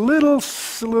upon this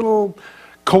little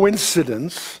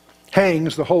coincidence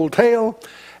hangs the whole tale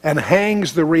and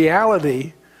hangs the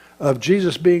reality of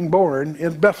Jesus being born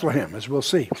in Bethlehem, as we'll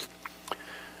see.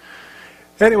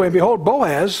 Anyway, behold,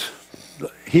 Boaz,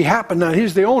 now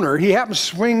he's the owner, he happened to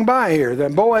swing by here.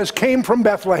 Then Boaz came from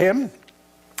Bethlehem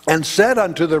and said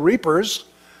unto the reapers,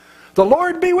 the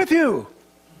Lord be with you.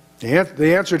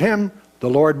 They answered him, the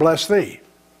Lord bless thee.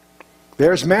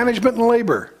 There's management and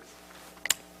labor.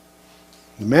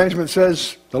 The management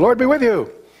says, the Lord be with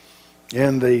you.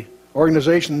 And the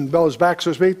organization bellows back,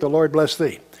 so to speak, the Lord bless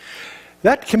thee.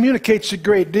 That communicates a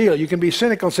great deal. You can be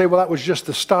cynical and say, well, that was just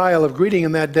the style of greeting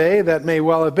in that day. That may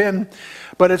well have been.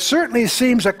 But it certainly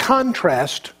seems a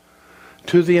contrast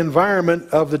to the environment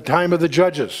of the time of the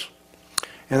judges.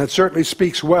 And it certainly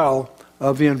speaks well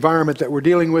of the environment that we're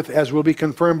dealing with, as will be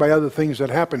confirmed by other things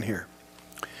that happen here.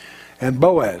 And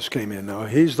Boaz came in now.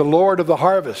 He's the Lord of the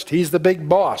harvest. He's the big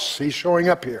boss. He's showing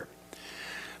up here.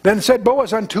 Then said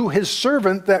Boaz unto his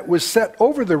servant that was set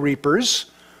over the reapers,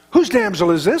 whose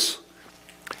damsel is this?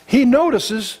 He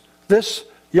notices this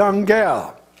young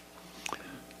gal.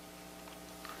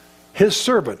 His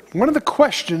servant. One of the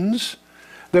questions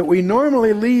that we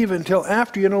normally leave until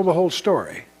after you know the whole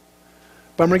story.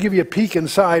 But I'm going to give you a peek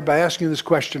inside by asking you this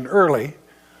question early.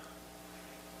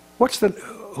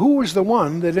 Who was the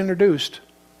one that introduced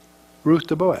Ruth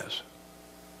to Boaz?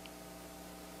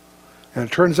 And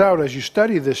it turns out, as you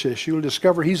study this issue, you'll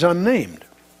discover he's unnamed.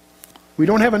 We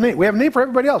don't have a name. We have a name for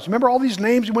everybody else. Remember all these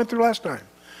names we went through last time?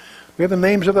 We have the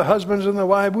names of the husbands and the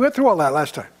wives. We went through all that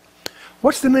last time.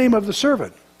 What's the name of the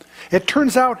servant? It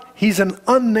turns out he's an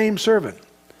unnamed servant.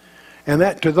 And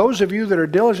that, to those of you that are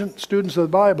diligent students of the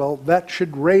Bible, that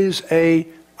should raise a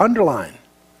underline.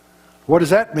 What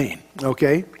does that mean?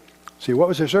 Okay. See, what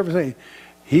was her servant saying?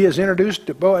 He is introduced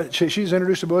to Boaz, she's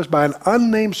introduced to Boaz by an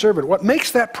unnamed servant. What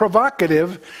makes that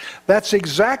provocative, that's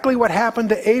exactly what happened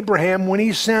to Abraham when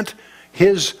he sent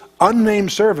his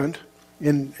unnamed servant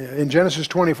in Genesis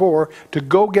 24 to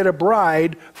go get a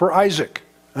bride for Isaac,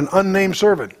 an unnamed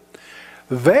servant.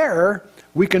 There,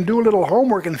 we can do a little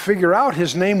homework and figure out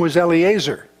his name was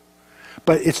Eliezer.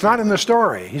 But it's not in the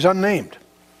story. He's unnamed.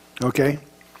 Okay?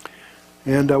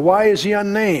 And why is he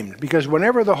unnamed? Because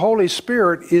whenever the Holy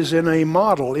Spirit is in a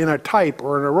model, in a type,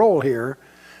 or in a role here,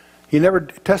 he never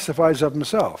testifies of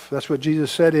himself. That's what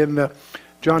Jesus said in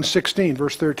John 16,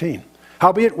 verse 13.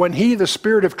 Howbeit, when he, the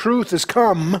Spirit of truth, is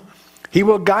come, he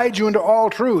will guide you into all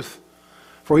truth,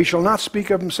 for he shall not speak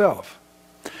of himself.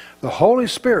 The Holy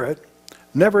Spirit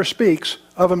never speaks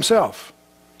of himself.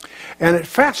 And it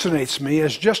fascinates me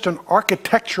as just an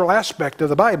architectural aspect of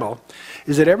the Bible,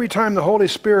 is that every time the Holy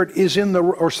Spirit is in the,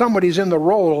 or somebody's in the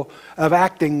role of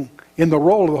acting in the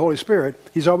role of the Holy Spirit,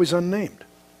 he's always unnamed.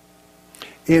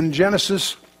 In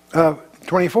Genesis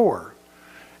 24,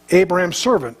 Abraham's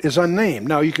servant is unnamed.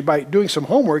 Now, you could, by doing some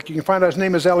homework, you can find out his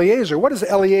name is Eliezer. What does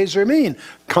Eliezer mean?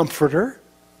 Comforter.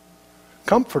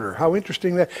 Comforter. How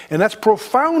interesting that. And that's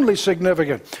profoundly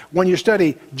significant when you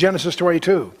study Genesis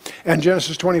 22 and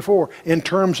Genesis 24 in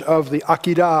terms of the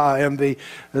Akedah and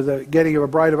the getting of a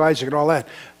bride of Isaac and all that.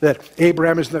 That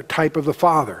Abraham is the type of the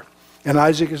father. And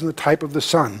Isaac is in the type of the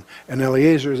Son, and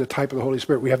Eliezer is a type of the Holy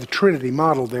Spirit. We have the Trinity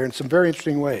modeled there in some very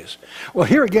interesting ways. Well,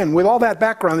 here again, with all that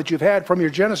background that you've had from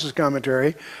your Genesis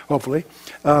commentary, hopefully,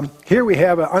 here we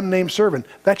have an unnamed servant.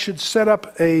 That should set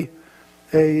up an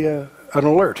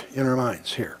alert in our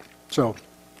minds here. So,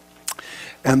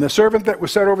 and the servant that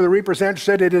was set over the reaper's answer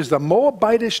said, it is the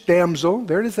Moabitish damsel,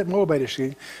 there it is, that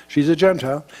Moabitish, she's a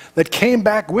Gentile, that came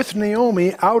back with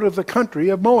Naomi out of the country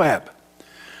of Moab.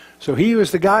 So he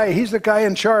was the guy, he's the guy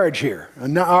in charge here.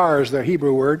 Na'ar is the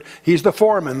Hebrew word. He's the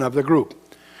foreman of the group.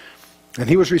 And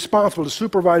he was responsible to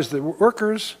supervise the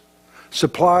workers,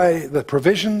 supply the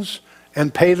provisions,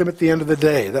 and pay them at the end of the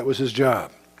day. That was his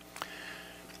job.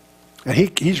 And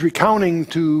he's recounting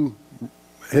to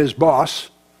his boss,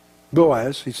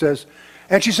 Boaz, he says,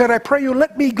 and she said, I pray you,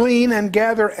 let me glean and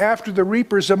gather after the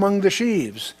reapers among the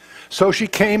sheaves. So she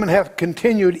came and hath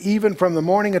continued even from the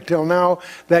morning until now,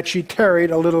 that she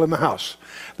tarried a little in the house.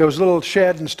 There was a little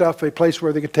shed and stuff, a place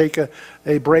where they could take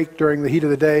a break during the heat of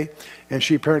the day, and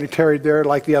she apparently tarried there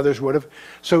like the others would have.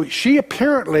 So she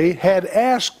apparently had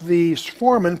asked the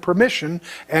foreman permission,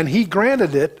 and he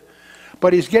granted it,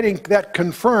 but he's getting that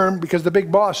confirmed because the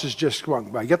big boss has just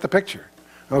swung by. Get the picture?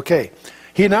 Okay.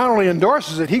 He not only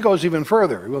endorses it, he goes even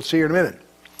further. We'll see here in a minute.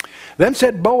 Then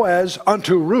said Boaz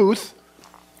unto Ruth,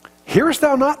 hearest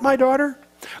thou not, my daughter?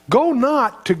 Go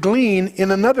not to glean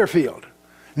in another field,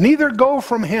 neither go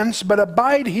from hence, but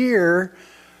abide here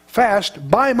fast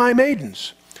by my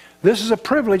maidens. This is a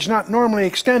privilege not normally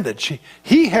extended.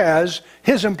 He has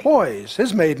his employees,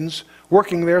 his maidens,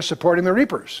 working there supporting the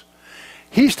reapers.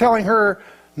 He's telling her,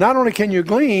 not only can you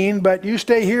glean, but you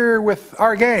stay here with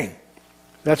our gang.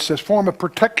 That's a form of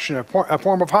protection, a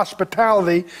form of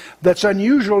hospitality that's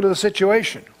unusual to the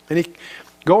situation. And he,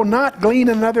 go not glean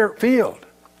another field.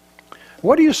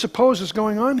 What do you suppose is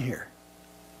going on here?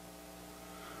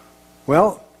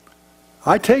 Well,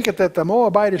 I take it that the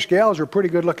Moabitish gals are pretty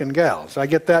good-looking gals. I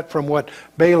get that from what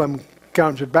Balaam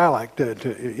comes with Balak.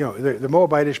 The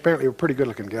Moabitish apparently were pretty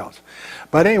good-looking gals.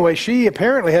 But anyway, she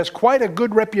apparently has quite a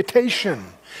good reputation.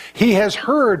 He has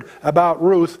heard about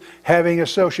Ruth having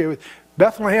associated with...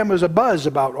 Bethlehem was abuzz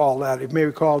about all that, if you may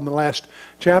recall in the last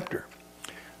chapter.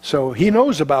 So he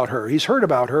knows about her. He's heard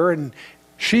about her, and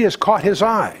she has caught his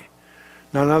eye.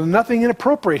 Now, nothing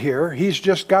inappropriate here. He's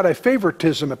just got a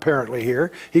favoritism apparently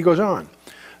here. He goes on.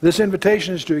 This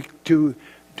invitation is to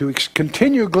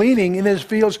continue gleaning in his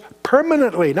fields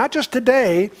permanently, not just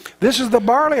today. This is the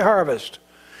barley harvest.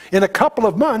 In a couple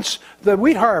of months, the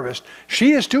wheat harvest.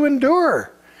 She is to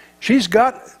endure. She's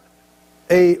got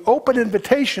an open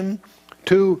invitation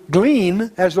to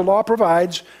glean, as the law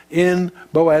provides, in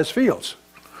Boaz's fields.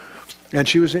 And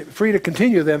she was free to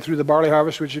continue then through the barley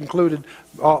harvest, which included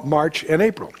March and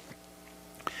April.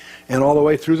 And all the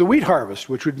way through the wheat harvest,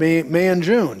 which would be May and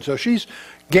June. So she's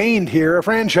gained here a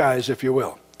franchise, if you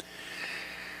will.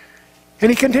 And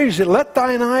he continues, let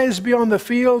thine eyes be on the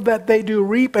field that they do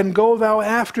reap, and go thou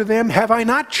after them. Have I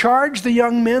not charged the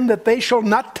young men that they shall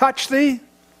not touch thee?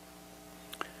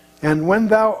 And when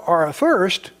thou art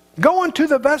athirst, go unto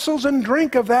the vessels and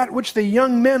drink of that which the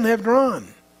young men have drawn.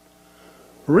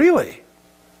 Really?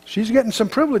 She's getting some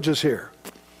privileges here.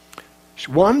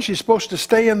 One, she's supposed to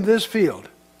stay in this field.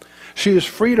 She is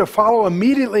free to follow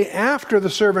immediately after the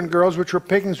servant girls, which her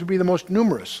pickings would be the most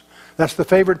numerous. That's the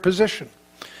favored position.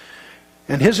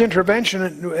 And his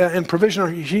intervention and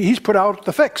provision, he's put out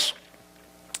the fix.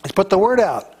 He's put the word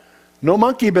out. No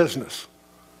monkey business.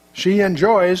 She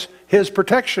enjoys his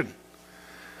protection.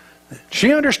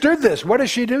 She understood this. What does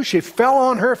she do? She fell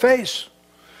on her face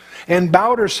and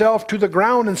bowed herself to the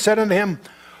ground and said unto him,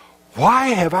 why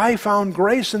have I found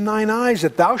grace in thine eyes,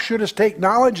 that thou shouldest take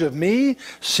knowledge of me,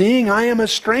 seeing I am a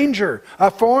stranger,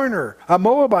 a foreigner, a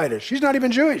Moabitess? She's not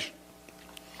even Jewish.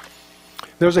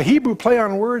 There's a Hebrew play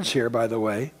on words here, by the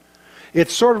way.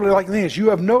 It's sort of like this. You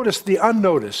have noticed the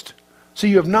unnoticed. See,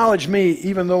 you have acknowledged me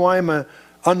even though I'm an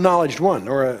unknowledged one,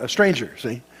 or a stranger,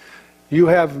 see? You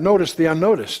have noticed the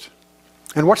unnoticed.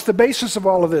 And what's the basis of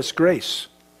all of this? Grace.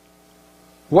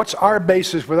 What's our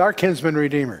basis with our kinsman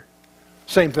redeemer?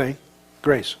 Same thing,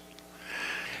 grace.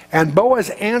 And Boaz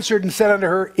answered and said unto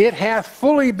her, it hath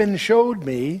fully been showed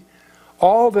me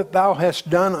all that thou hast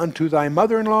done unto thy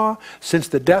mother-in-law since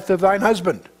the death of thine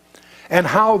husband, and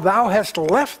how thou hast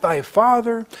left thy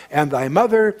father and thy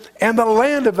mother and the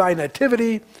land of thy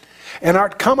nativity, and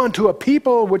art come unto a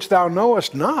people which thou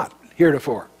knowest not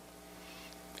heretofore.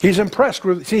 He's impressed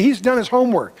with, see, he's done his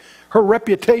homework. Her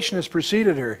reputation has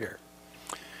preceded her here.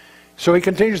 So he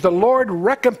continues, the Lord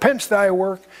recompense thy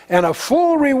work, and a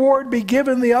full reward be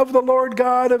given thee of the Lord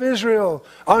God of Israel,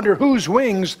 under whose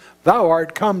wings thou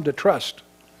art come to trust.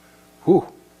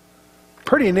 Whew.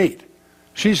 pretty neat.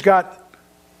 She's got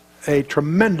a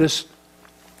tremendous,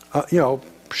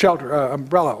 shelter,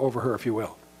 umbrella over her, if you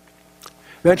will.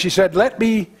 Then she said, "Let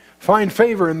me find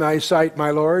favor in thy sight,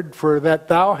 my Lord, for that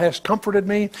thou hast comforted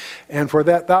me, and for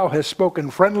that thou hast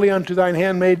spoken friendly unto thine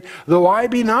handmaid, though I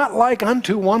be not like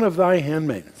unto one of thy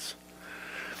handmaidens."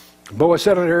 Boaz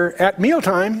said unto her, "At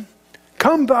mealtime,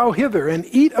 come thou hither, and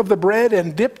eat of the bread,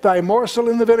 and dip thy morsel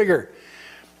in the vinegar."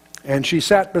 And she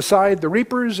sat beside the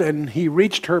reapers, and he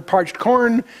reached her parched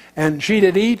corn, and she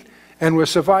did eat, and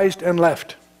was sufficed, and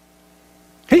left.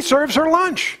 He serves her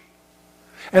lunch.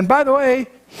 And by the way,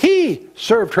 he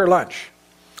served her lunch.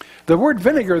 The word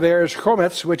vinegar there is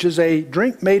chometz, which is a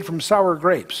drink made from sour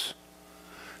grapes.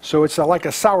 So it's like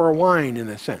a sour wine in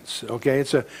a sense. Okay,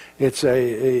 it's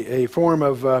a form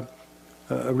of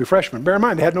refreshment. Bear in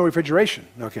mind, they had no refrigeration.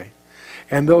 Okay,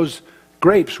 and those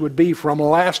grapes would be from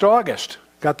last August.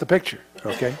 Got the picture?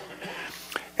 Okay.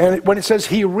 And when it says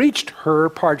he reached her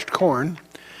parched corn,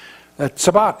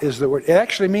 tzabat is the word. It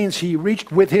actually means he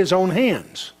reached with his own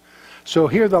hands. So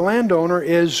here the landowner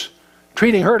is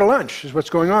treating her to lunch, is what's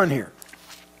going on here.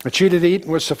 But she did eat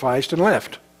and was sufficed and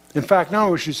left. In fact, not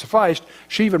only was she sufficed,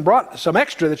 she even brought some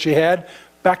extra that she had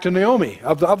back to Naomi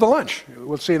of the lunch.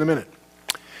 We'll see in a minute.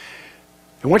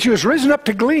 And when she was risen up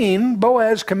to glean,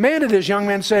 Boaz commanded his young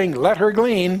men, saying, "Let her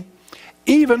glean,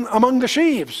 even among the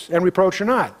sheaves, and reproach her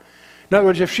not." In other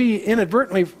words, if she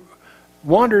inadvertently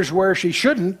wanders where she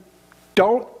shouldn't,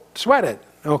 don't sweat it,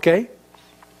 okay?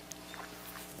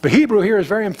 The Hebrew here is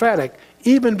very emphatic.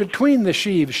 Even between the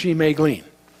sheaves she may glean.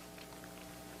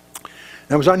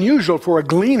 Now, it was unusual for a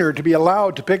gleaner to be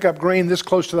allowed to pick up grain this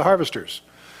close to the harvesters.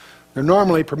 They're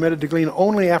normally permitted to glean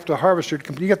only after the harvester.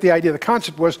 You get the idea. The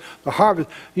concept was the harvest,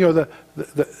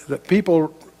 the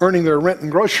people earning their rent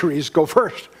and groceries go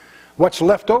first. What's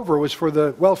left over was for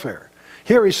the welfare.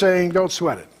 Here he's saying, don't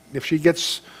sweat it. If she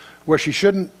gets where she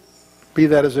shouldn't, be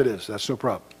that as it is. That's no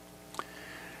problem.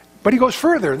 But he goes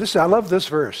further. I love this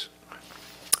verse.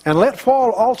 "And let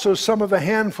fall also some of the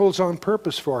handfuls on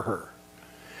purpose for her,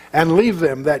 and leave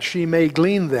them that she may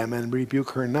glean them, and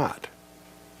rebuke her not."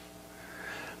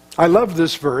 I love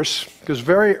this verse because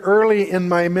very early in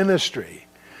my ministry,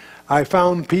 I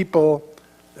found people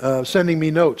sending me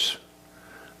notes.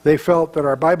 They felt that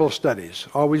our Bible studies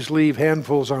always leave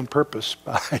handfuls on purpose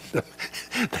behind them.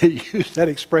 They use that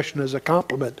expression as a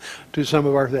compliment to some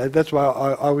of our... That's why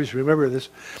I always remember this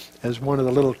as one of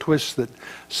the little twists that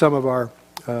some of our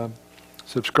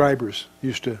subscribers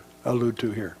used to allude to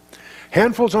here.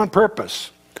 Handfuls on purpose.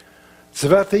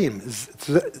 Tzevatim,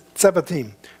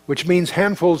 which means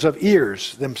handfuls of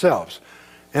ears themselves.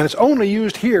 And it's only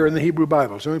used here in the Hebrew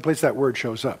Bible. It's the only place that word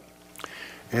shows up.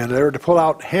 And they're to pull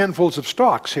out handfuls of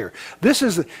stalks here. This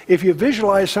is, if you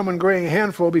visualize someone growing a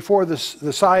handful before the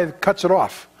scythe cuts it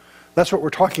off, that's what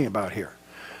we're talking about here.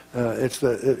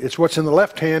 It's what's in the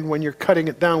left hand when you're cutting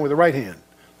it down with the right hand.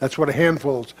 That's what a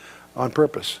handful on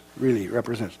purpose really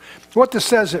represents. What this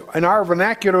says in our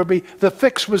vernacular would be, the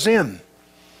fix was in.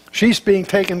 She's being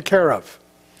taken care of.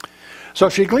 So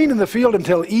she gleaned in the field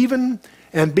until even,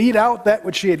 and beat out that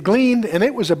which she had gleaned, and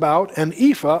it was about an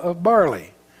ephah of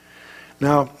barley.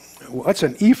 Now, what's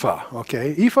an ephah?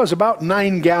 Okay, ephah is about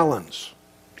 9 gallons.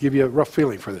 Give you a rough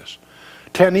feeling for this.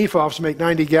 10 ephahs make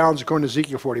 90 gallons according to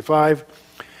Ezekiel 45.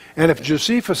 And if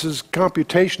Josephus's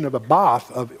computation of a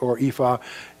bath or ephah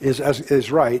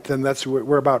is right, then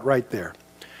we're about right there.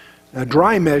 A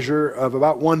dry measure of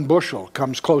about 1 bushel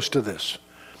comes close to this.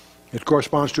 It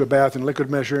corresponds to a bath in liquid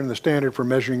measure and the standard for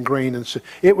measuring grain.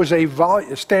 It was a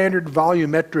standard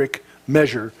volumetric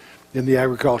measure in the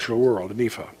agricultural world, an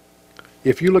ephah.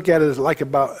 If you look at it as like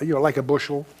a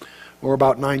bushel or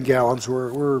about 9 gallons,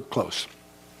 we're close.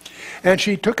 And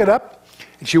she took it up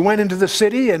and she went into the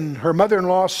city, and her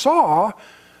mother-in-law saw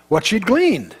what she'd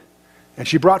gleaned. And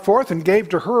she brought forth and gave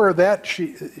to her that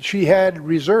she had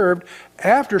reserved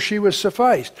after she was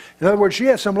sufficed. In other words, she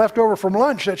had some left over from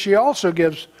lunch that she also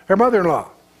gives her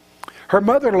mother-in-law. Her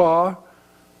mother-in-law,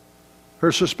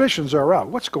 her suspicions are out.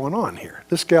 What's going on here?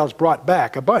 This gal's brought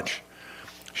back a bunch.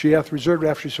 She hath reserved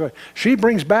after she's sufficed. She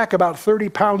brings back about 30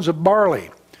 pounds of barley.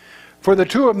 For the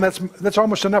two of them, that's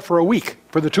almost enough for a week,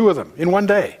 for the two of them, in one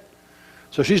day.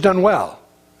 So she's done well.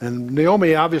 And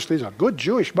Naomi obviously is a good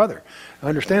Jewish mother.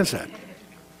 Understands that.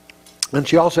 And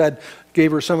she also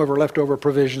gave her some of her leftover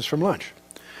provisions from lunch.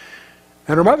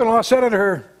 And her mother-in-law said unto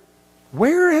her,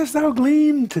 "Where hast thou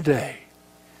gleaned today?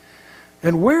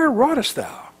 And where wrougest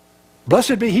thou?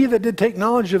 Blessed be he that did take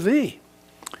knowledge of thee."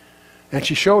 And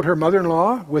she showed her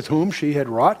mother-in-law with whom she had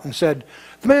wrought, and said,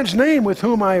 "The man's name with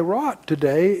whom I wrought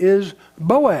today is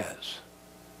Boaz."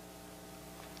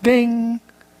 Ding!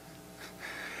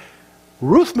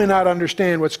 Ruth may not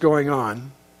understand what's going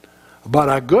on,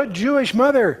 but a good Jewish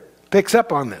mother picks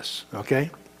up on this, okay?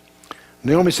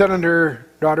 Naomi said unto her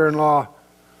daughter-in-law,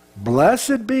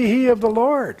 Blessed be he of the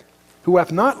Lord, who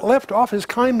hath not left off his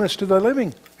kindness to the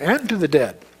living and to the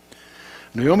dead.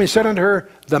 Naomi said unto her,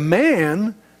 The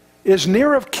man is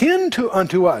near of kin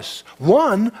unto us,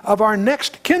 one of our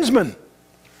next kinsmen.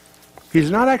 He's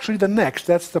not actually the next.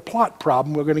 That's the plot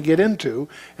problem we're going to get into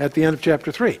at the end of chapter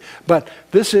 3. But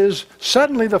this is,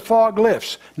 suddenly the fog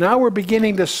lifts. Now we're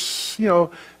beginning to,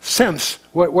 sense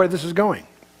where this is going.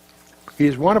 He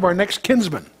is one of our next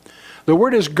kinsmen. The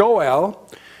word is Goel,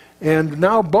 and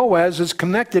now Boaz is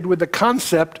connected with the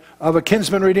concept of a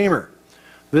kinsman redeemer.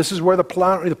 This is where the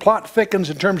plot thickens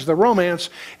in terms of the romance.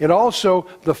 It also,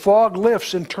 the fog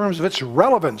lifts in terms of its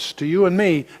relevance to you and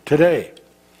me today.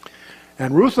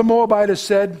 And Ruth the Moabitess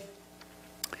said,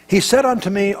 He said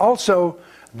unto me also,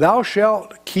 Thou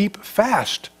shalt keep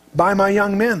fast by my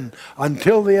young men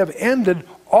until they have ended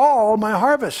all my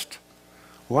harvest.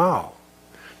 Wow.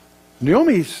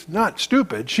 Naomi's not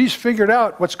stupid. She's figured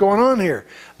out what's going on here.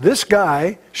 This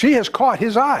guy, she has caught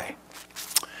his eye.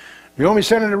 Naomi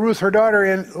said unto Ruth, her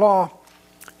daughter-in-law,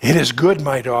 It is good,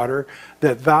 my daughter,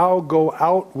 that thou go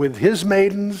out with his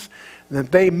maidens, and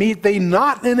that they meet thee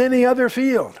not in any other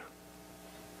field.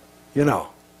 You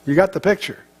got the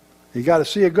picture. You got to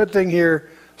see a good thing here,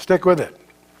 stick with it.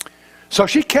 So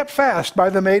she kept fast by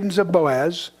the maidens of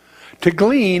Boaz to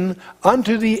glean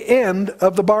unto the end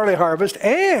of the barley harvest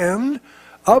and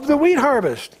of the wheat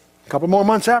harvest. A couple more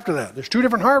months after that. There's two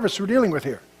different harvests we're dealing with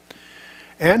here.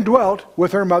 And dwelt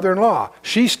with her mother-in-law.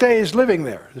 She stays living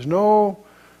there. There's no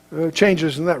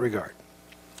changes in that regard.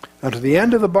 Unto the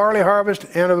end of the barley harvest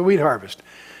and of the wheat harvest.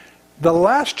 The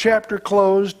last chapter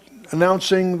closed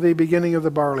announcing the beginning of the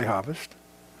barley harvest.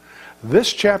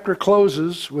 This chapter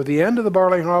closes with the end of the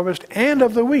barley harvest and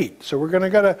of the wheat. So we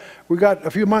got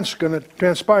a few months going to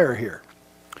transpire here.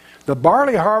 The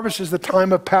barley harvest is the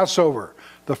time of Passover,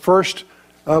 the first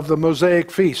of the Mosaic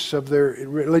feasts of their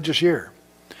religious year.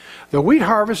 The wheat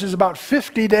harvest is about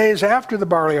 50 days after the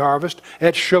barley harvest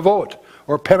at Shavuot,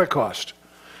 or Pentecost.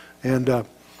 And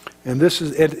it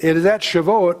is at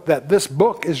Shavuot that this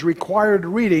book is required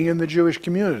reading in the Jewish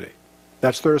community.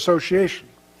 That's their association.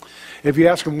 If you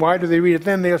ask them why do they read it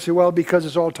then, they'll say, well, because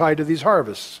it's all tied to these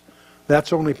harvests.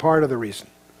 That's only part of the reason.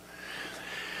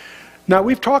 Now,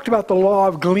 we've talked about the law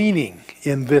of gleaning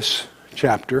in this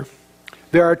chapter.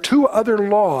 There are two other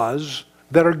laws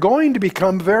that are going to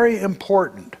become very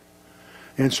important.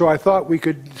 And so I thought we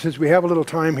could, since we have a little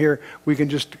time here, we can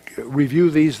just review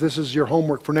these. This is your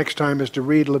homework for next time, is to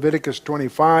read Leviticus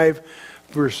 25,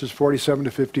 verses 47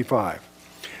 to 55.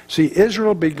 See,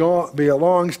 Israel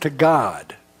belongs to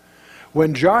God.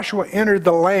 When Joshua entered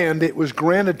the land, it was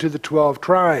granted to the 12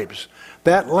 tribes.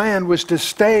 That land was to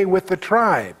stay with the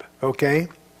tribe, okay?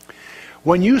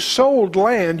 When you sold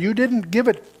land, you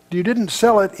didn't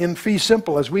sell it in fee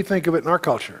simple as we think of it in our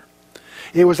culture.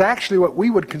 It was actually what we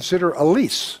would consider a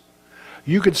lease.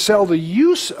 You could sell the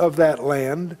use of that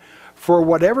land for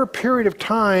whatever period of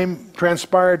time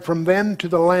transpired from then to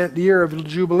the year of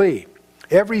Jubilee.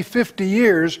 Every 50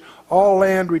 years, all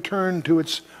land returned to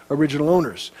its original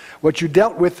owners. What you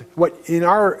dealt with, what in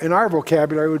our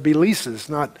vocabulary would be leases,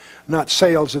 not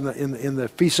sales in the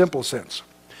fee simple sense.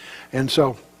 And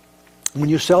so, when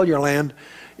you sell your land,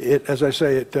 as I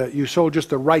say, you sold just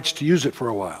the rights to use it for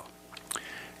a while.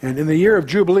 And in the year of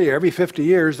Jubilee, every 50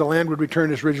 years, the land would return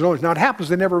to its original owners. Now, it happens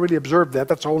they never really observed that.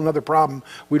 That's a whole other problem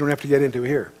we don't have to get into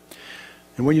here.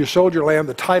 And when you sold your land,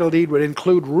 the title deed would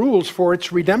include rules for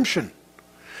its redemption.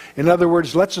 In other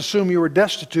words, let's assume you were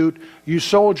destitute, you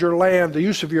sold your land, the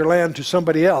use of your land, to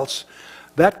somebody else.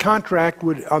 That contract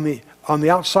would, on the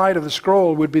outside of the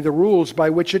scroll, would be the rules by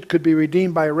which it could be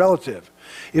redeemed by a relative.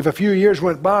 If a few years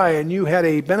went by and you had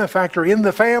a benefactor in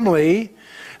the family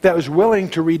that was willing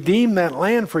to redeem that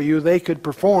land for you, they could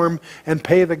perform and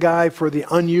pay the guy for the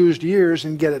unused years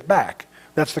and get it back.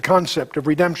 That's the concept of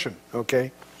redemption,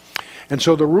 okay? And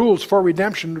so the rules for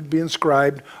redemption would be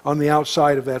inscribed on the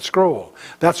outside of that scroll.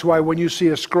 That's why when you see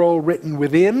a scroll written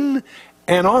within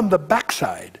and on the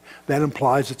backside, that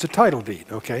implies it's a title deed,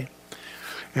 okay?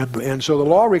 And so the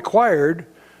law required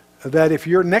that if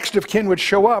your next of kin would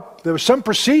show up, there was some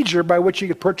procedure by which you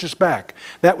could purchase back.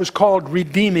 That was called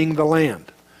redeeming the land.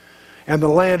 And the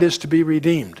land is to be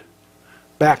redeemed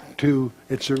back to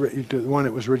the one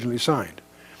it was originally signed.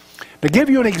 To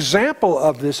give you an example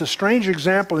of this, a strange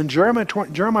example, in Jeremiah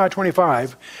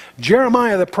 25,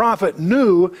 Jeremiah the prophet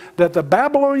knew that the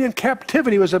Babylonian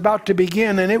captivity was about to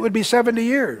begin and it would be 70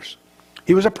 years.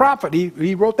 He was a prophet.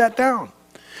 He wrote that down.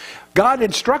 God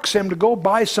instructs him to go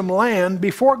buy some land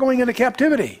before going into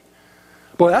captivity.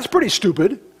 Boy, that's pretty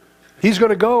stupid. He's going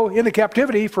to go into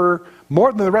captivity for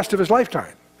more than the rest of his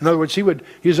lifetime. In other words,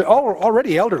 he's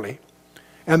already elderly,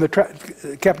 and the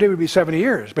captivity would be 70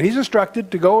 years. But he's instructed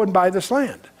to go and buy this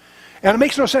land. And it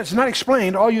makes no sense. It's not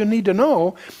explained. All you need to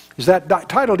know is that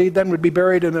title deed then would be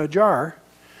buried in a jar,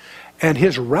 and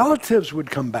his relatives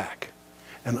would come back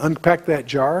and unpack that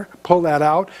jar, pull that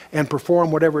out, and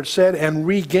perform whatever it said, and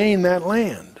regain that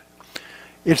land.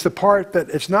 It's the part that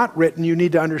it's not written you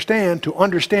need to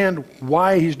understand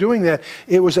why he's doing that.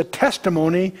 It was a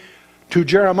testimony to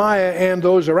Jeremiah and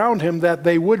those around him that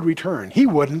they would return. He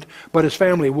wouldn't, but his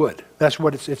family would. That's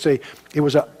what it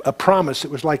was a promise.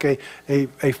 It was like a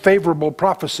favorable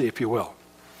prophecy, if you will.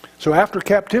 So after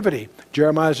captivity,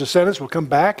 Jeremiah's descendants will come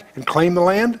back and claim the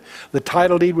land. The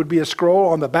title deed would be a scroll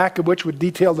on the back of which would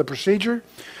detail the procedure.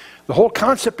 The whole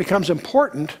concept becomes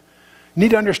important. You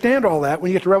need to understand all that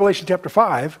when you get to Revelation chapter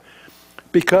 5,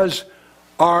 because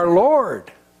our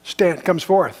Lord comes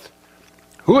forth.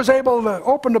 Who is able to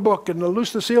open the book and to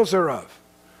loose the seals thereof?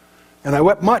 And I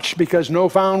wept much because no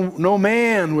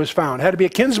man was found. It had to be a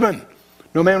kinsman.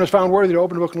 No man was found worthy to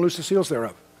open the book and loose the seals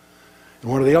thereof. And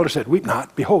one of the elders said, weep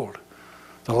not, behold,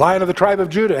 the Lion of the tribe of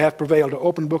Judah hath prevailed to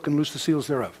open the book and loose the seals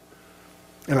thereof.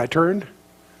 And I turned,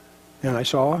 and I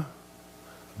saw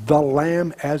the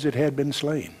Lamb as it had been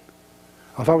slain.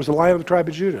 I thought it was the Lion of the tribe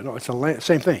of Judah. No, it's the Lamb,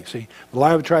 same thing. See, the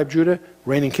Lion of the tribe of Judah,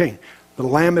 reigning king. The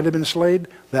Lamb that had been slain,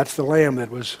 that's the Lamb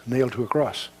that was nailed to a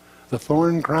cross. The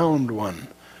thorn-crowned one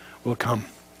will come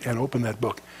and open that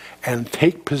book and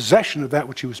take possession of that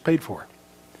which he was paid for.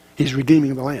 He's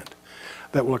redeeming the land.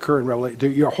 That will occur in Revelation.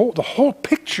 The whole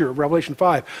picture of Revelation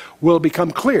 5 will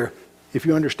become clear if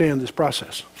you understand this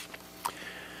process.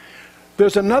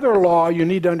 There's another law you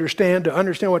need to understand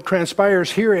what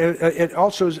transpires here. It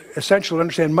also is essential to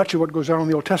understand much of what goes on in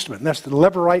the Old Testament, and that's the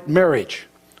Levirate marriage,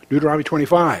 Deuteronomy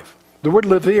 25. The word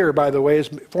levir, by the way, is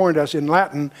foreign to us in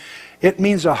Latin. It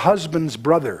means a husband's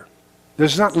brother.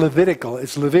 This is not Levitical,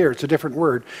 it's levir, it's a different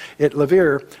word.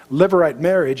 Levirate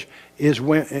marriage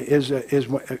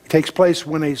takes place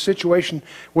when a situation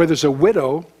where there's a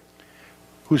widow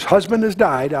whose husband has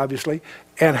died, obviously,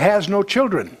 and has no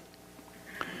children.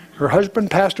 Her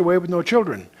husband passed away with no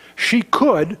children. She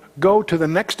could go to the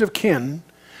next of kin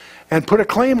and put a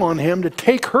claim on him to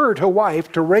take her to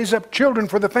wife to raise up children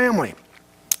for the family.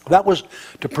 That was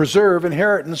to preserve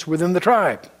inheritance within the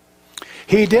tribe.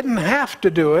 He didn't have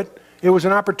to do it. It was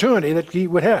an opportunity that he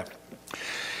would have.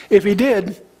 If he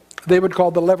did, they would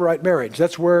call the Levirate marriage.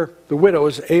 That's where the widow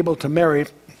is able to marry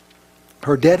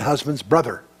her dead husband's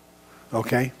brother.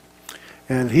 Okay?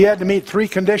 And he had to meet 3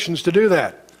 conditions to do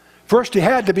that. First, he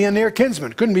had to be a near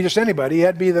kinsman. Couldn't be just anybody. He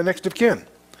had to be the next of kin.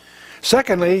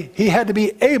 Secondly, he had to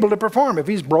be able to perform. If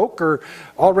he's broke or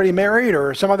already married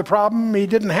or some other problem, he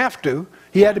didn't have to.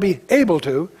 He had to be able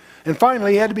to. And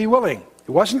finally, he had to be willing.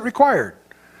 It wasn't required.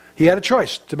 He had a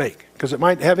choice to make because it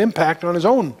might have impact on his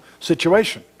own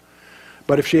situation.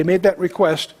 But if she had made that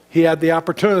request, he had the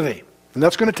opportunity. And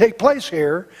that's going to take place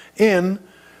here in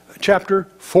chapter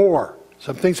 4.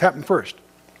 Some things happen first.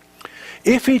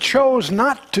 If he chose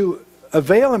not to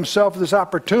avail himself of this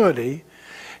opportunity,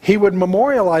 he would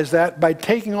memorialize that by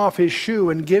taking off his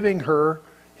shoe and giving her,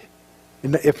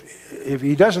 if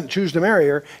he doesn't choose to marry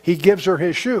her, he gives her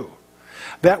his shoe.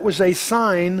 That was a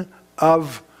sign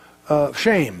of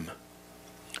shame.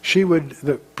 She would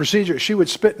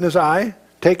spit in his eye,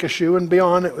 take a shoe, and be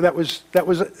on. That was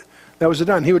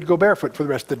done. He would go barefoot for the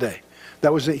rest of the day.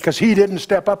 That was because he didn't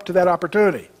step up to that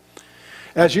opportunity.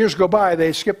 As years go by,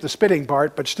 they skip the spitting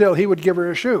part, but still he would give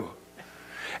her a shoe.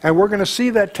 And we're going to see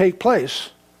that take place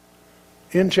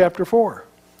in chapter 4.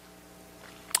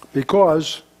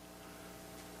 Because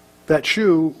that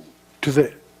shoe to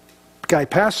the guy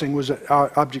passing was an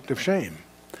object of shame.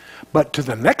 But to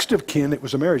the next of kin, it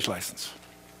was a marriage license.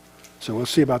 So we'll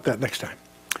see about that next time,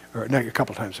 or a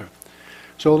couple times.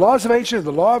 So the laws of ancient,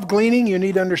 the law of gleaning, you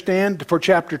need to understand for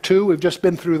chapter 2. We've just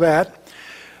been through that.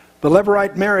 The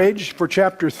Levirate marriage for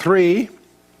chapter 3,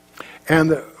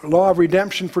 and the law of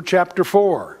redemption for chapter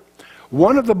 4.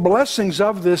 One of the blessings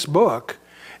of this book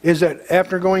is that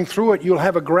after going through it, you'll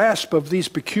have a grasp of these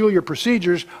peculiar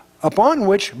procedures upon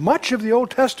which much of the Old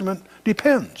Testament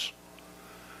depends.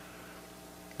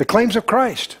 The claims of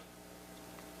Christ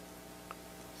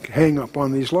hang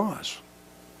upon these laws.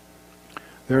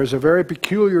 There is a very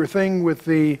peculiar thing with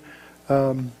the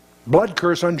blood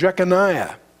curse on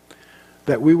Jeconiah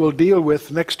that we will deal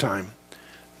with next time,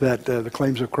 that the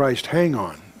claims of Christ hang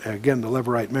on. Again, the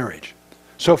Levirate marriage.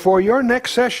 So for your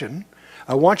next session,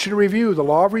 I want you to review the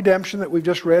law of redemption that we've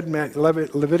just read in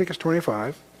Leviticus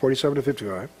 25. 47 to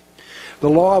 55. The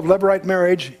law of levirate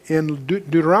marriage in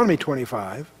Deuteronomy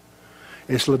 25.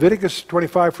 It's Leviticus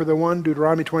 25 for the one,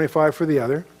 Deuteronomy 25 for the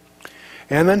other.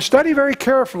 And then study very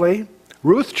carefully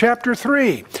Ruth chapter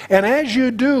 3. And as you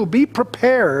do, be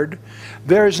prepared.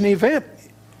 There's an event.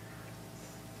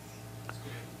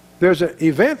 There's an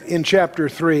event in chapter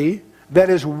 3 that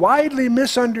is widely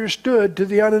misunderstood to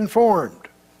the uninformed.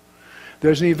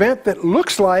 There's an event that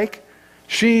looks like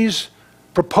she's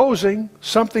proposing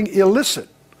something illicit.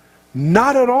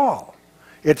 Not at all.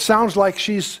 It sounds like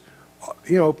she's,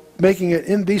 making an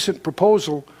indecent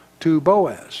proposal to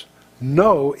Boaz.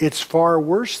 No, it's far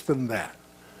worse than that.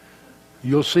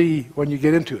 You'll see when you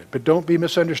get into it. But don't be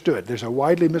misunderstood. There's a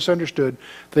widely misunderstood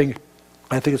thing.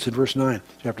 I think it's in verse 9,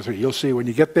 chapter 3. You'll see when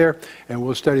you get there, and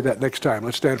we'll study that next time.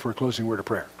 Let's stand for a closing word of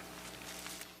prayer.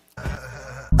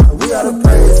 We gotta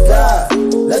praise God.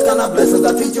 Let's count our blessings.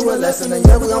 I'll teach you a lesson, and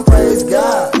yeah, we gonna praise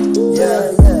God.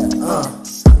 Yeah.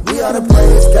 We gotta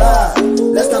praise God.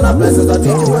 Let's count our blessings. I'll teach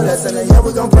you a lesson, and yeah,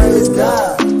 we gonna praise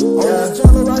God. Yeah.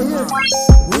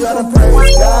 We gotta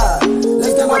praise God.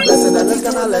 Let's count our blessings. I'll teach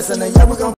you a lesson, and yeah, we gonna